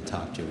go to and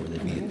talk to where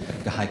there'd be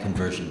like a high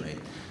conversion rate.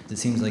 It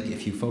seems like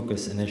if you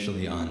focus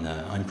initially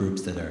on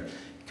groups that are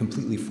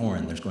completely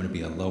foreign, there's going to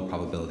be a low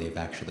probability of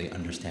actually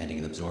understanding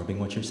and absorbing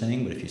what you're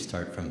saying. But if you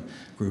start from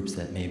groups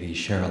that maybe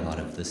share a lot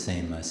of the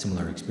same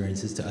similar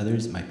experiences to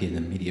others, it might be an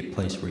immediate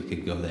place where you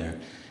could go there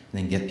and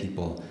then get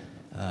people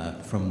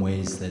from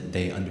ways that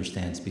they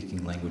understand,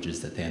 speaking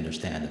languages that they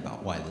understand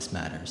about why this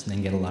matters, and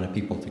then get a lot of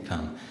people to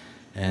come.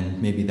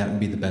 And maybe that would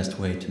be the best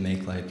way to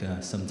make like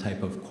some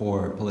type of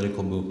core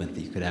political movement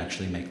that you could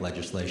actually make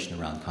legislation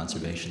around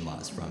conservation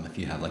laws from if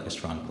you have like a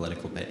strong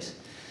political base.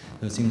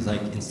 So it seems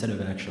like instead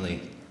of actually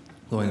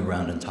going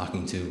around and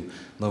talking to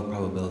low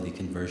probability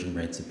conversion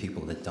rates of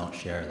people that don't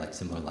share like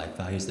similar life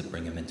values that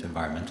bring them into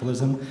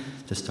environmentalism,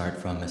 to start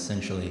from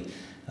essentially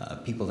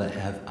people that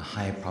have a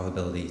high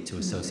probability to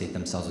associate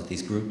themselves with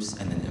these groups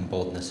and then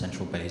embolden a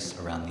central base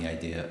around the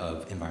idea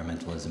of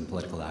environmentalism,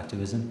 political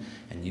activism,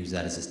 and use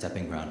that as a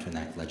stepping ground to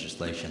enact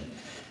legislation.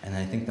 And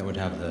I think that would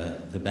have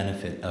the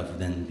benefit of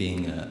then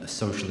being a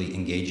socially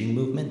engaging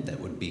movement that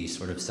would be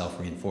sort of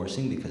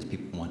self-reinforcing because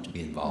people want to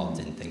be involved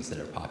in things that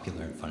are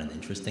popular and fun and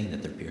interesting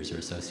that their peers are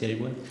associated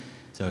with.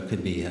 So it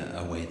could be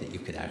a way that you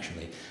could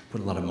actually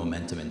put a lot of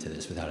momentum into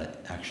this without it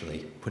actually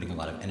putting a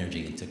lot of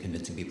energy into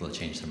convincing people to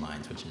change their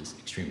minds, which is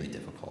extremely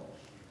difficult.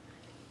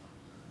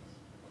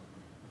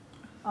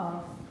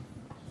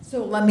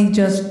 So let me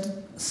just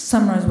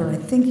summarize what I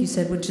think you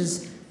said, which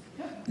is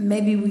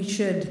maybe we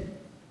should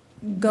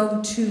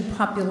go to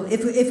popular,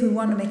 if we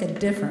want to make a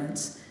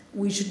difference,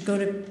 we should go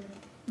to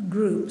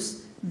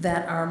groups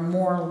that are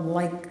more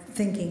like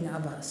thinking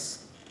of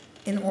us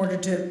in order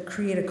to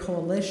create a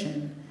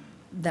coalition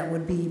that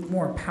would be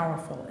more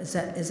powerful. Is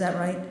that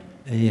right?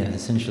 Yeah,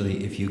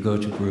 essentially, if you go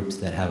to groups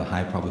that have a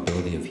high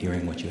probability of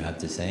hearing what you have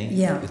to say,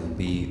 yeah, it'll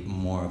be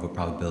more of a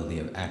probability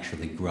of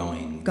actually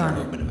growing the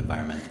movement of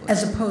environmentalists.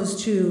 As opposed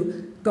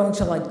to going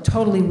to like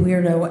totally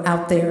weirdo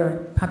out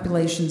there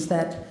populations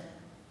that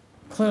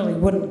clearly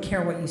wouldn't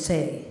care what you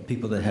say.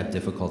 People that have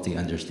difficulty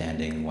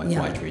understanding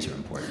why trees are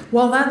important.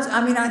 Well,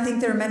 I think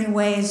there are many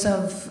ways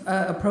of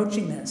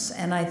approaching this,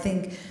 and I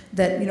think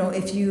that,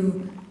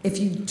 if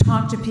you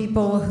talk to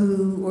people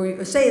who,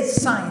 or say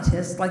it's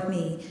scientists like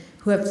me,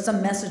 who have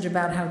some message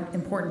about how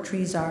important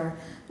trees are,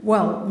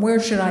 well, where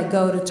should I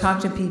go to talk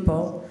to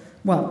people?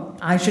 Well,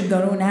 I should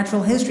go to a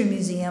natural history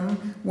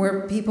museum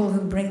where people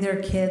who bring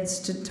their kids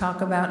to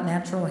talk about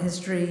natural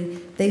history,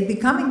 they'd be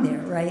coming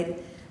there,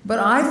 right? But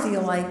I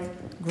feel like,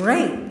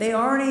 great, they're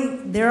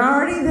already there, they're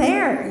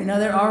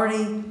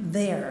already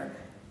there.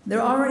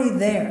 They're already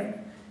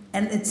there.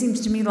 And it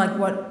seems to me like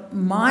what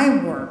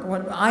my work,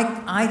 what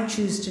I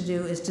choose to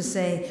do is to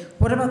say,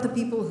 what about the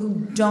people who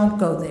don't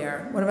go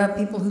there? What about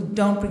people who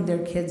don't bring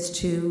their kids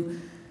to,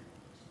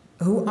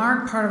 who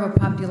aren't part of a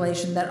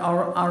population that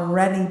are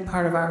already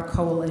part of our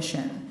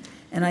coalition?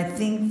 And I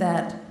think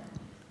that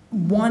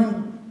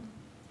one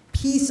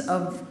piece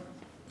of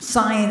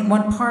science,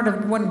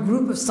 one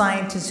group of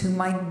scientists who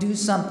might do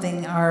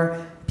something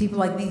are people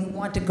like me who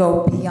want to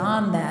go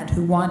beyond that,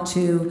 who want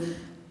to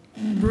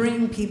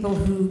bring people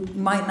who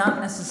might not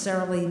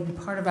necessarily be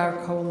part of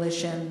our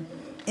coalition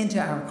into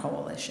our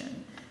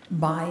coalition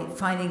by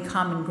finding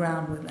common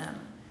ground with them.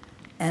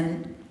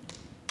 And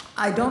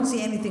I don't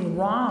see anything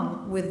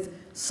wrong with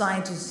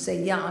scientists who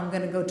say, yeah, I'm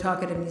going to go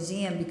talk at a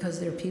museum because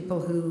there are people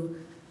who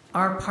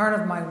are part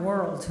of my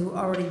world who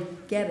already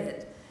get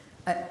it.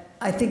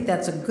 I think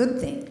that's a good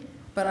thing.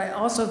 But I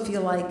also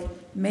feel like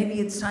maybe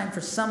it's time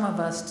for some of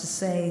us to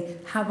say,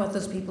 how about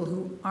those people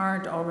who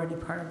aren't already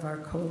part of our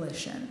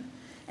coalition?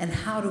 And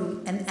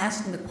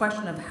asking the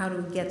question of how do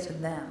we get to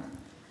them?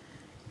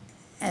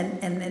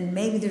 And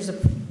maybe there's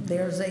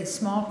a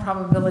small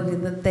probability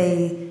that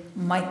they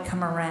might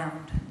come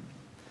around.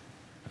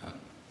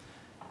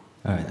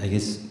 All right, I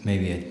guess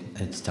maybe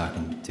I was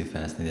talking too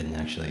fast. I didn't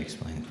actually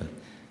explain it, but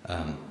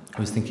I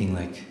was thinking,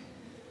 like,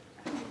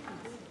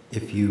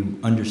 if you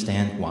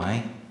understand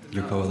why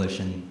your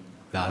coalition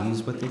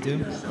values what they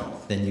do,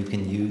 then you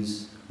can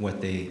use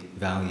what they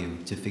value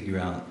to figure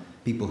out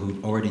people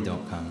who already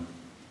don't come,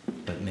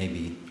 but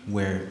maybe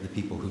where the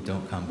people who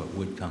don't come but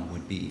would come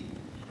would be,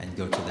 and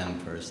go to them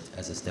first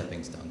as a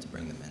stepping stone to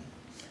bring them in.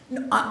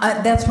 No,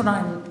 that's what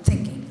I'm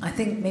thinking. I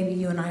think maybe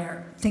you and I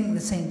are thinking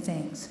the same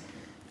things.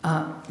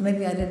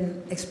 Maybe I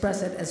didn't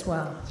express it as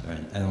well. Sorry,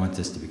 I don't want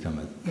this to become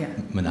a Yeah.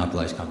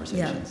 monopolized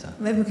conversation. Yeah. So.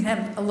 Maybe we can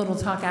have a little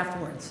talk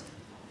afterwards.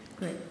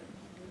 Great.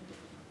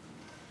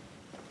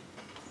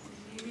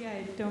 Maybe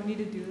I don't need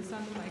to do this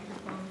on the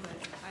microphone, but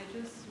I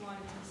just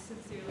wanted to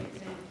sincerely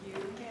thank you.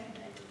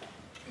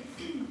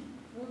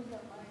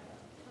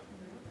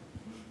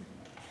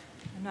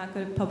 I'm not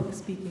good at public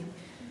speaking.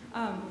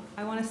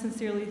 I want to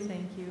sincerely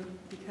thank you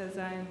because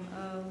I'm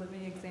a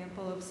living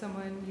example of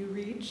someone you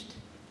reached.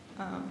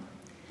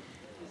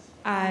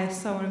 I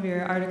saw one of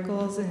your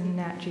articles in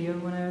Nat Geo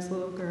when I was a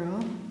little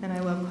girl, and I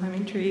love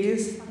climbing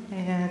trees,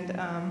 and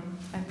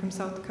I'm from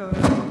South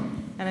Dakota,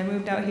 and I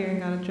moved out here and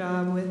got a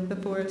job with the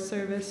Forest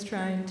Service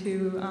trying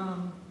to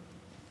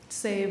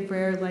save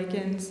rare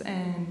lichens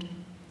and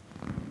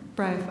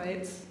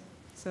bryophytes.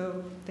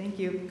 So thank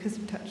you, because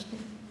you touched me.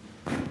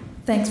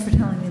 Thanks for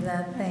telling me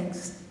that.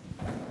 Thanks.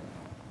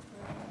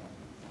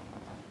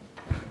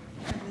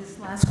 This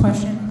last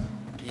question.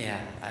 Yeah,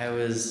 I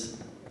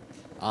was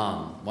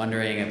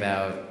wondering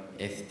about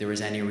if there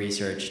was any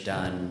research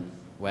done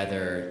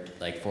whether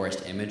like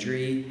forest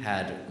imagery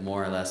had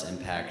more or less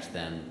impact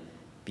than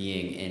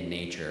being in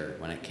nature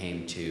when it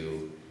came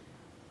to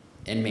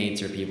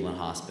inmates or people in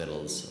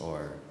hospitals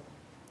or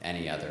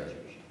any other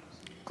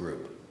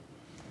group.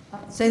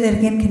 Say that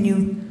again, can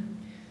you?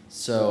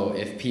 So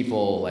if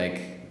people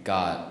like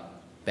got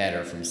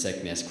better from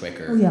sickness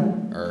quicker Oh, yeah.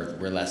 or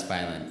were less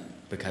violent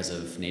because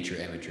of nature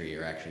imagery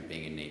or actually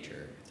being in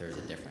nature, if there's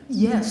a difference.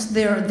 Yes,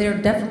 there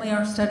definitely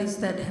are studies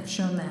that have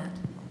shown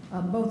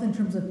that, both in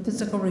terms of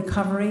physical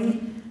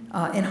recovery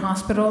in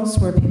hospitals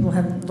where people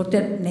have looked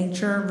at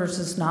nature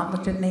versus not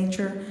looked at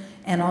nature,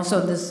 and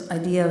also this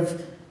idea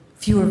of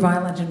fewer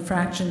violent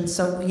infractions.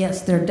 So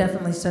yes, there are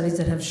definitely studies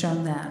that have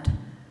shown that.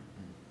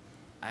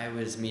 I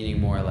was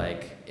meaning more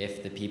like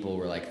if the people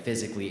were like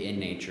physically in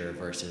nature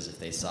versus if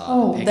they saw.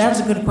 Oh, the that's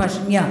a good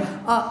question.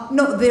 Yeah.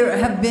 No, there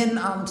have been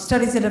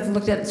studies that have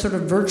looked at sort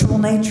of virtual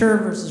nature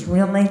versus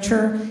real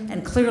nature,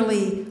 and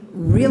clearly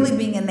really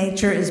being in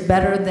nature is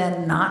better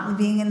than not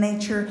being in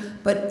nature,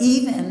 but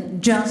even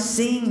just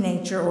seeing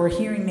nature or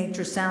hearing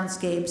nature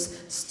soundscapes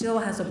still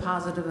has a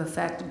positive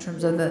effect in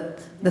terms of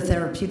the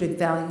therapeutic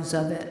values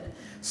of it.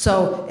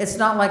 So it's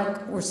not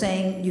like we're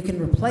saying you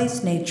can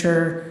replace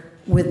nature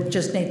with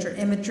just nature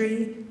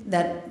imagery,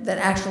 that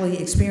actually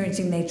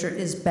experiencing nature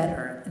is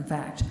better, in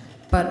fact.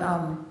 But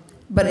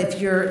if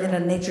you're in a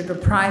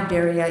nature-deprived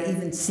area,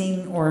 even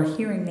seeing or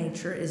hearing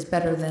nature is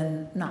better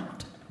than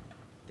not.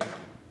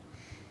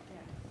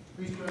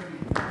 Please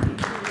join me.